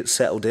paid the kit,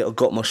 settled it. I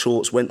got my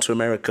shorts, went to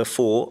America,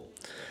 fought.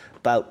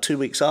 About 2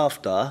 weeks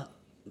after,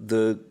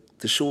 the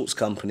shorts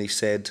company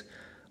said,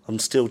 I'm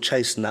still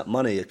chasing that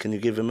money, can you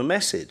give him a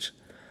message?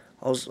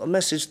 I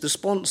messaged the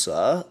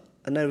sponsor,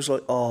 and they was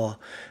like,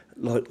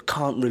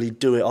 can't really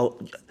do it.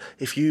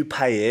 If you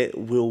pay it,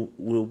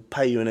 we'll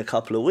pay you in a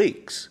couple of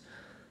weeks.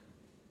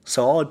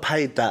 So I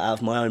paid that out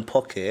of my own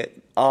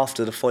pocket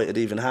after the fight had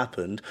even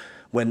happened,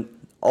 when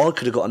I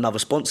could have got another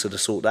sponsor to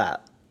sort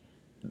that.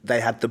 They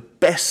had the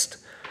best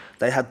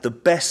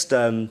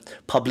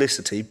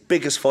publicity,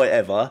 biggest fight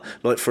ever,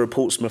 like for a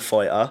Portsmouth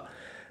fighter.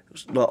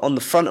 Like on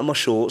the front of my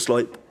shorts,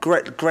 like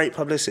great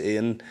publicity,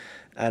 and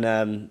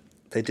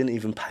they didn't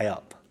even pay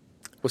up.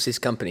 What's this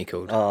company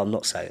called? Oh, I'm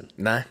not saying.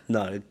 Nah?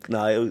 No,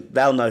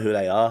 they'll know who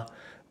they are,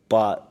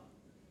 but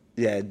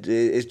yeah,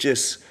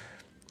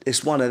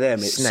 it's one of them.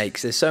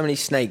 Snakes. There's so many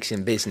snakes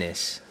in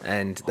business,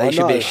 and they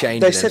should be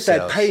ashamed They of said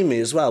themselves. they'd pay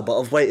me as well, but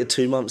I've waited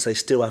 2 months. They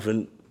still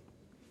haven't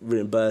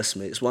reimbursed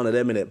me. It's one of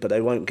them, innit? But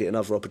they won't get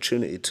another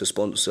opportunity to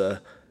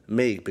sponsor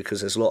me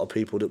because there's a lot of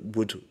people that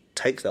would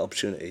take that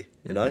opportunity,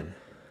 you know?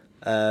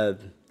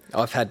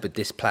 I've had with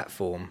this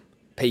platform,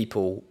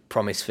 people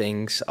promise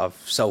things, I've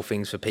sold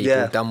things for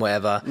people, done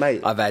whatever. Mate.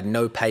 I've had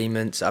no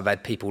payments, I've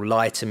had people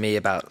lie to me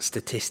about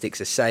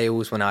statistics of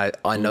sales when I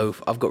know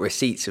I've got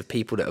receipts of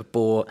people that have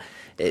bought.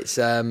 It's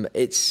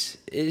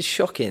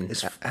shocking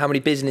how many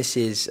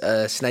businesses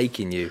are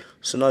snaking you.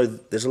 So no,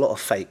 there's a lot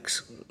of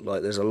fakes.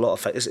 Like there's a lot of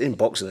fakes. It's in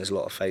boxing, there's a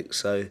lot of fakes.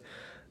 So,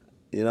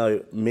 you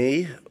know,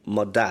 me,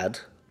 my dad,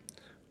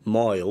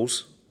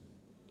 Miles,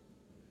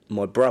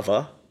 my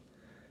brother,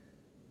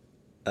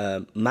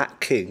 Matt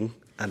King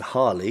and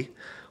Harley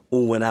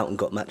all went out and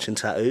got matching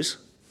tattoos.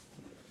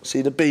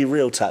 See the Be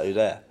Real tattoo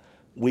there?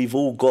 We've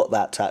all got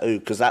that tattoo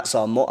because that's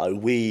our motto.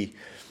 We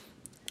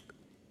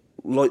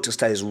like to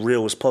stay as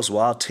real as possible.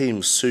 Our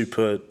team's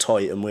super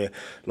tight and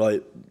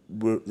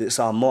it's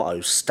our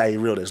motto, stay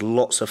real. There's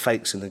lots of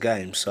fakes in the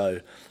game, so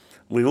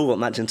we've all got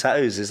matching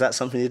tattoos. Is that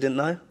something you didn't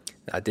know?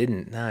 I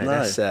didn't, no.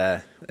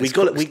 We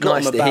got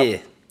nice them to about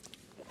hear.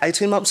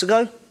 18 months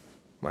ago.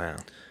 Wow.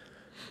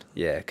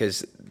 Yeah,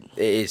 because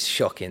it is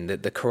shocking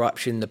that the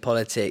corruption, the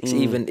politics,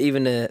 even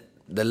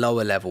the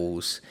lower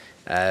levels,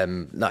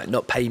 like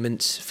not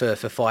payments for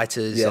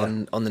fighters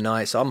on the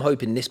night. So I'm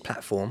hoping this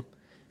platform,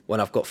 when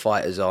I've got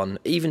fighters on,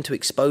 even to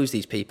expose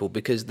these people,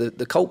 because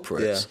the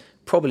culprits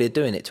probably are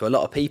doing it to a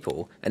lot of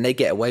people, and they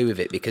get away with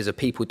it because of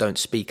people don't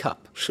speak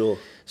up. Sure.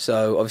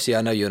 So obviously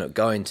I know you're not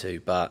going to,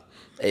 but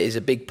it is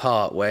a big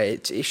part where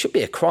it should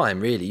be a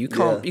crime, really. You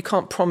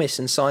can't promise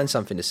and sign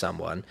something to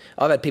someone.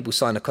 I've had people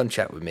sign a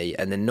contract with me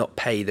and then not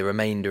pay the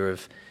remainder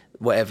of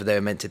whatever they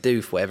were meant to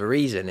do for whatever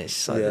reason.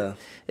 It's like,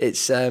 it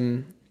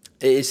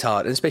is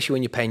hard, and especially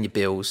when you're paying your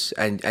bills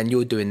and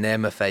you're doing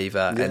them a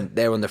favour and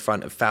they're on the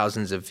front of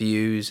thousands of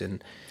views.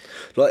 And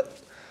like,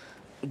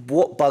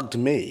 what bugged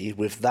me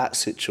with that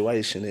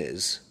situation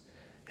is,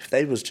 if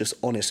they was just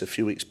honest a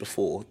few weeks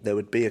before, there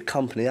would be a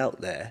company out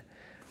there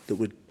that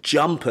would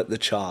jump at the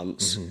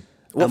chance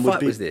What And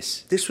fight was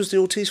this? This was the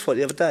Ortiz fight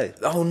the other day.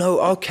 Oh no,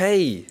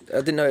 okay. I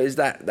didn't know it was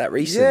that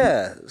recent.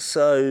 Yeah,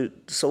 so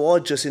I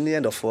just, in the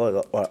end, I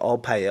thought, right, I'll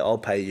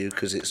pay you,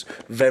 because it's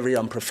very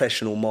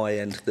unprofessional my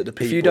end that the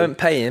people... If you don't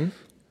pay him,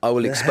 I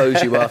will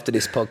expose you after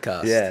this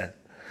podcast. Yeah.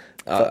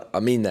 I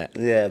mean that.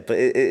 Yeah, but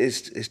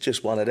it's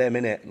just one of them,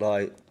 innit?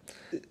 Like,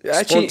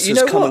 Actually, sponsors you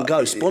know come what? and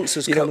go.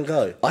 Sponsors come and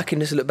go. I can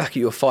just look back at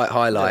your fight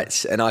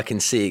highlights and I can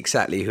see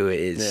exactly who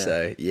it is. Yeah.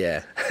 So,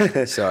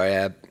 yeah.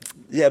 Sorry.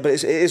 Yeah, but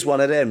it is one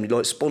of them.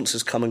 Like,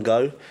 sponsors come and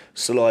go.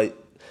 So, like,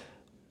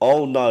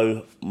 I'll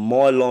know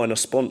my line of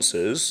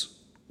sponsors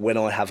when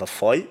I have a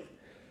fight.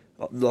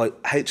 Like,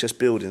 HS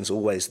Building's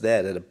always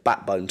there. They're the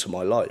backbone to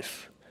my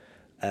life.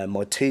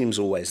 My team's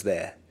always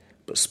there.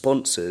 But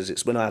sponsors,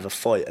 it's when I have a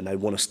fight and they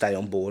want to stay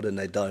on board and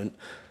they don't.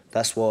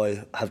 That's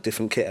why I have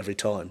different kit every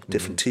time,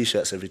 different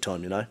T-shirts every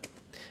time, you know?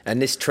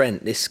 And this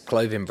Trent, this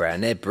clothing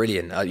brand, they're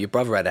brilliant. Your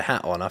brother had a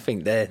hat on. I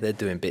think they're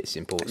doing bits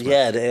in Portsmouth.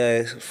 Yeah,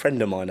 they're a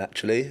friend of mine,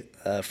 actually.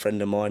 A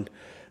friend of mine.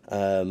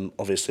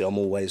 Obviously, I'm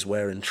always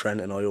wearing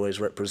Trent and I always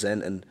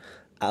represent. And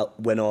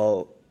when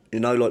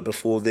like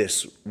before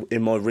this,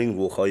 in my ring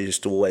walk, I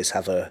used to always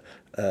have a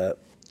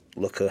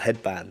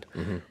headband.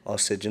 Mm-hmm. I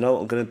said, you know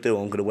what I'm going to do?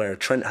 I'm going to wear a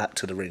Trent hat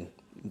to the ring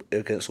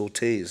against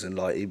Ortiz. And,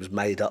 like, he was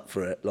made up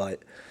for it.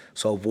 Like,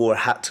 so I wore a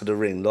hat to the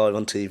ring live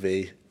on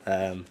TV.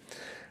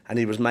 And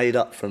he was made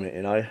up from it,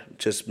 you know,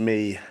 just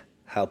me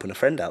helping a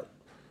friend out.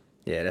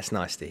 Yeah, that's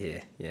nice to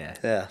hear. Yeah.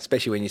 Yeah.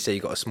 Especially when you say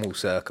you've got a small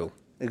circle.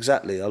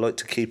 Exactly. I like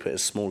to keep it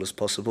as small as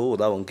possible.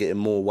 Although I'm getting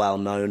more well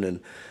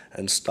known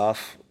and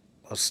stuff,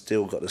 I've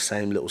still got the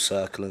same little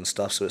circle and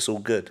stuff, so it's all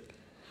good.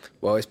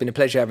 Well, it's been a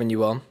pleasure having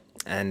you on,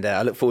 and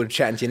I look forward to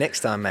chatting to you next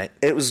time, mate.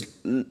 It was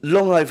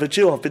long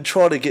overdue. I've been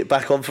trying to get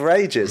back on for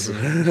ages.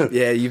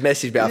 Yeah, you've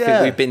messaged me. I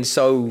think we've been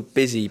so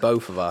busy,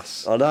 both of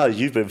us. I know,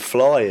 you've been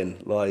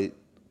flying, like,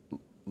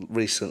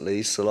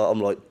 recently, so like,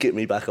 I'm like, get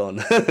me back on.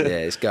 Yeah,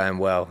 it's going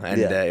well, and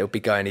it'll be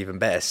going even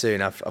better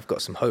soon. I've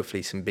got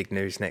hopefully some big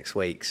news next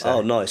week. So.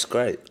 Oh, nice,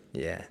 great.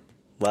 Yeah.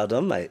 Well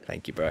done, mate.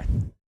 Thank you, bro.